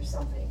 fires or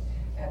something.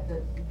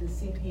 The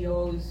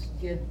CPOs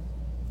did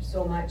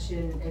so much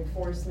in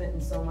enforcement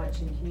and so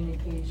much in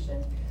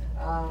communication.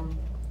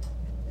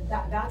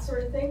 That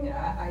sort of thing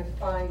I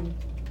find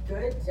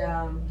good.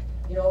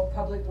 You know,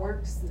 public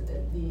works,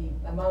 the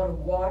amount of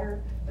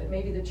water, but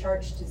maybe the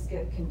charts just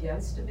get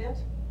condensed a bit.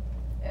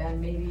 And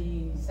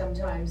maybe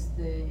sometimes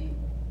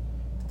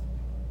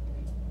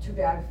too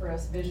bad for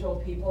us visual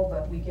people,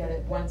 but we get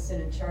it once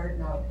in a chart,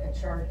 not a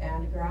chart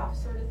and a graph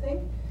sort of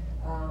thing.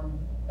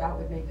 That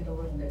would make it a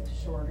little bit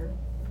shorter.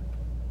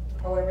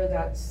 However,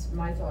 that's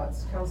my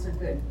thoughts. Councillor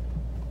Good.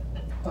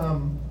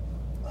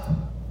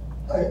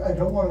 I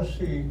don't want to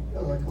see,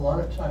 like a lot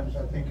of times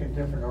I think in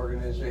different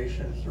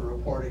organizations, the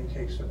reporting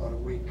takes about a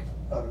week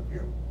out of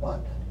your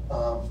month.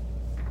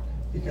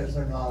 Because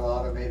they're not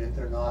automated,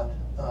 they're not,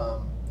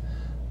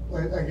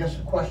 I guess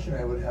the question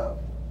I would have,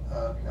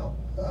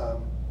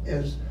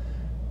 is,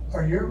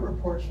 are your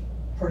reports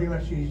pretty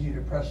much easy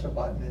to press a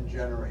button and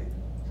generate?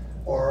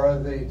 Or are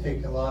they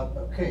take a lot,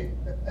 okay,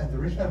 and the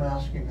reason I'm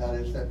asking that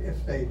is that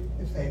if they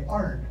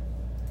aren't,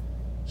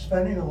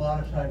 spending a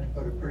lot of time to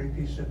put a pretty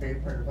piece of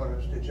paper in front of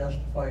us to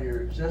justify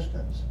your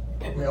existence,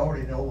 we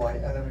already know why,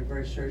 and I'm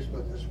very serious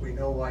about this, we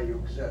know why you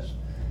exist.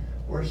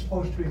 We're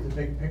supposed to be the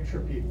big picture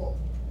people.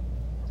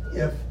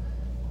 If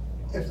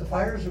the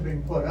fires are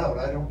being put out,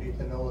 I don't need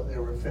to know that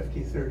there were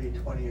 50, 30,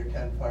 20, or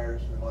 10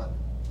 fires in a month.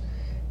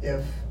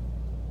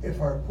 If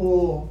our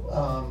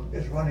pool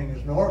is running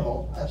as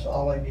normal, that's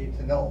all I need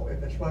to know.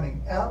 If it's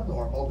running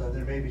abnormal, then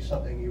there may be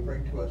something you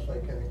bring to us,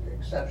 like an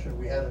exception.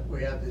 We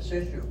had this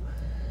issue.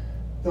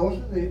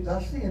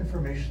 That's the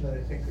information that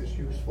I think is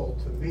useful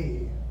to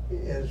me,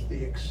 is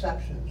the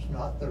exceptions,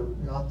 not the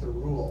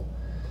rule.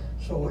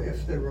 So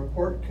if the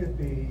report could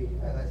be,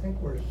 and I think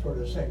we're sort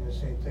of saying the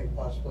same thing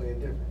possibly in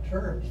different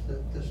terms,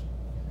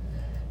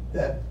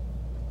 that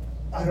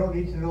I don't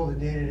need to know the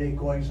day-to-day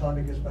goings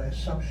on because my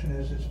assumption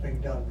is it's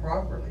being done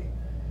properly.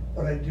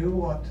 But I do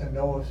want to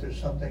know if there's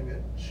something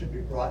that should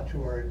be brought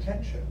to our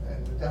attention.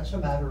 And that's a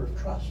matter of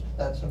trust.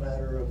 That's a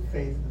matter of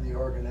faith in the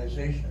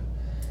organization,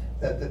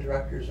 that the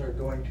directors are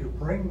going to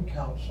bring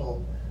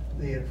council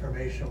the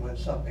information when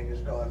something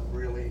has gone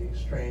really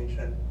strange.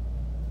 And,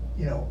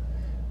 you know,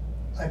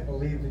 I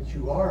believe that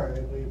you are, and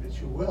I believe that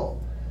you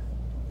will.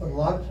 But a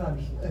lot of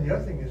times, and the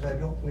other thing is, I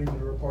don't believe the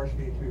reports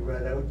need to be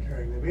read out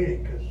during the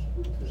meeting, because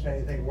if there's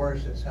anything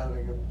worse, it's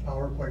having a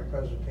PowerPoint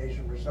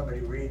presentation where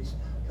somebody reads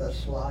the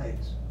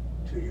slides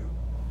to you,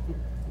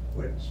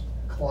 which is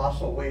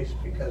colossal waste,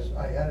 because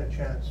I had a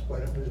chance,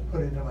 when it was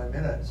put into my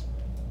minutes,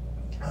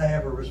 I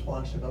have a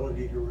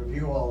responsibility to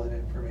review all that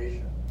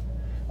information.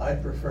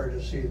 I'd prefer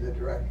to see the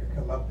director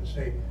come up and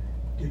say,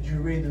 did you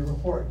read the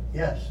report?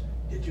 Yes.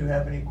 Did you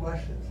have any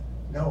questions?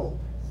 No.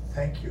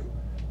 Thank you.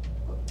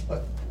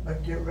 But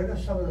get rid of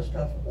some of the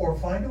stuff, or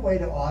find a way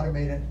to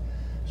automate it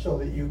so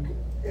that you,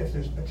 if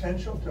there's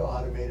potential to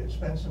automate it,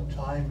 spend some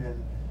time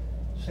in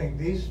saying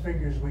these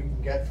figures we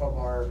can get from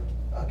our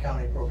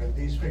accounting program,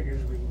 these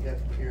figures we can get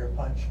from here,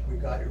 punch, we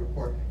got your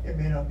report. It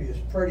may not be as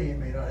pretty, it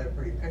may not have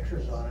pretty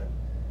pictures on it.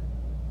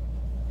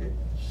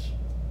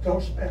 I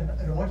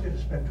don't want you to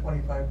spend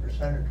 25%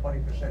 or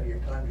 20% of your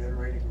time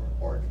generating a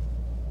report.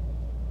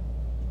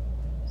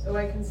 So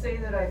I can say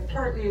that I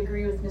partly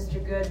agree with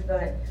Mr. Good,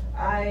 but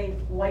I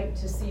like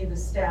to see the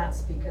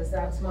stats because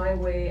that's my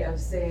way of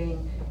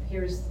saying,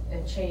 here's a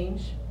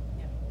change.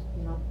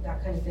 You know,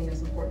 that kind of thing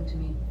is important to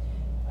me.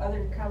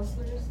 Other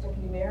councillors,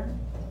 Deputy Mayor?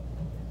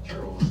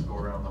 Sure, we'll just go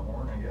around the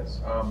horn, I guess.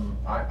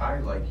 I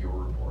like your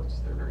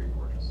reports, they're very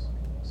gorgeous.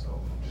 So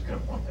I'm just gonna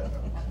point that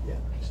out. Yeah.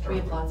 We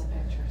have lots of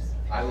pictures.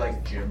 I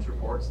like Jim's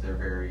reports, they're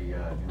very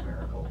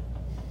numerical.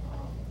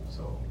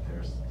 So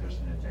there's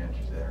an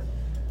advantage there.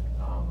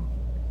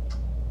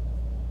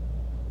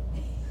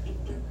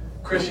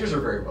 Chris, yours are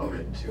very well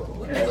written too.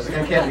 Okay?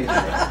 I can't leave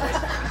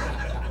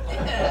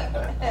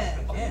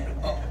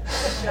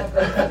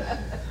that.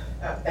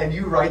 And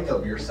you write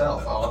them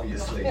yourself,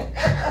 obviously.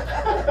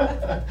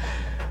 I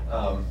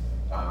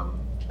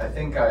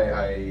think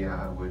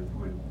I would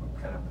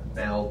kind of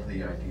meld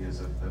the ideas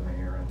of the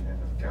mayor and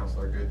of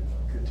Councillor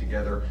Good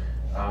together.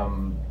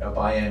 a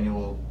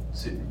biannual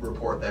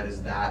report that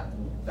is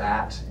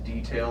that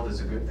detailed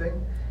is a good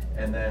thing.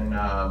 And then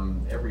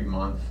every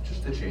month,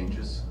 just the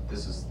changes.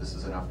 This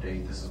is an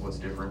update. This is what's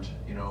different,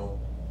 you know,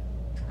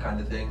 kind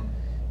of thing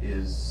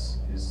is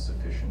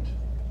sufficient.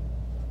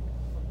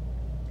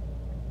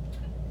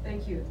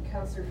 Thank you.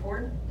 Councillor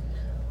Ford?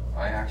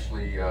 I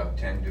actually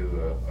tend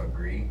to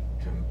agree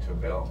to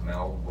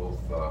meld both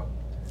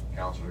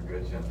Councillor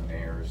Goods and the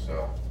Mayor's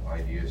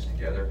ideas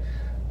together.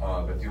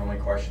 But the only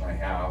question I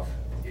have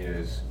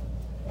is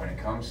when it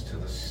comes to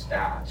the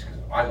stats, because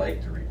I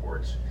like the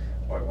reports,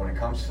 but when it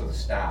comes to the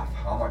staff,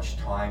 how much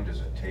time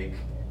does it take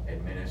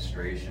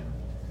administration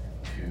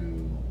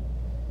to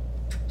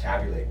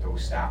tabulate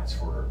those stats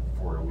for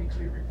a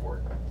weekly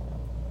report?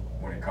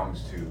 When it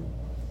comes to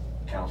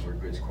Councillor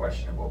Good's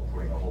question about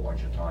putting a whole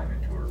bunch of time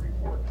into a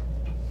report.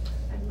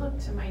 I'd look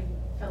to my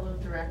fellow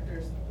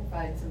directors to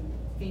provide some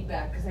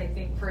feedback, because I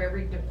think for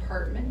every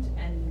department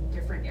and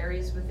different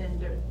areas within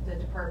the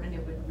department,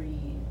 it would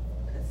read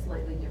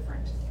slightly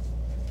different.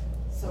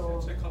 So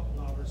it's a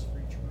couple hours for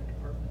each of my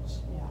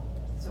departments. Yeah.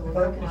 So If a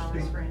I couple can hours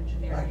speak- for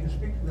engineering. I can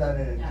speak to that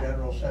in a Yeah.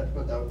 general sense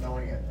without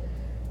knowing it.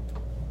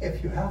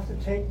 If you have to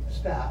take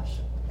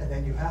stats and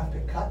then you have to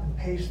cut and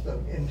paste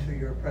them into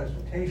your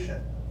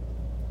presentation,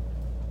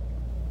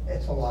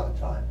 it's a lot of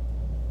time.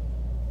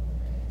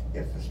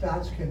 If the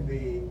stats can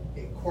be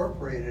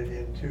incorporated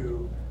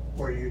into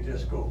where you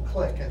just go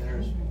click, and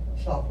there's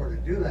software to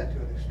do that to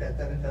an extent,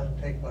 then it doesn't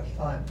take much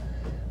time.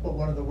 But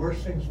one of the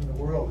worst things in the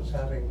world is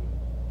having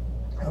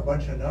a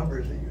bunch of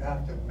numbers that you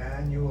have to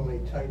manually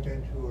type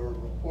into a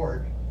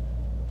report,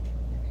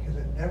 because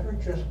it never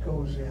just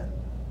goes in.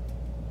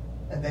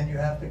 And then you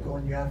have to go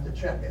and you have to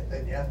check it,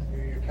 then you have to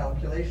do your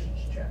calculations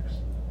checks.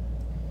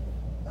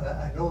 And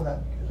I know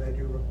that because I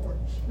do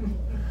reports.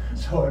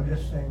 So I'm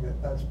just saying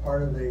that that's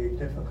part of the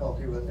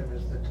difficulty with them,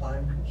 is the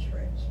time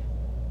constraints.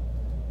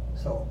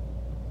 So.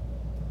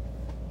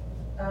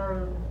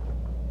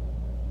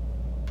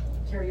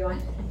 Carry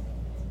on.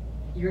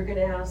 You're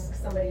gonna ask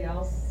somebody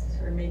else,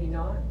 or maybe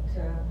not,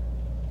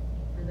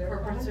 for their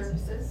Corporate comments?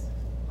 services?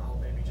 I'll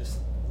maybe just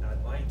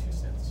add my 2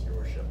 cents, Your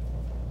Worship.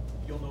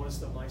 You'll notice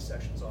that my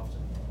section's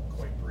often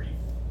quite brief,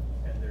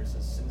 and there's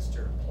a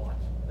sinister plot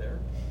there.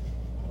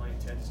 My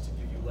intent is to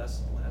give you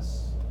less and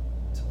less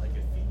until I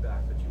get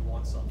feedback that you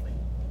want something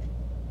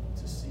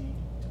to see,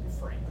 to be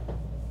frank,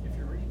 if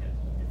you're reading it,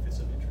 if it's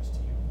of interest to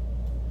you.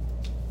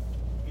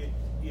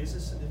 It is a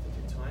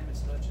significant time.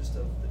 It's not just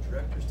of the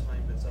director's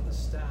time, but it's of the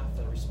staff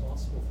that are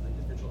responsible for the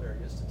individual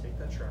areas to take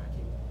that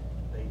tracking.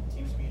 They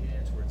Teams meeting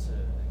it, where it's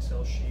an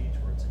Excel sheet,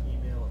 where it's an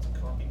email, it's a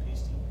copy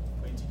pasting,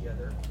 putting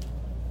together.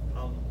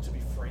 To be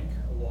frank,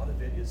 a lot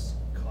of it is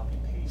copy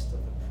paste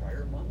of the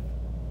prior month.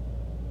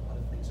 A lot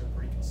of things are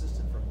pretty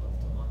consistent from month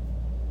to month.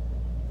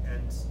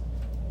 And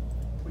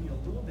putting a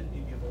little bit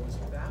maybe of always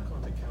back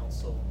on the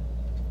council,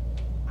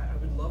 I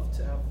would love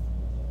to have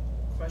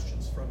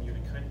questions from you to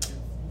kind of give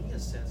me a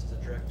sense as a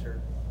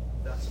director,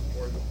 that's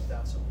important,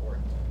 that's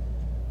important.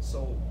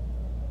 So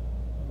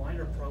mine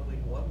are probably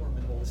a lot more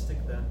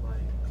minimalistic than my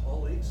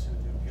colleagues who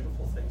do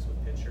beautiful things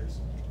with pictures.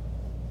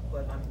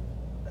 But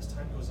as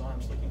time goes on, I'm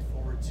just looking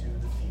forward to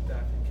the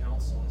feedback from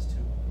council as to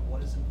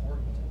what is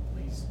important.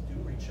 Please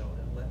do reach out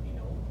and let me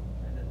know,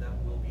 and then that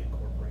will be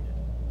incorporated.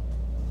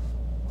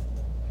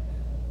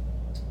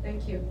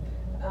 Thank you.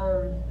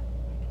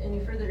 Any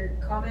further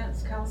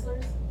comments,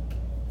 councillors?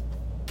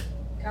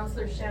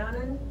 Councillor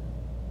Shannon?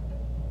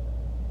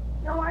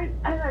 No, I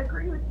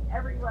agree with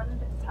everyone.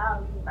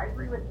 I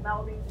agree with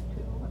Melvin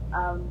too.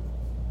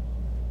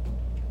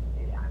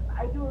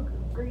 I do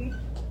agree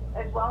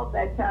as well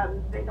that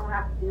they don't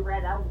have to be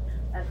read out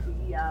at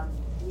the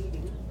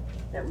meetings,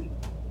 that we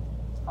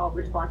all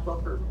responsible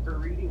for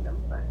reading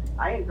them, but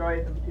I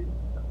enjoy them too.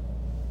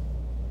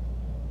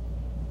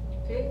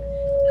 Okay.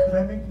 Could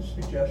I make a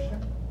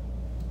suggestion?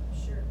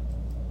 Sure.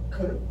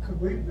 Could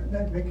we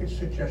make a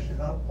suggestion,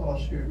 not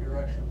policy or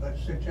direction, but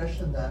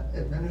suggestion that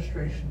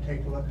administration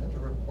take a look at the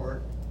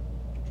report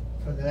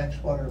for the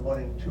next 1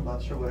 or 2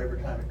 months or whatever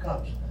time it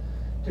comes.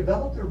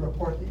 Develop the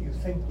report that you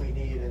think we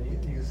need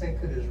and you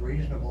think that is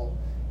reasonable,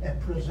 and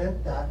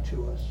present that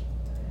to us.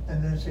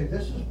 And then say,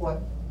 this is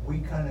what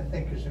we kind of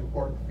think is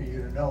important for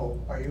you to know.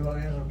 Are you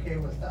guys okay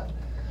with that?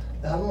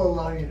 That'll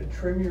allow you to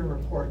trim your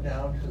report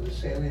down to the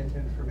salient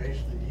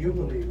information that you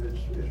believe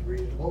is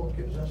reasonable. It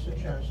gives us a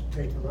chance to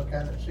take a look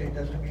at it and say it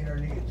doesn't meet our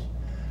needs,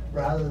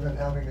 rather than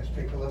having us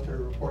take a look at a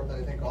report that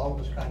I think all of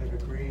us kind of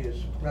agree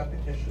is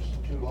repetitious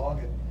and too long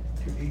and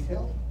too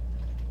detailed.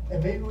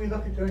 And maybe we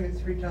look at doing it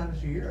 3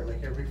 times a year,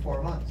 like every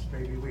 4 months.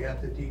 Maybe we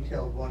have the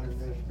detailed one and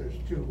there's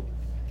 2,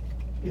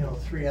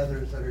 3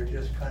 others that are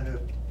just kind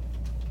of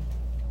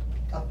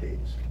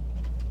updates.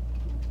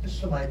 Just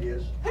some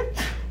ideas.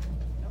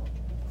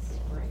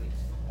 Great.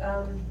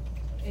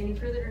 Any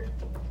further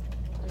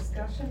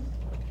discussion?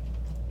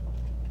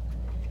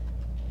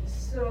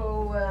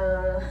 So,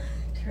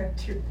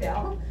 Director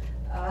Bell?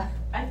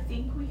 I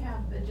think we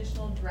have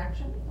additional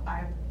direction.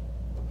 I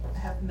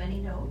have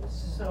many notes,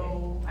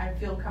 so I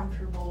feel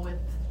comfortable with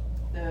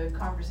the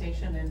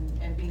conversation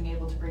and being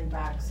able to bring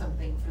back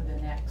something for the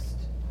next,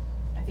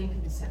 I think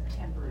in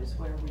September is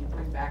where we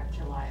bring back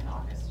July and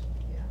August.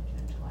 Yeah,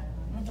 June, July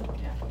and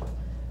August, yeah.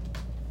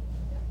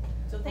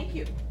 So thank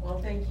you.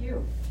 Well, thank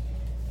you.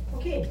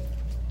 Okay,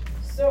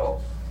 so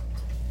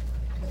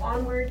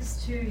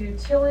onwards to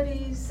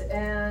utilities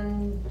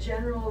and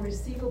general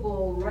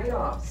receivable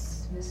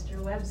write-offs.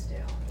 Mr.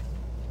 Websdale.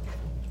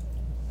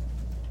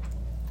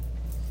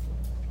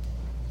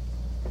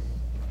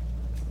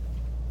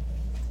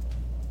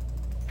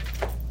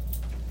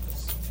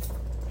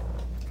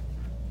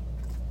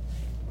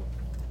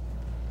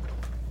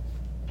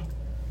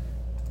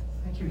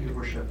 Thank you, Your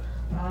Worship.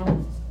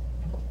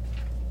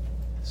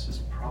 This is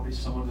probably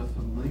somewhat of a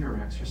familiar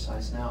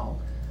exercise now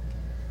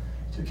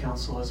to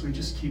council as we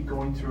just keep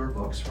going through our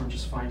books. We're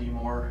just finding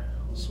more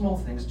small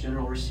things,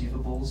 general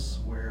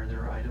receivables, where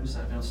there are items that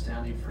have been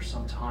outstanding for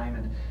some time,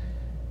 and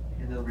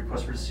in the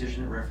request for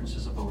decision it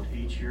references about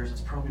 8 years.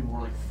 It's probably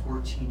more like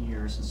 14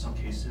 years in some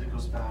cases. It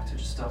goes back to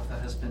just stuff that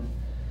has been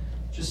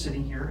just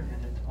sitting here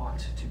and it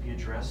ought to be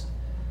addressed.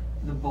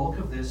 The bulk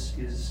of this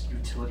is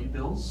utility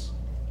bills,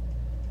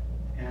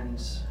 and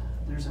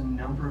there's a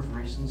number of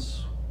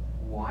reasons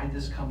why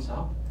this comes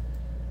up.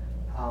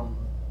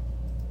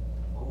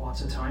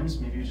 Lots of times,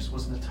 maybe it just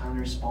wasn't a timely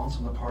response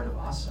on the part of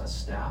us as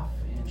staff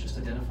in just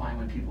identifying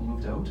when people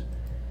moved out.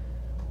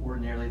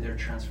 Ordinarily, they're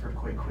transferred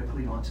quite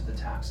quickly onto the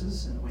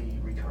taxes and we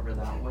recover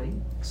that way.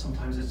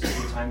 Sometimes it's just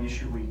a time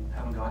issue, we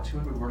haven't got to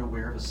it, we weren't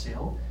aware of a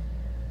sale.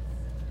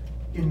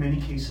 In many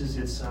cases,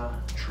 it's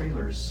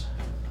trailers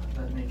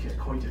that make it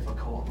quite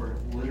difficult, where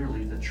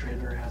literally the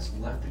trailer has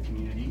left the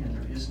community and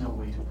there is no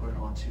way to put it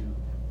onto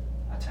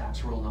a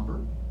tax roll number.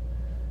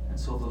 And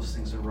so those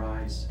things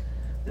arise.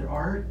 There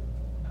are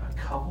a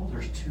couple,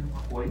 there's 2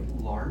 quite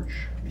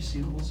large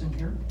receivables in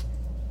here.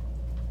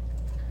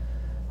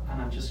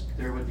 And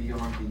there would be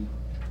on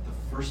the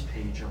first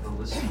page of the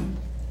listing.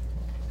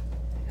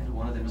 And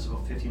one of them is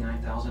about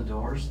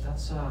 $59,000.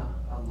 That's a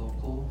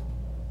local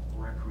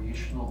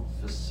recreational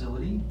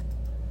facility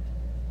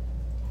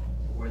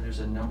where there's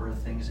a number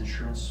of things,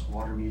 insurance,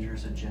 water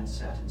meters, a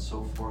genset, and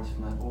so forth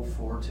from that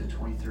 2004 to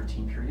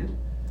 2013 period,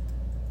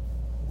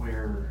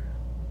 where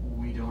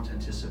we don't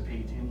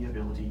anticipate any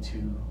ability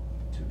to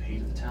pay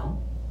to the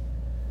town.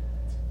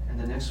 And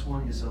the next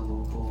one is a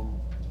local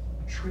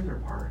trailer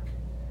park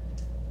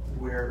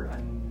where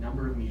a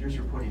number of meters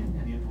are put in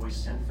and the invoice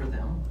sent for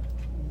them.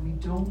 We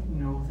don't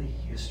know the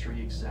history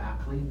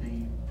exactly.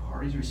 The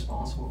parties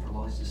responsible for a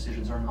lot of these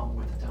decisions are not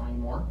with the town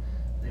anymore.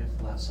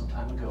 They've left some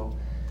time ago.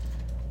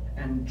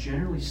 And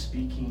generally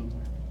speaking,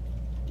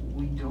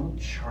 we don't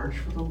charge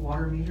for the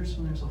water meters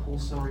when there's a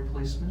wholesale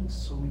replacement,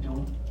 so we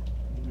don't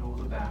know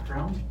the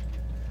background.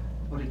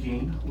 But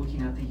again,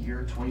 looking at the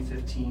year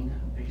 2015,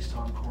 based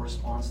on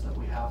correspondence that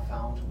we have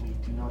found, we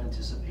do not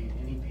anticipate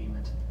any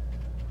payment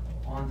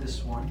on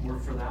this one, or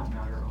for that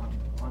matter,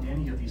 on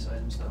any of these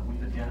items that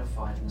we've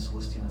identified in this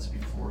listing that's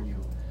before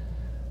you.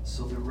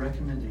 So the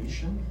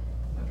recommendation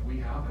that we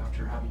have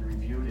after having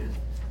reviewed it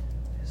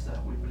is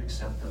that we would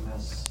accept them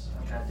as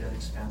a bad debt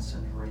expense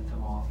and write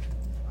them off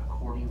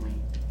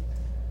accordingly.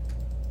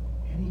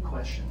 Any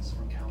questions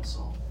from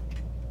council?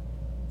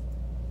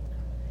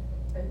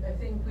 I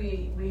think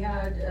we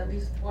had at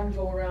least one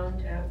go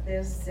around at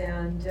this,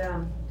 and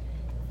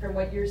from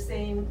what you're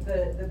saying,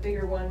 the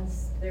bigger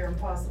ones, they're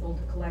impossible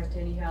to collect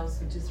anyhow,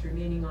 so just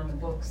remaining on the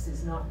books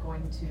is not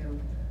going to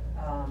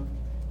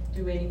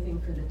do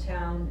anything for the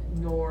town,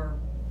 nor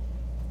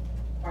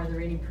are there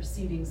any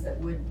proceedings that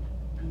would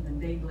even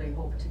vaguely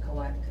hope to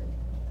collect it.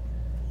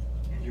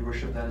 And Your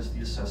Worship, that is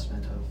the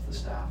assessment of the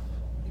staff,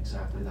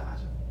 exactly that.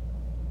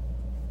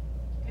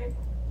 Okay.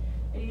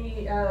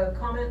 Any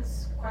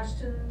comments,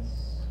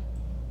 questions?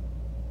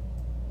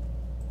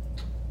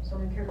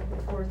 Someone care to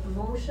put forth a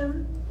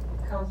motion?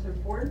 Councillor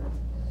Ford.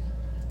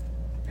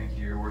 Thank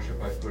you, Your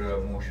Worship. I put a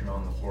motion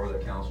on the floor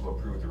that council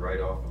approve the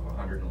write-off of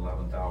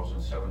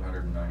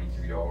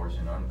 $111,793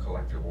 in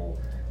uncollectible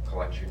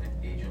collection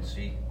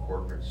agency,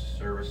 corporate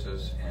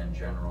services, and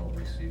general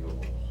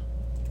receivables.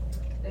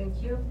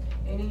 Thank you.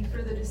 Any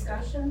further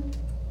discussion?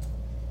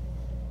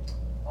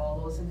 All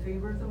those in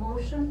favor of the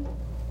motion?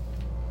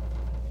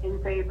 In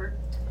favor.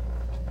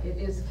 It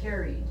is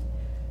carried.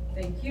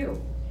 Thank you.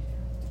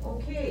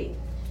 Okay,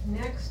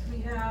 next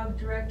we have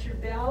Director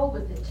Bell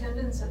with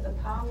attendance at the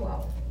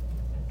powwow.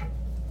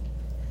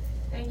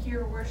 Thank you,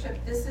 Your Worship.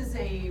 This is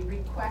a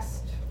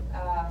request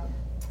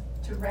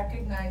to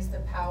recognize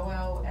the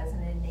powwow as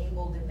an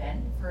enabled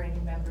event for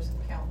any members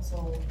of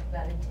council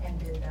that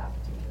attended that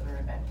particular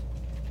event.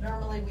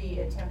 Normally we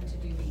attempt to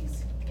do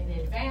these in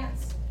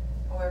advance,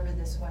 however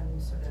this one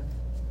sort of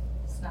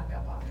snuck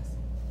up on us.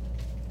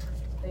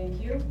 Thank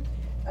you.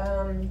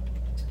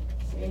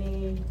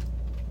 Any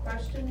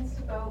questions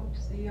about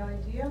the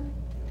idea?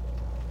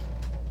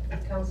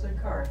 Councillor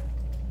Carr.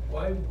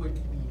 Why would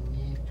we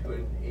need to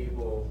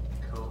enable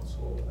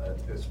council at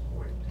this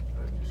point?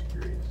 I'm just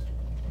curious.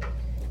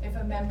 If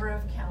a member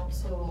of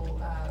council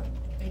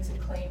makes a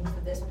claim for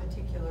this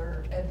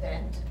particular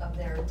event of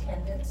their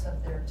attendance,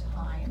 of their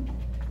time,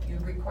 you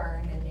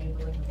require an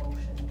enabling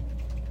motion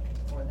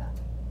for that.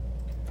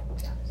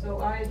 Yeah. So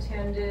I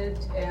attended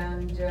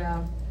and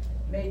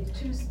made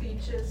 2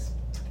 speeches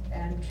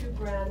and 2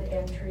 grand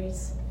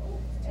entries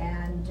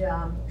and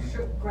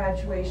shook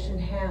graduation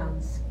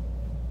hands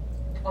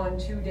on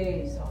 2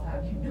 days, I'll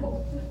have you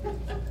know.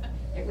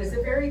 It was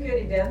a very good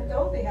event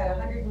though. They had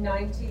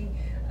 190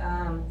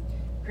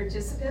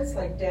 participants,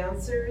 like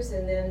dancers,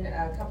 and then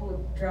a couple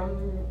of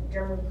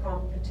drummer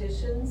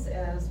competitions,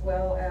 as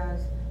well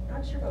as,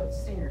 not sure about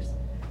singers.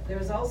 There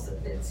was also,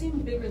 it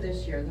seemed bigger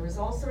this year, there was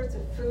all sorts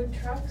of food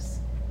trucks,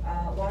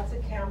 lots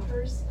of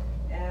campers,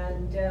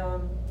 and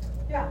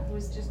yeah, it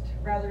was just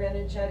rather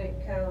energetic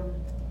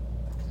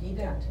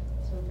event,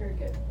 so very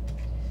good.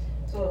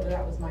 So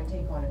that was my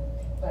take on it.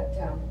 But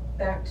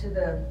back to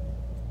the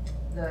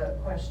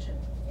question.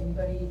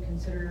 Anybody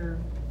consider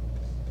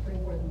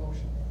putting forth a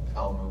motion?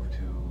 I'll move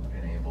to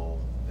enable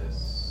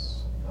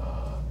this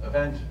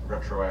event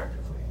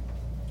retroactively.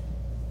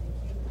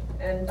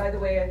 And by the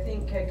way, I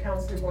think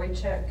Councillor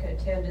Wojcik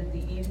attended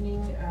the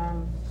evening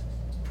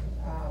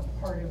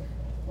part of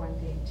one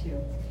day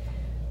too.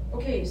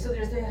 Okay, so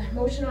there's a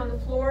motion on the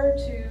floor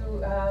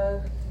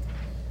to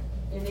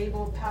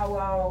enable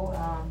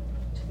powwow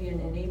to be an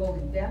enabled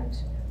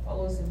event.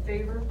 All those in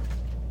favor?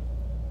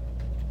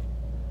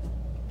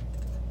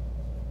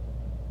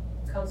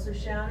 Councillor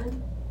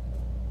Shannon?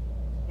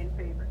 In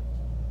favor.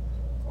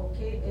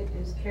 Okay, it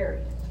is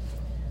carried.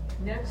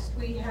 Next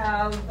we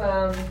have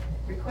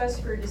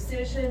request for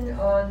decision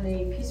on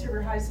the Peace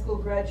River High School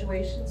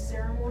graduation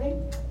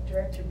ceremony.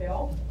 Director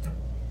Bell.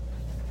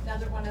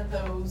 Another one of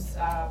those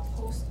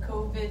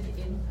post-COVID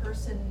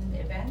in-person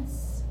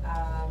events.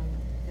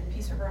 The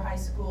Peace River High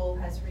School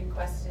has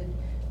requested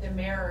the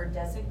mayor or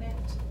designate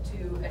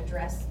to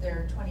address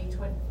their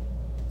 2020.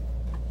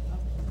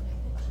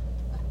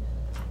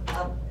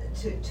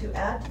 To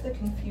add to the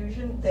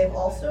confusion, they've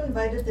also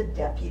invited the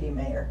deputy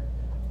mayor.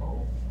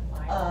 Oh,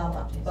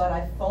 but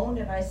I phoned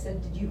and I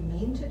said, did you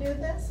mean to do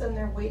this? And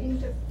they're waiting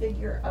to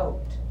figure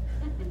out.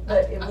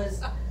 But it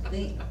was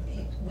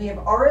we have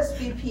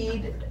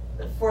RSVP'd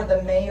for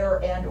the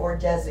mayor and or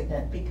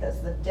designate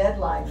because the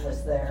deadline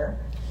was there.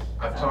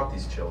 I've taught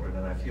these children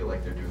and I feel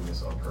like they're doing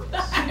this on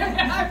purpose.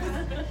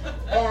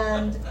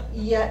 And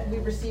yet we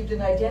received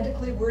an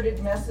identically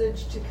worded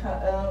message to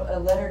a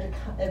letter to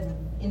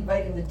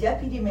inviting the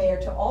deputy mayor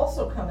to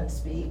also come and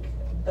speak,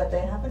 but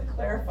they haven't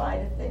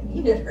clarified if they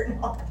need it or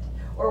not,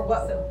 or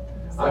what.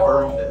 I've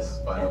earned this,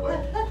 by the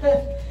way.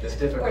 This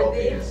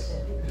difficulty is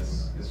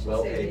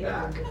well paid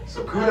back.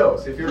 So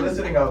kudos, if you're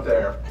listening out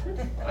there,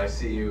 I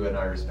see you and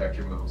I respect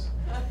your moves.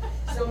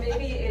 So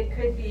maybe it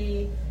could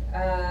be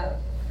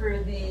for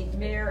the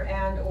mayor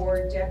and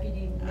or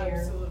deputy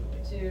mayor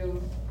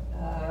to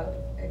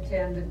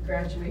attend the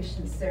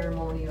graduation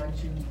ceremony on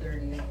June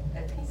 30th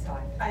at Peace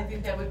High. I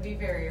think that would be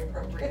very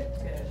appropriate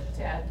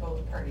to add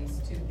both parties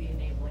to the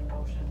enabling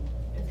motion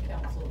if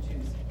council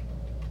chooses.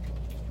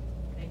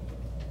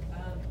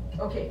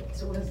 Okay,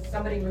 so will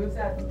somebody move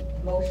that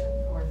motion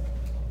or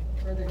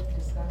further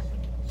discussion?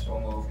 So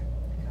moved.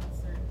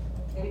 Councillor.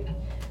 Okay,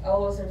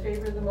 all those in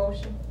favor of the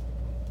motion?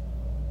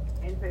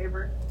 In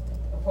favor.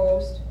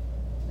 Opposed?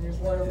 There's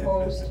one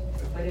opposed,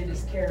 but it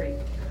is carried.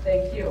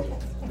 Thank you.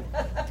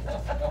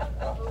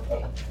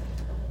 Okay.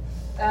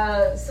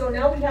 So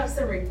now we have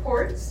some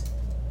reports.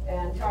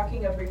 And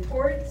talking of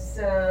reports,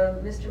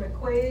 Mr.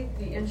 McQuaig,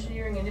 the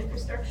Engineering and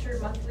Infrastructure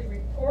Monthly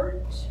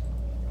Report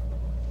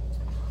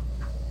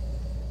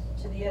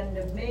to the end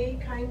of May,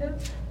 kind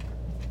of.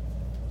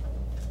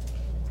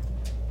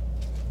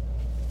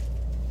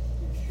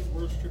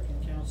 We're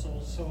stripping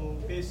council, so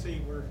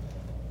basically we're.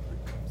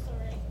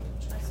 Sorry,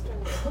 I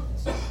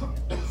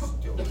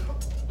stole it.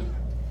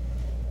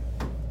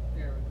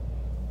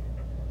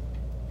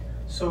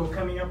 So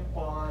coming up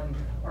on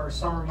our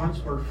summer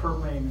months, we're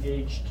firmly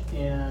engaged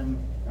in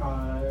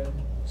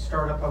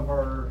startup of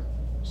our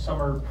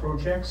summer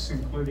projects,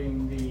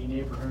 including the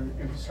neighborhood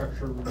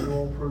infrastructure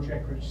renewal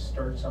project, which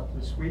starts up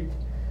this week.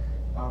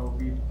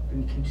 We've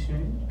been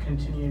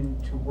continuing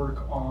to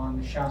work on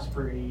the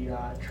Shaftesbury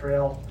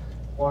Trail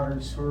Water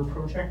and Sewer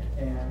project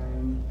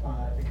and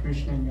the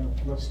commissioning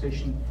of Lift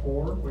Station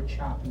 4, which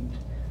happened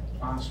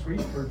last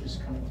week. We're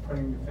just kind of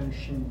putting the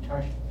finishing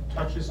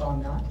touches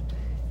on that.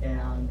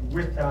 And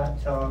with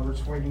that, we're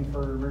just waiting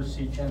for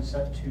emergency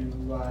genset to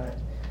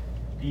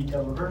be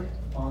delivered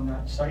on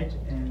that site.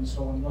 And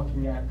so I'm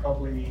looking at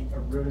probably a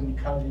ribbon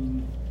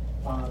cutting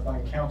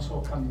by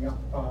council coming up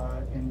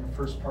in the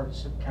first part of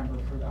September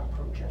for that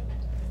project.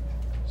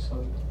 So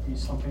it'll be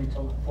something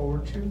to look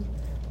forward to.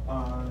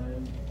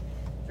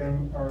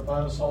 Then our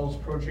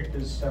biosolids project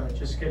is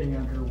just getting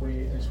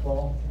underway as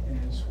well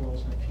as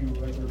a few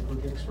other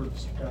projects. We're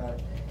just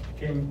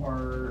getting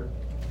our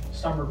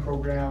summer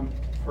program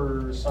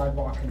for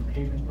sidewalk and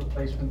pavement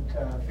replacement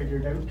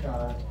figured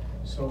out.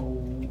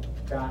 So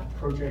that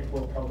project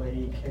will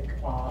probably kick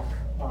off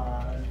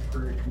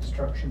for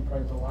construction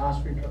probably the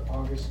last week of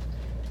August,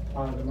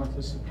 the month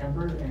of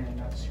September, and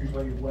that's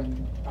usually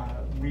when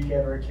we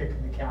get our kick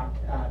of the cap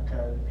at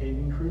the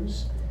paving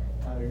crews.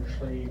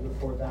 Usually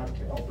before that,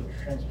 Alberta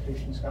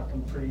Transportation's got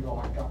them pretty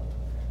locked up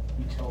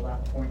until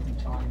that point in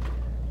time.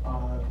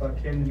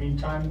 But in the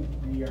meantime,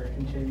 we are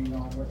continuing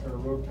on with our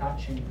road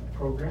patching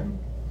program.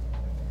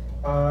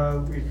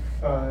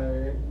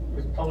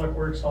 With Public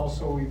Works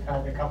also, we've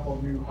had a couple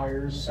of new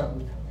hires.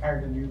 We've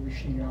hired a new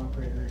machine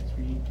operator,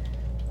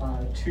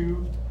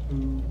 two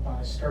who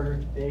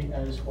started today,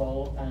 as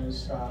well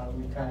as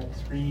we've had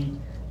 3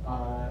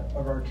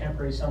 of our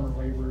temporary summer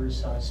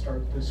laborers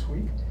start this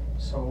week.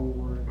 So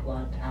we're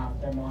glad to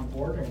have them on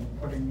board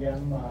and putting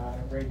them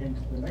right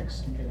into the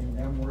mix and getting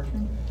them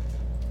working.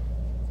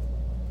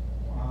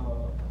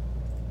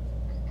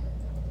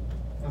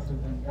 Other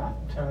than that,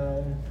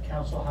 if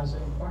council has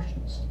any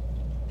questions.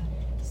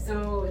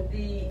 So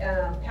the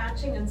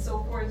patching and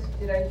so forth,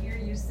 did I hear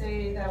you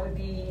say that would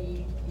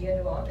be the end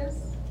of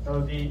August?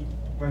 So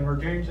when we're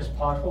doing just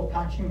pothole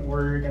patching,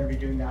 we're going to be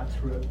doing that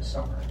throughout the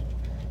summer.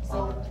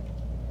 So,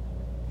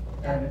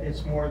 and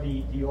it's more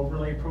the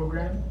overlay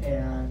program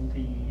and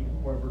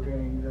where we're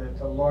doing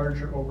the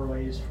larger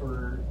overlays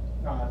for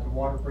the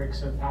water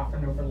breaks that have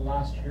happened over the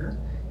last year,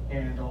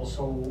 and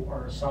also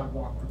our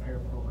sidewalk repair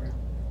program.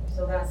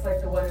 So that's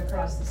like the one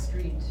across the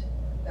street,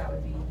 that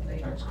would be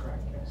later? That's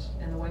correct, yes.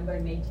 And the one by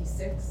Métis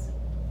 6?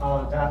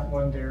 That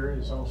one there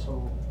is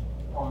also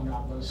on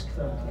that list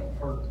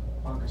for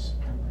August,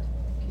 September.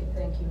 Okay,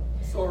 thank you.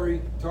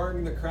 Sorry,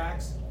 tarring the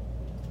cracks.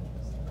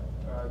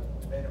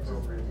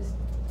 Inappropriate.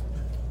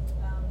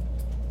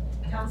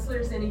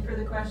 Councillors, any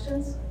further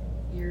questions?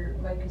 Your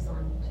mic is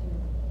on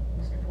too,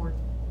 Mr. Ford.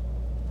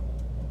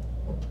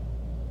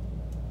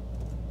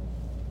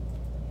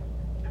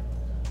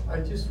 I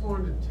just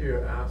wanted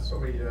to ask,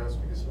 somebody had asked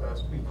me this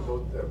last week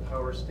about the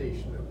power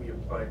station that we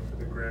applied for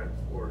the grant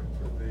for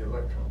the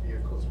electric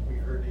vehicles. Have we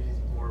heard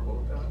anything more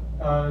about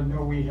that?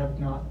 No, we have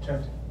not,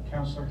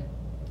 Councillor.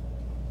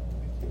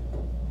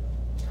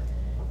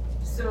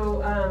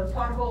 So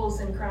potholes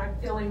and crack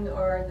filling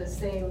are the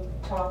same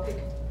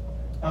topic?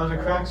 The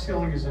crack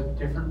sealing is a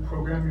different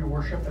program, Your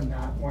Worship, and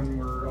that one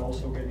we're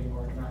also getting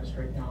organized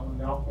right now, and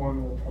that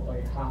one will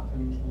probably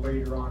happen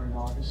later on in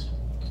August.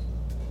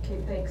 Okay,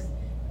 thanks.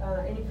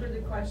 Any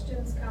further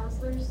questions,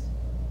 councillors?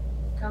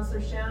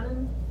 Councillor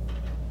Shannon?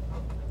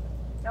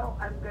 No,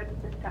 I'm good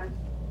at this time.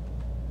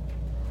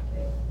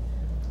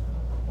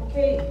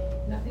 Okay,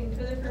 nothing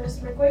further for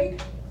Mr. McQuaig?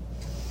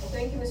 Well,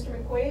 thank you, Mr.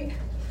 McQuaig.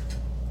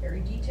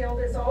 Very detailed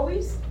as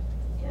always.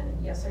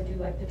 And yes, I do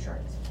like the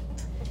charts.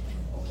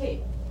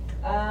 Okay,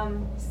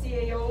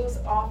 CAO's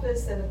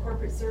office and the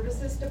Corporate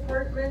Services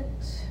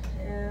Department,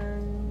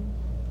 and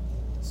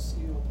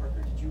CEO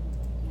Parker, did you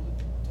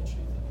touch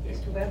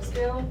anything? Mr.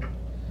 Websdale?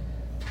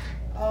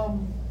 I'll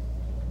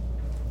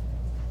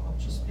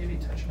just maybe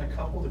touch on a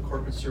couple of the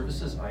corporate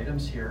services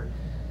items here.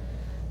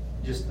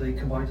 Just the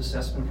combined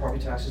assessment of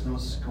property taxes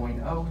notice going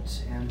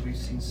out, and we've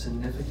seen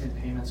significant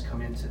payments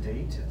come in to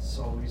date. It's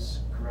always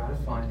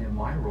gratifying in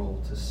my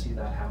role to see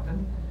that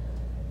happen.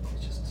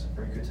 It's just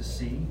very good to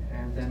see.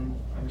 And then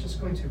I'm just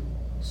going to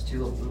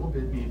steal a little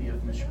bit maybe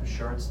of Mr.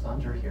 Bouchard's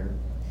thunder here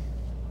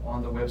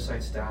on the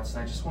website stats.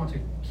 And I just want to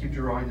keep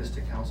drawing this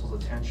to council's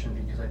attention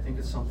because I think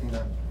it's something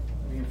that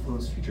may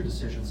influence future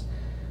decisions.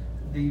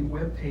 The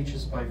web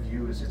pages by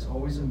views, it's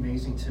always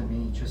amazing to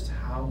me just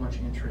how much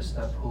interest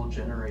that pool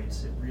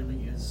generates. It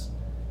really is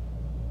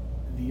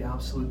the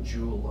absolute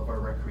jewel of our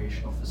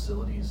recreational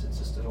facilities. It's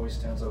just, it always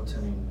stands out to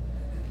me.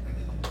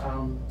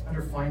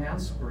 Under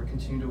finance, we're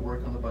continuing to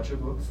work on the budget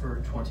book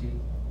for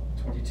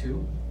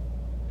 2022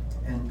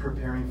 and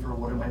preparing for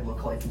what it might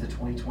look like into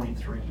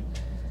 2023.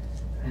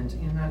 And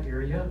in that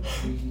area,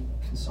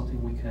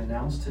 something we can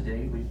announce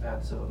today, we've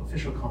had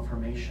official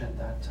confirmation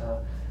that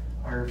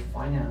our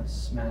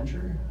finance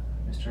manager,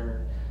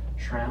 Mr.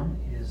 Schramm,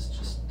 he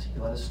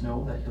let us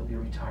know that he'll be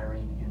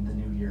retiring in the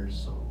new year.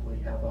 So we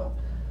have a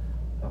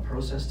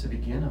process to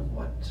begin of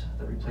what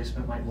the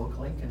replacement might look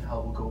like and how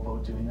we'll go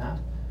about doing that.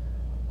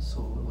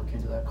 So we'll look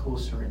into that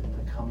closer in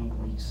the coming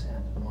weeks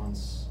and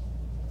months.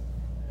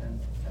 And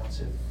that's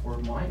it for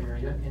my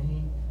area.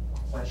 Any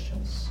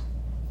questions?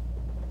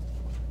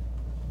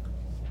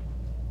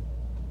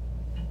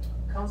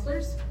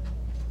 Councillors?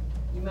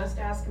 You must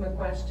ask him a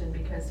question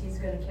because he's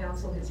going to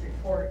cancel his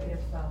report if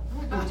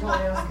you don't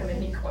ask him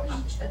any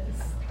questions.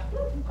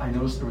 I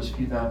noticed there was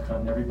feedback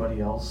on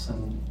everybody else,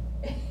 and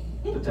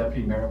the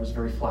deputy mayor was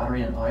very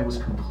flattering, and I was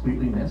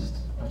completely missed.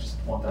 I just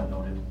want that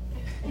noted.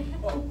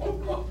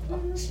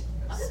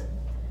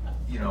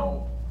 You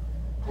know,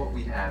 what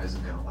we have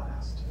isn't going to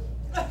last,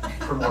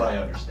 from what I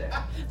understand.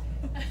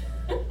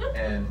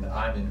 And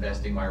I'm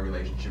investing my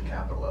relationship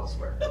capital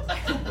elsewhere.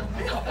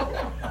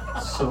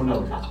 So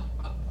noted.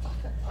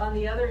 On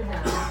the other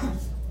hand,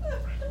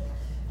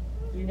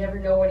 you never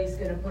know what he's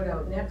going to put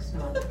out next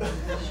month,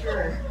 for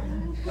sure.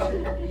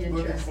 That'd be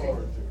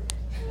interesting.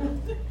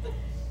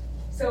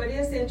 So it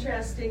is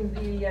interesting,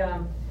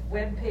 the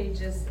web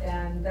pages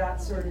and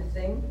that sort of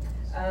thing.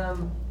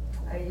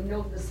 I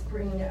note the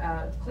spring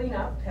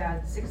cleanup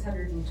had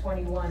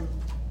 621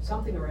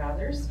 something or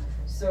others,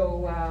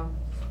 so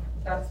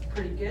that's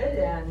pretty good.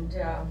 And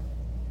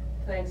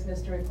Thanks,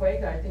 Mr.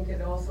 McQuaig. I think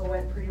it also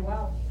went pretty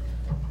well.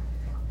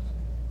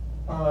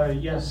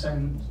 Yes,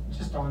 and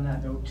just on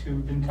that note too,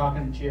 been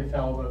talking to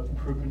GFL about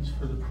improvements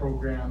for the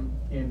program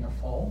in the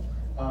fall.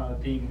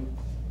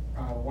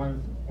 One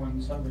of the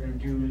ones that we're going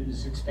to do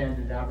is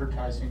expanded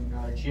advertising.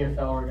 GFL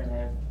are going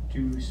to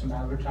do some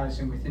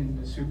advertising within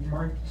the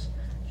supermarkets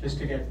just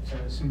to get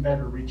some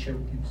better reach out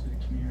into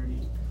the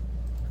community.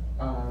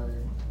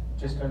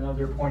 Just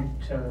another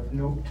point of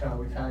note,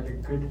 we've had a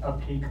good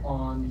uptake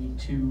on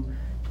the 2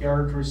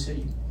 yard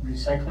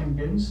recycling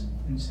bins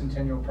in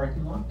Centennial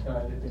parking lot.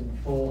 They've been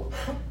full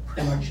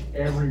pretty much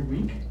every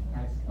week.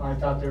 I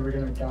thought they were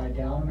going to die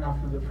down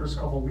after the first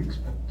couple of weeks,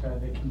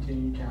 but they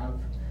continue to have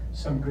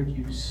some good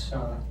use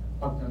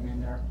of them in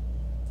there.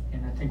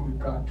 And I think we've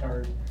got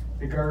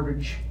the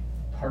garbage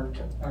part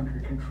under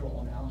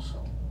control now,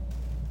 so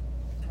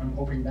I'm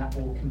hoping that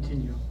will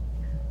continue.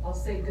 I'll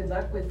say good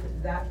luck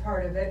with that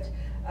part of it.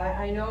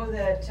 I know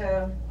that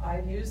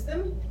I've used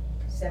them,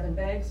 7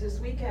 bags this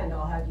weekend,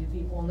 I'll have you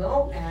people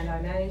know, and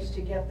I managed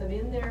to get them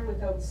in there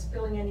without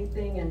spilling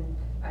anything, and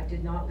I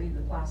did not leave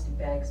the plastic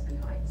bags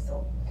behind,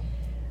 so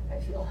I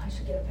feel I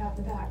should get a pat on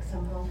the back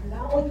somehow for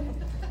that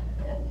one.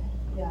 And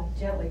yeah,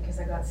 gently, because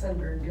I got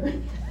sunburned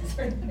doing this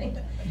sort of thing.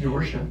 Your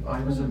Worship,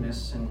 I was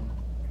amiss in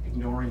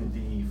ignoring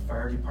the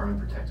Fire Department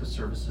Protective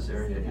Services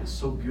area. It's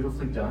so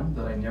beautifully done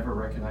that I never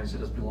recognized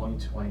it as belonging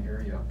to my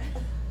area.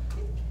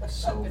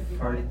 So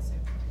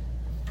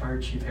Fire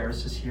Chief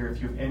Harris is here.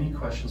 If you have any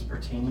questions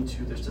pertaining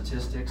to the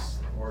statistics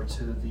or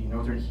to the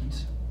Northern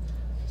Heat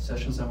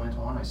sessions that went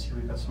on, I see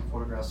we've got some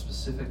photographs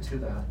specific to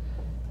that,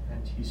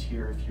 and he's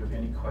here if you have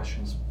any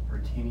questions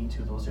pertaining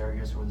to those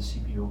areas or the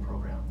CPO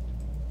program.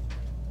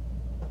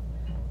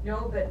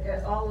 No,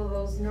 but all of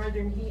those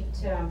Northern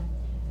Heat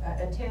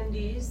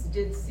attendees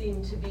did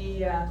seem to be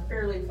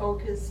fairly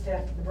focused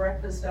at the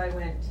breakfast I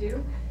went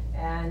to,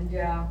 and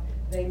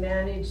they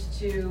managed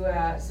to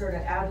sort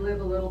of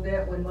ad-lib a little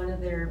bit when one of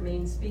their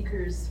main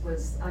speakers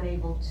was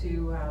unable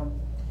to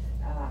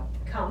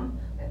come.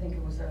 I think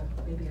it was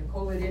maybe a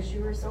COVID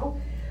issue or so.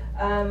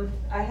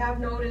 I have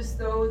noticed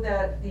though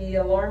that the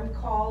alarm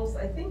calls,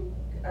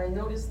 I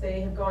noticed they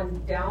have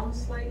gone down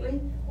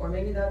slightly, or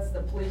maybe that's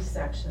the police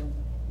section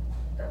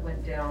that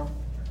went down.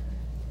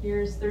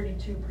 Here's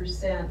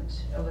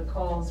 32% of the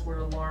calls were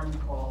alarm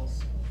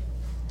calls.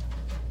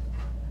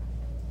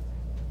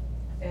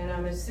 And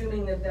I'm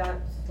assuming that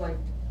that's like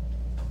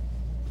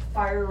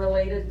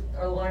fire-related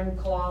alarm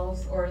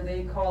calls, or are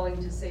they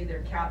calling to say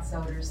their cat's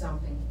out or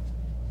something?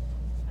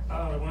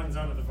 The ones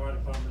under the fire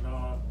department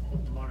are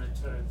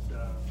monitored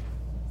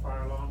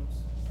fire alarms.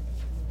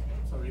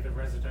 So either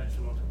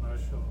residential or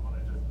commercial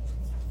monitored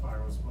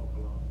fire or smoke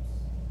alarms.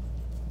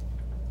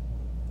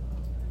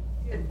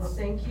 Good, well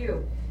thank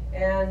you.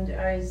 And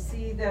I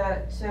see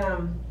that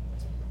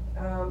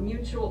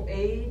mutual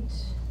aid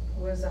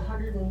was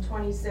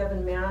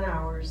 127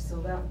 man-hours, so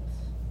that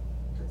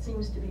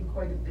seems to be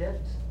quite a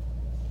bit.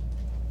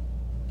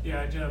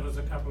 Yeah, there was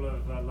a couple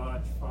of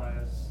large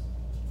fires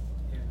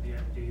in the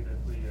MD that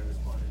we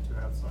responded to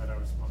outside our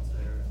response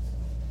areas.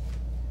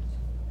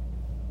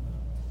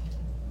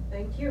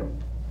 Thank you.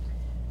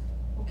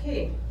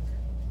 Okay,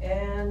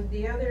 and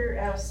the other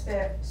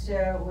aspect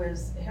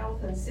was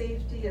health and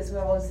safety, as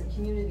well as the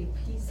community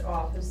peace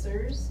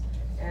officers.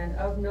 And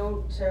of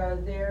note,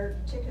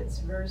 their tickets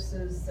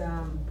versus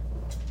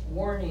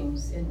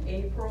warnings. In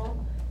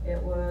April,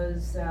 it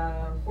was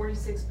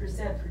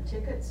 46% for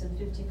tickets and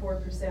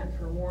 54%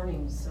 for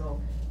warnings, so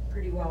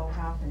pretty well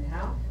half and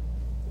half.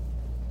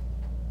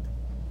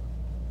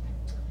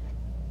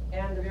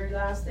 And the very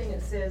last thing,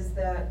 it says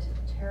that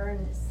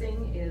Taran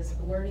Singh is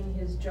learning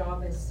his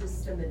job as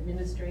system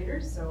administrator,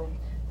 so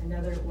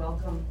another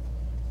welcome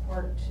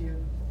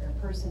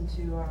person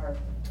to our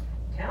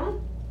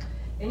town.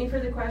 Any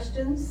further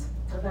questions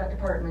of that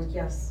department?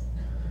 Yes.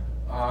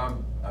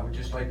 I would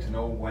just like to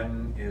know,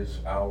 when is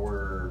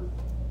our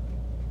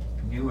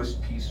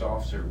newest peace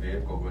officer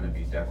vehicle going to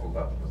be deckled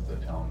up with the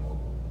town logo?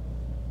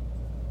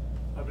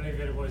 I believe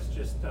it was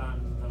just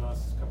done the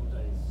last couple of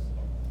days.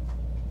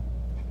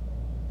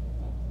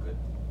 Good.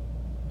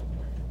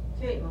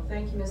 Okay, well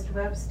thank you Mr.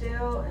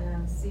 Webstale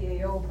and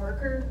CAO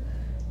Parker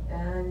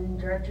and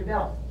Director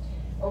Bell.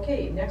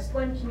 Okay, next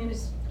one,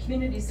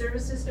 Community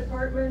Services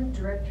Department,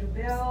 Director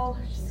Bell.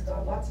 She's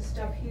got lots of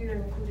stuff here,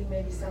 including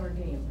maybe summer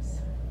games.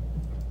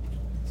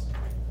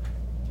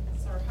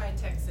 It's our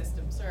high-tech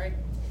system, sorry.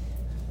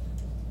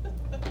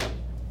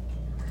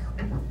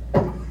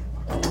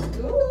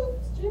 Ooh,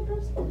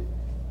 jeepers.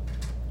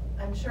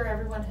 I'm sure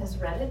everyone has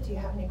read it. Do you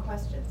have any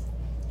questions?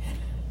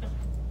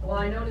 Well,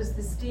 I noticed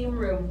the steam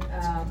room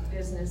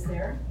business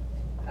there.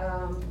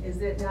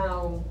 Is it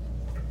now?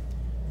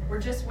 We're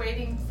just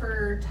waiting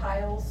for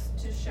tiles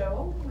to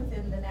show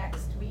within the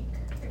next week,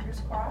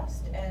 fingers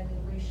crossed, and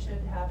we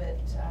should have it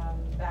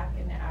back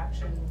in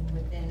action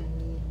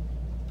within,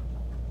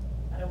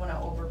 I don't want to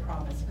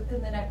overpromise,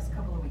 within the next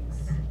couple of weeks.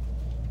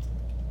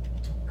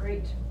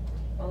 Great.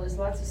 Well, there's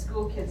lots of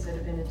school kids that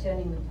have been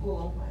attending the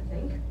pool, I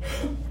think.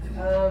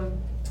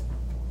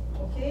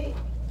 Okay.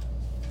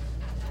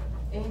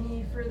 Any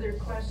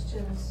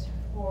questions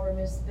for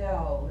Ms.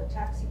 Bell? The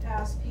taxi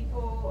pass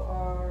people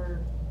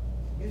are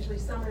usually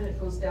summer, it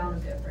goes down a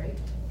bit, right?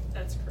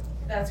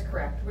 That's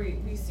correct.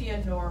 We see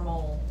a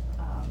normal,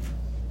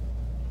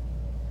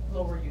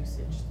 lower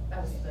usage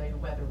as the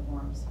weather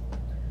warms.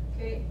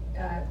 Okay,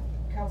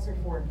 Councillor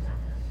Ford.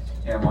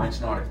 Yeah,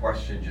 mine's not a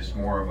question, just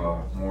more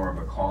of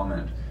a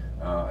comment.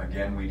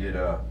 Again, we did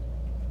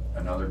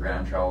another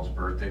grandchild's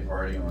birthday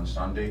party on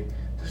Sunday.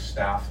 The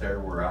staff there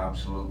were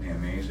absolutely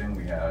amazing.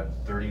 We had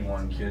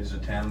 31 kids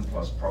attend,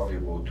 plus probably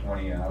about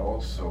 20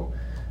 adults, so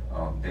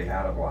they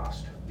had a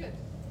blast. Good,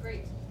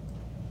 great.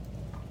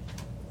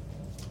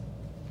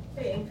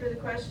 Okay, any further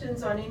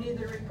questions on any of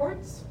the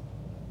reports?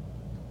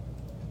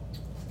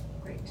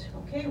 Great,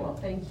 okay, well,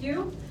 thank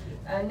you.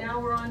 And now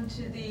we're on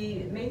to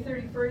the May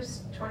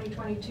 31st,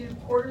 2022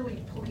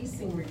 quarterly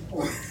policing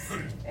report.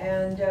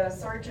 And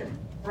Sergeant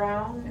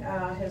Brown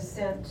has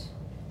sent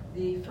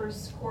the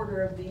first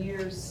quarter of the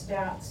year's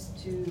stats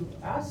to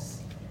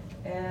us.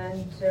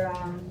 And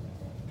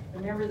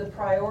remember, the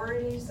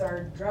priorities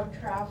are drug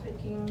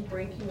trafficking,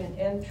 breaking and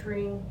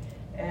entering,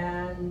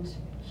 and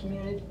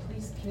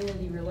police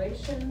community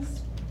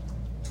relations.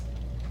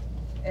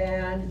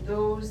 And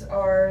those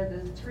are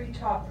the 3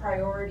 top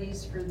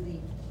priorities for the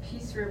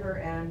Peace River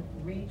and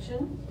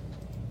region.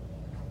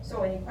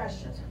 So any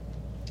questions?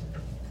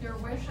 Your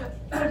Worship,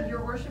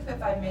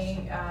 if I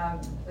may,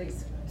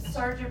 please.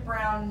 Sergeant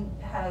Brown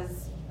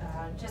has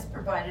just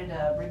provided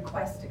a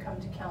request to come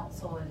to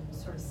council and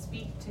sort of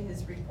speak to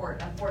his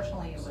report.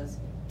 Unfortunately, it was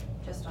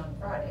just on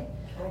Friday.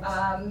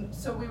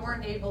 So we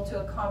weren't able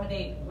to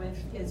accommodate with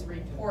his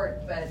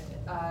report, but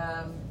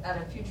at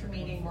a future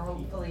meeting, or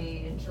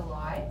hopefully in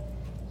July,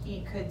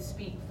 he could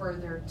speak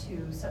further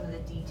to some of the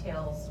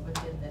details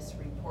within this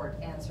report,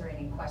 answer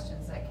any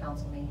questions that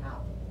council may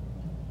have.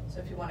 So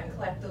if you want to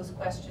collect those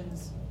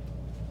questions,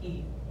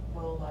 he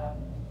will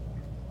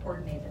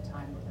coordinate a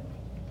time with him.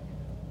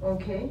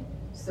 Okay,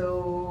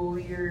 so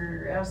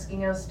you're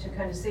asking us to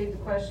kind of save the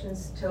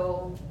questions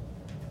till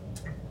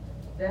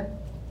then?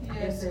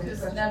 Yes,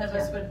 because none of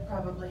us would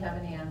probably have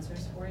any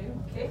answers for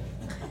you. Okay.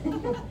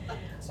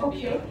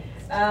 Okay.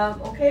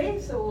 Okay,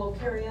 so we'll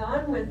carry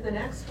on with the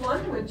next one,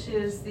 which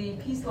is the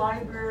Peace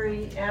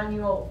Library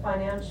Annual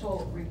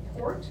Financial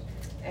Report.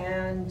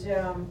 And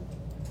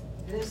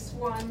this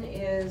one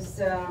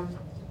is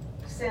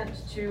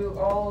sent to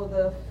all of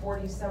the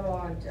 40-some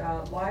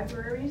odd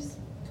libraries.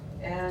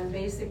 And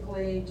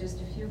basically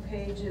just a few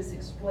pages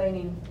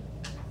explaining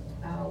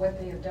what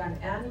they have done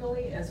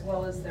annually, as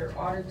well as their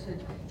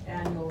audited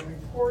annual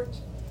report.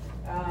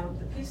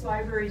 The Peace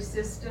Library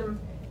system,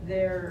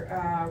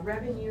 their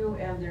revenue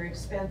and their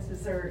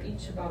expenses are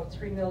each about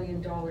 $3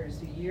 million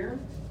a year.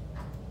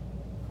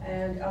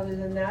 And other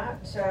than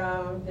that,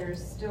 they're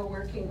still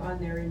working on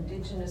their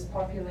Indigenous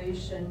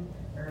population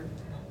or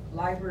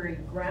library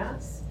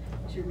grants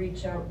to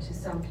reach out to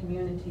some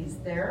communities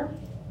there.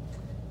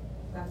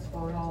 That's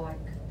about all I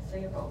could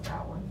say about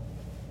that one.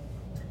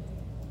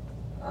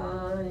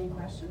 Any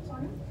questions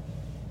on it?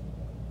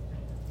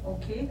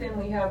 Okay, then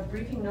we have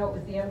briefing note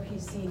with the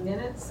MPC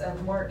minutes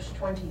of March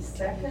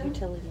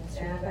 22nd.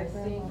 And I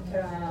think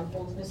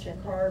both Mr.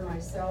 Carr and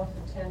myself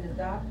attended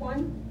that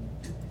one.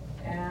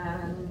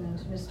 And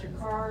Mr.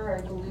 Carr,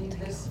 I believe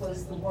this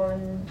was the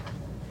one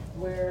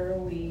where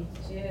we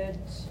did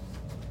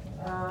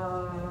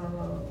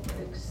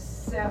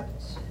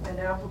accept an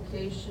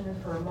application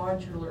for a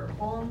modular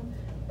home,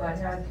 but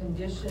had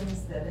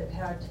conditions that it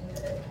had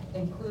to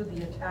include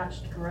the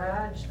attached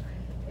garage,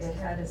 it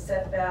had a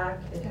setback,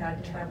 it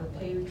had to have a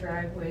paved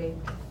driveway,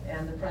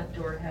 and the front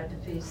door had to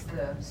face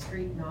the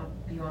street, not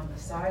be on the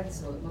side,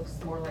 so it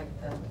looks more like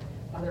the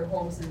other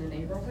homes in the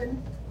neighborhood.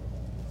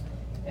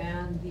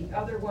 And the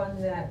other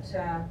one that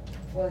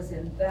was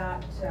in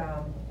that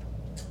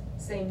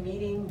same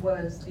meeting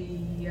was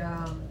the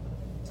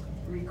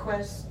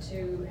request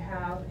to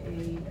have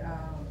a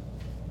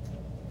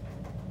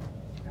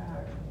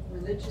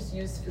religious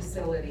use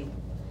facility,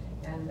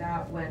 and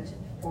that went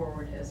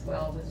forward as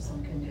well with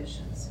some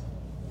conditions.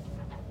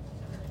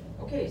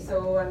 Okay,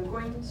 so I'm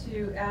going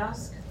to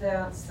ask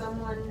that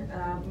someone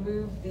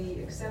move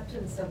the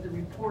acceptance of the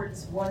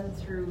reports 1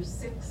 through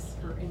 6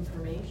 for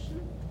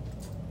information.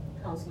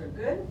 Councillor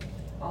Good,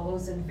 all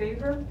those in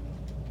favor?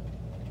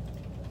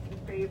 In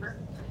favor.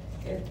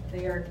 If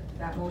they are,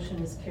 that motion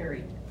is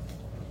carried.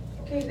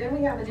 Okay, then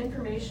we have an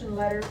information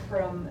letter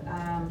from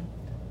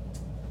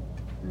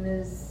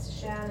Ms.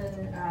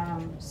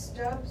 Shannon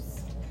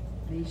Stubbs,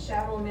 the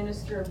Shadow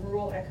Minister of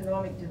Rural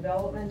Economic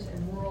Development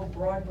and Rural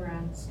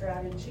Broadband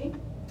Strategy.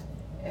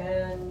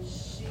 And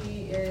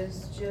she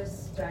is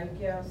just, I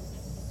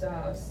guess,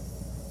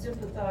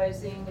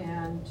 sympathizing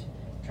and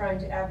trying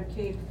to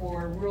advocate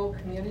for rural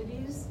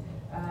communities,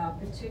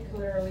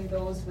 particularly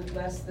those with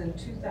less than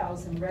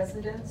 2,000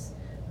 residents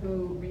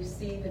who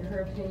receive, in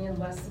her opinion,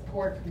 less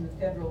support from the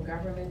federal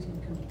government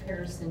in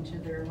comparison to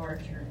their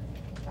larger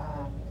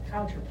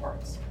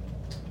counterparts.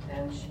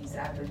 And she's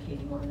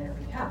advocating on their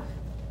behalf.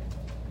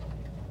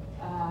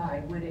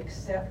 I would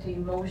accept a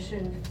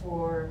motion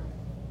for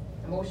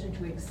a motion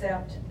to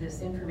accept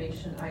this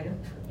information item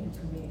for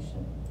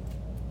information.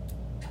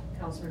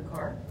 Councillor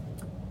Carr?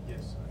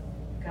 Yes.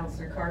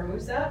 Councillor Carr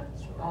moves that.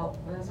 All,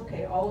 that's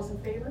okay. All those in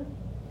favor?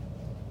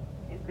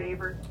 In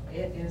favor?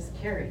 It is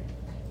carried.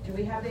 Do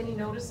we have any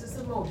notices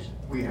of motion?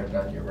 We have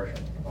none, Your Worship.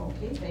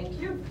 Okay, thank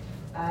you.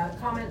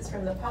 Comments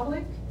from the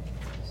public.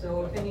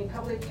 So if any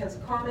public has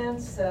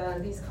comments,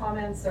 these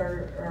comments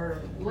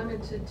are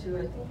limited to,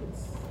 I think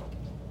it's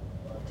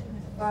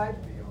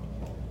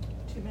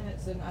 2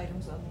 minutes and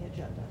items on the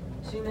agenda.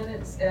 2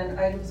 minutes and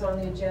items on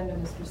the agenda,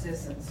 Mr.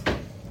 Sissons.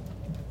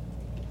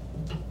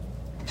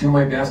 Do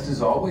my best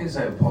as always.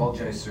 I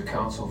apologize to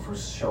council for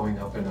showing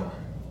up in a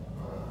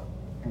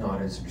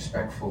not as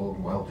respectful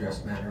and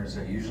well-dressed manner as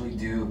I usually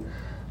do.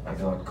 I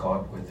got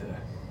caught with a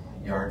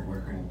yard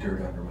work and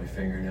dirt under my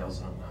fingernails,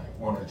 and I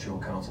wanted to show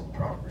council the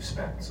proper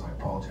respect, so I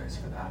apologize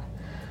for that.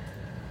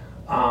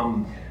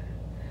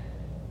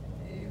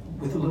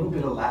 With a little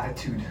bit of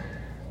latitude,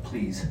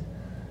 please.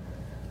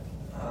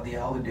 The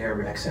Alder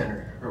Rec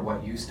Center, or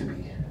what used to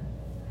be,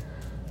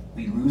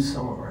 we lose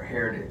some of our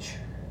heritage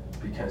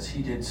because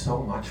he did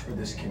so much for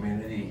this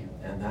community,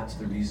 and that's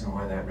the reason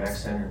why that rec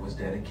center was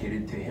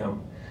dedicated to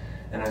him.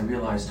 And I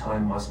realize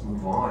time must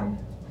move on,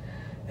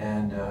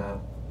 and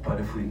but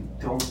if we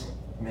don't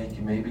make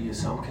maybe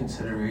some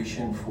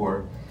consideration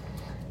for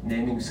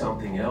naming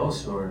something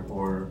else,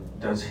 or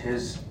does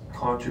his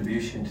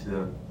contribution to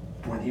the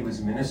when he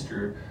was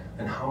minister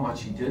and how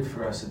much he did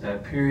for us at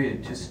that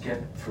period just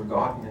get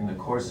forgotten in the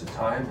course of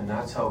time, and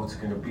that's how it's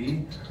going to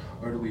be?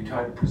 Or do we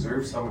try to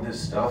preserve some of this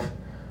stuff,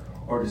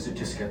 or does it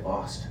just get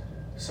lost?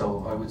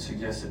 So I would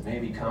suggest that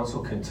maybe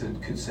council can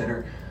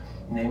consider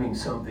naming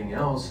something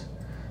else,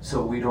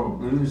 so we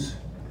don't lose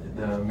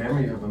the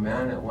memory of a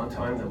man at one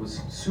time that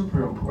was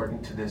super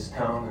important to this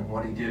town and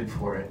what he did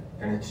for it,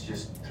 and it's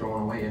just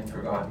thrown away and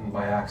forgotten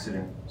by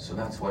accident. So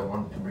that's why I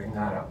wanted to bring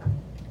that up.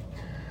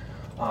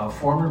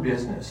 Former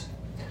business.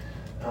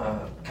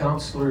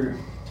 Councillor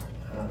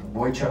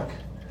Boychuk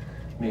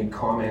made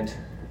comment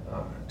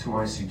to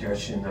my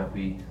suggestion that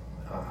we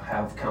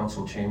have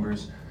council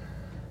chambers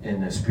in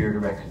the spirit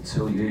of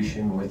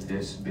reconciliation with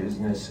this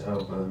business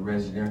of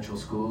residential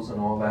schools and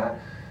all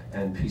that,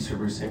 and Peace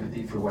River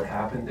sympathy for what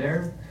happened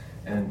there,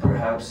 and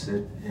perhaps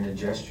that in a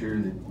gesture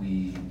that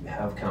we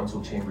have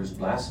council chambers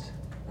blessed,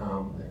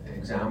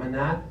 examine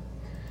that.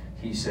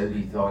 He said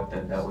he thought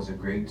that that was a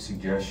great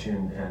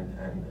suggestion,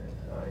 and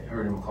I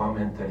heard him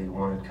comment that he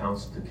wanted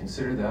council to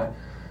consider that,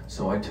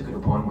 so I took it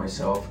upon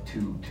myself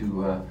to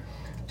do a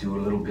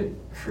little bit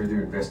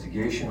further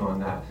investigation on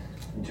that,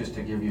 and just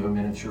to give you a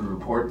miniature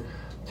report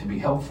to be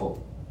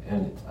helpful.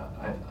 And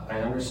I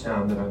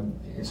understand that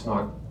it's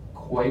not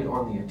quite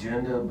on the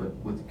agenda, but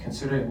with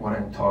considering what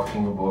I'm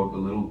talking about, a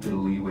little bit of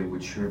leeway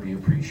would sure be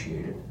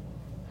appreciated.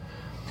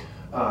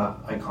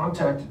 I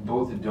contacted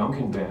both the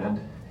Duncan Band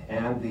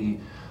and the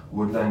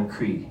Woodland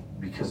Cree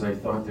because I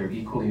thought they're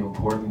equally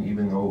important,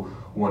 even though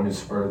one is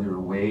further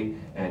away,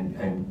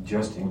 and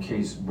just in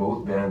case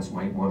both bands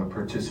might want to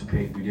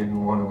participate, we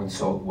didn't want to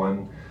insult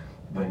one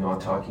by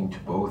not talking to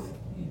both,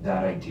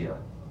 that idea.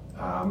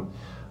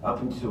 Up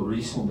until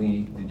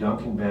recently, the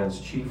Duncan Band's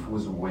chief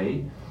was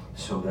away,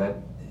 so that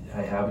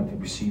I haven't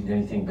received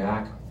anything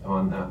back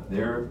on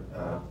their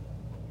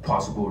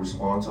possible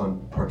response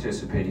on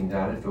participating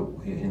if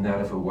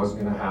it was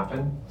going to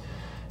happen.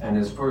 And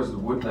as far as the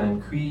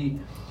Woodland Cree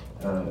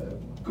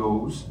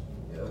goes,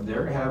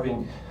 they're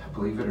having,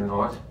 believe it or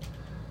not,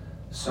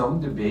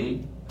 some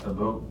debate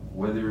about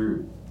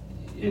whether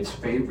it's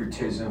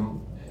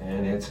favoritism,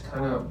 and it's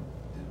kind of,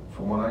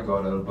 from what I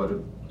got out about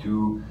it,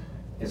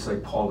 it's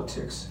like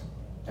politics.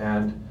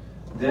 And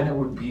then it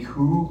would be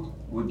who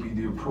would be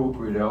the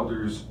appropriate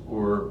elders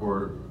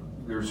or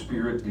their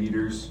spirit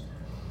leaders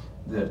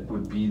that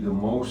would be the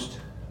most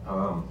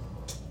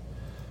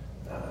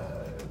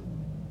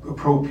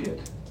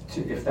appropriate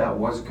to, if that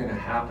was going to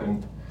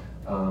happen,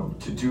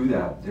 to do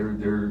that.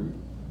 They're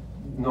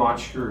not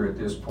sure at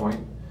this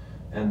point,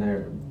 and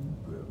they're,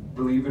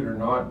 believe it or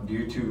not,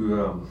 due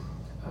to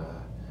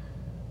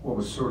what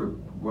was sort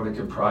of what I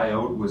could pry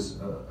out was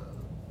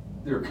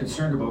they're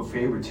concerned about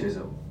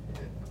favoritism,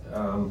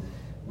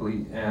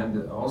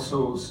 and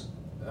also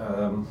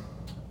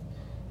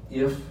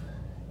if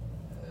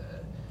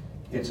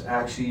it's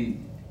actually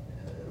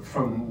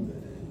from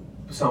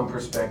some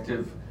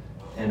perspective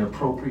an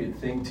appropriate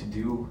thing to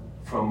do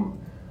from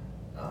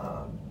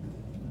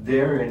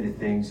their end of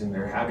things, and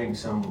they're having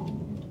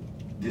some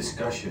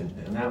discussion,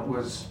 and that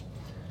was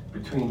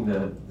between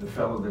the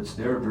fellow that's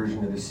their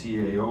version of the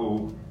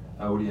CAO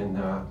out in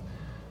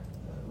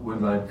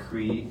Woodland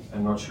Cree.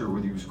 I'm not sure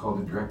whether he was called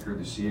the director of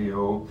the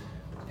CAO,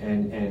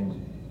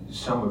 and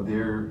some of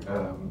their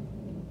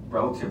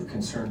relative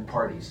concerned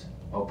parties,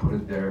 I'll put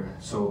it there.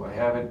 So I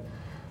haven't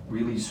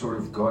really sort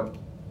of got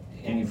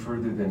any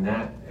further than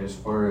that as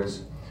far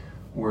as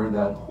where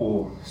that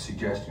whole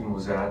suggestion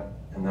was at,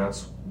 and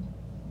that's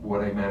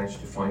what I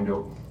managed to find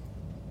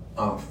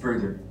out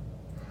further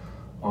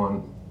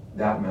on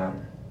that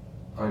matter.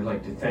 I'd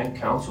like to thank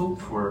council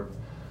for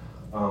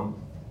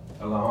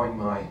allowing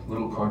my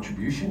little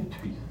contribution to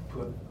be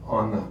put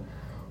on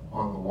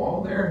the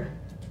wall there.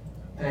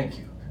 Thank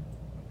you.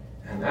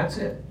 And that's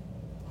it.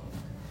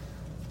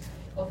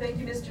 Well, thank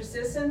you, Mr.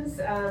 Sissons.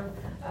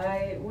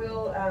 I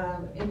will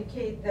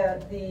indicate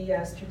that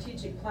the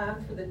strategic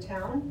plan for the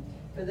town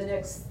for the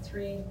next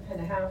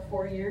 3.5,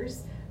 4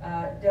 years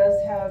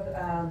does have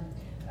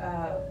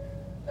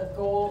a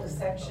goal, a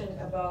section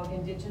about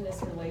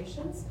Indigenous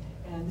relations.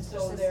 And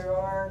so there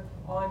are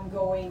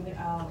ongoing,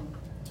 I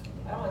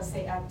don't want to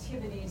say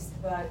activities,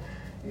 but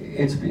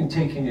it's been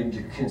taken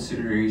into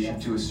consideration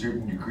to a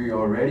certain degree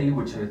already,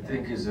 which I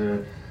think is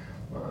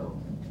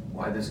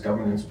why this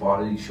governance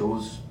body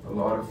shows a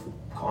lot of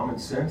common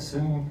sense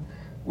and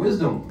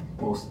wisdom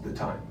most of the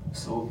time.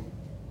 So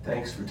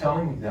thanks for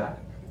telling me that.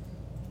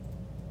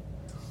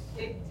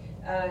 Okay,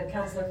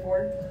 Councillor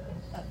Ford.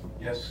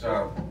 Yes,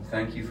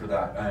 thank you for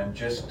that. And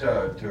just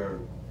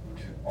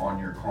on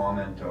your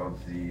comment of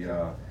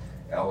the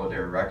El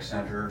Adair Rec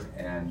Center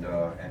and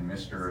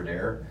Mr.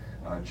 Adair,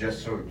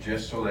 just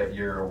so that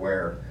you're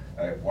aware,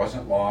 it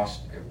wasn't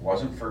lost, it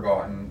wasn't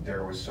forgotten.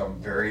 There was some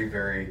very,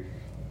 very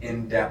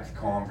in-depth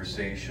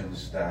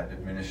conversations that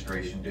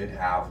administration did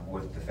have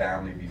with the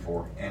family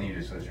before any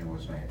decision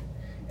was made.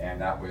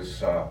 And that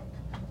was,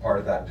 part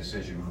of that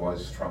decision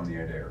was from the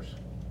Adairs.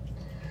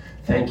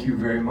 Thank you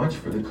very much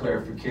for the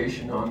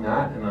clarification on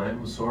that, and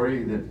I'm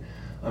sorry that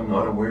I'm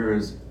not aware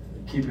as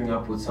keeping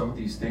up with some of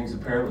these things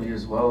apparently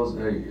as well as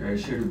I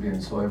should have been,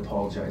 so I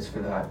apologize for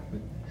that. But,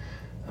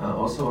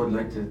 also, I'd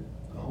like to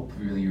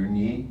hopefully your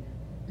knee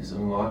is in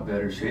a lot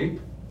better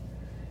shape.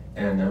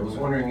 And I was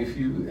wondering if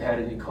you had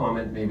any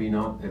comment, maybe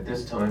not at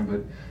this time,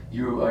 but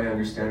you, I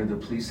understand, are the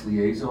police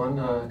liaison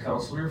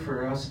counselor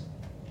for us.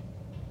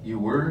 You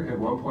were at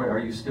one point, are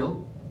you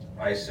still?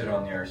 I sit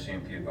on the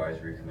RCMP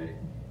Advisory Committee.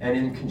 And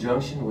in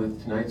conjunction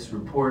with tonight's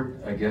report,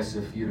 I guess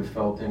if you'd have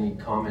felt any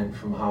comment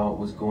from how it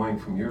was going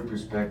from your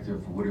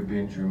perspective would have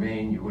been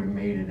germane, you would have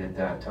made it at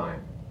that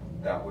time.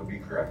 That would be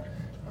correct.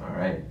 All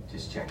right,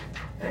 just checking.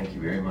 Thank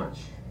you very much.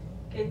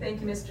 Okay, thank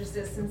you, Mr.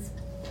 Sissons.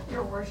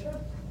 Your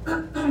Worship.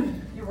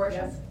 Your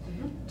Worship. Yes.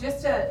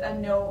 Just a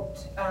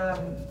note,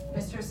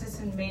 Mr.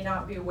 Sisson may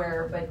not be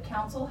aware, but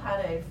council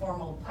had a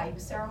formal pipe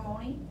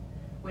ceremony,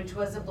 which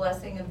was a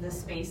blessing of the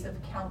space of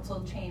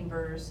council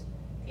chambers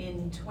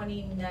in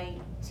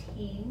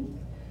 2019,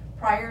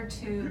 prior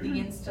to the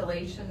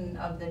installation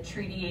of the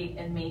Treaty 8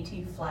 and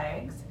Métis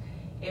flags.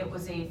 It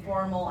was a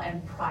formal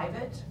and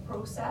private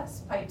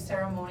process. Pipe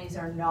ceremonies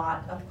are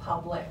not a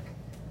public,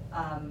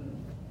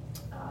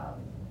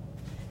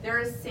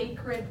 they're a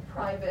sacred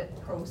private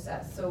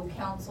process. So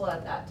council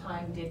at that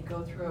time did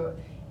go through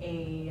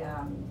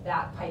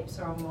that pipe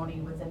ceremony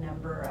with a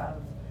number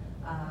of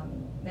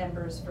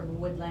members from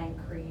Woodland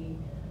Cree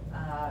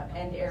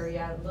and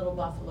area, Little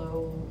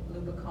Buffalo,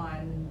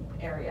 Lubicon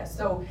area.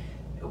 So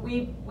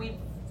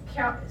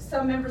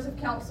some members of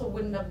council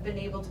wouldn't have been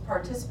able to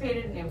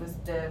participate in it. It was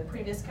the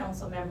previous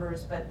council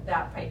members, but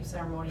that pipe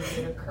ceremony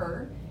did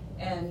occur,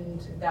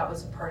 and that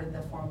was part of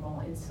the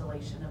formal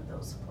installation of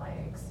those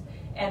flags.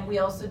 And we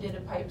also did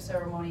a pipe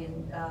ceremony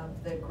in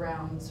the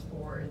grounds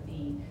for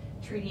the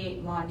Treaty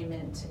 8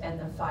 monument and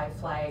the 5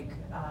 flag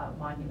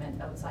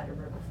monument outside of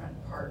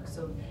Riverfront Park.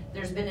 So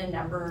there's been a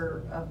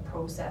number of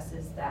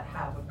processes that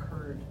have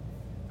occurred.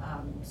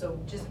 So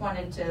just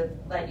wanted to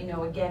let you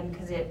know again,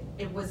 because it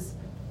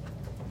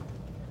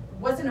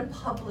wasn't a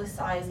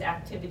publicized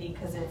activity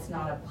because it's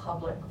not a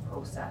public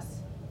process.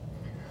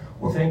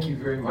 Well, thank you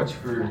very much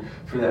for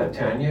that,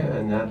 Tanya,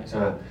 and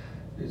that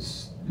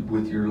is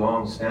with your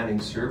long-standing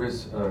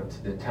service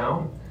to the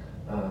town.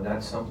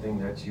 That's something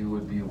that you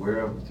would be aware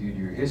of due to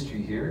your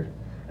history here,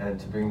 and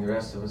to bring the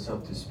rest of us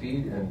up to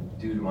speed, and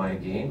due to my,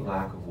 again,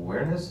 lack of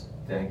awareness,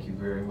 thank you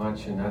very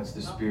much, and that's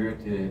the spirit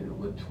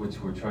which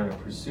we're trying to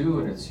pursue,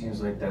 and it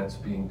seems like that's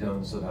being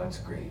done, so that's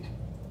great.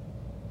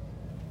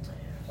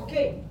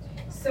 Okay,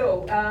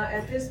 so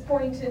at this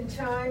point in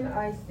time,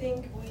 I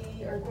think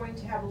we are going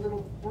to have a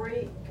little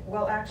break.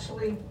 Well,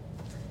 actually,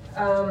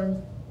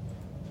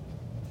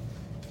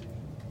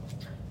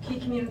 key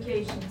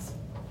communications,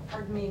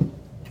 pardon me,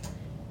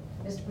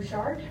 Mr.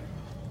 Bouchard?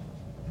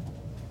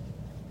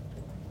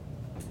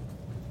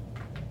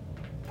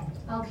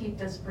 I'll keep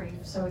this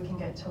brief so we can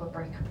get to a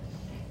break.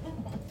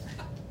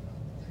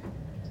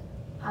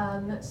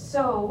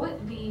 So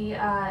the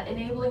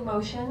enabling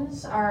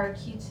motions are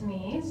key to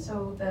me.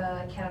 So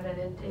the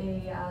Canada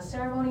Day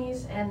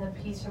ceremonies and the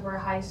Peace River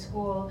High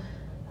School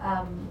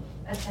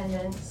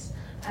attendance,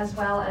 as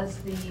well as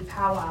the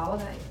powwow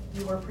that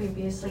you were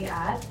previously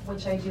at,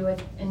 which I do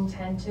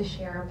intend to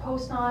share a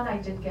post on. I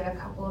did get a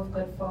couple of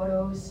good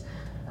photos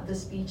of the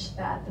speech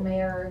that the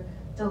mayor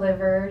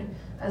delivered,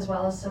 as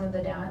well as some of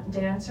the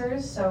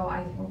dancers. So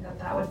I think that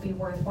that would be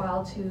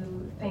worthwhile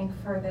to thank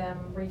for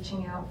them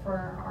reaching out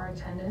for our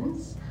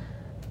attendance.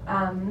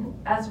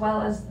 As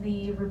well as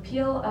the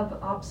repeal of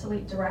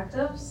obsolete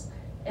directives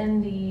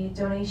and the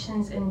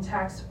donations in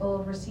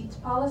taxable receipts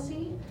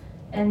policy.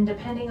 And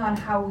depending on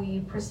how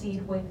we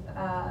proceed with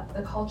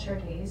the culture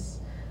days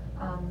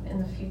in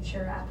the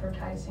future,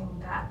 advertising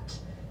that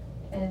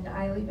and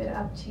I leave it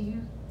up to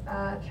you,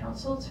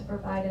 council, to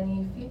provide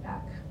any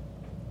feedback.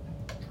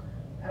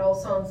 That all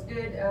sounds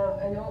good.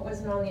 I know it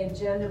wasn't on the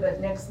agenda, but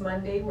next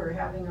Monday, we're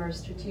having our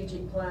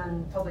strategic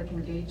plan public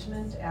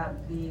engagement at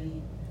the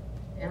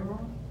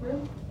Emerald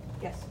Room?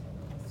 Yes.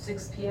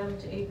 6 p.m.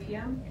 to 8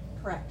 p.m.?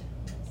 Correct.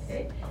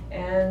 Okay,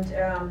 and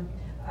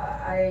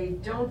I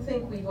don't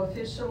think we've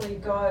officially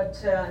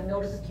got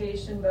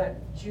notification, but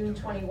June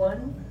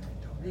 21,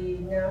 the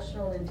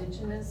National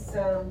Indigenous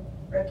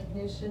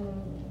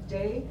Recognition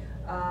Day,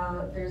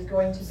 there's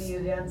going to be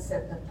events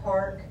at the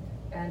park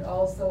and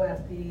also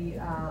at the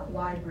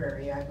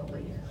library, I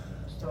believe.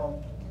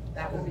 So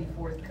that will be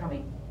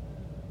forthcoming.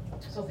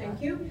 So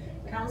thank you.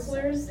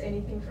 Councillors,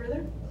 anything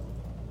further?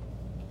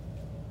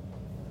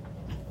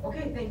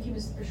 Okay, thank you,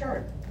 Mr.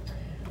 Bouchard.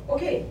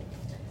 Okay,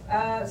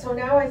 so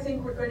now I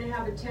think we're going to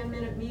have a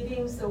 10-minute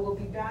meeting, so we'll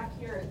be back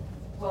here,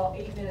 well,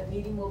 8-minute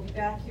meeting, we'll be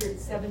back here at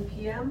 7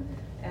 p.m.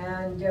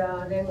 and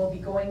then we'll be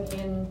going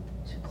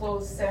into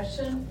closed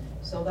session,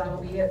 so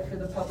that'll be it for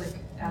the public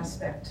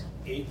aspect.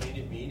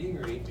 8-minute meeting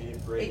or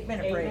 8-minute break?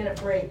 8-minute break.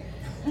 8-minute break.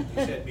 You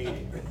said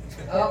meeting.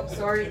 Oh,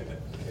 sorry.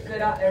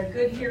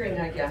 Good hearing,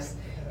 I guess.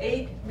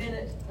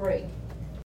 8-minute break.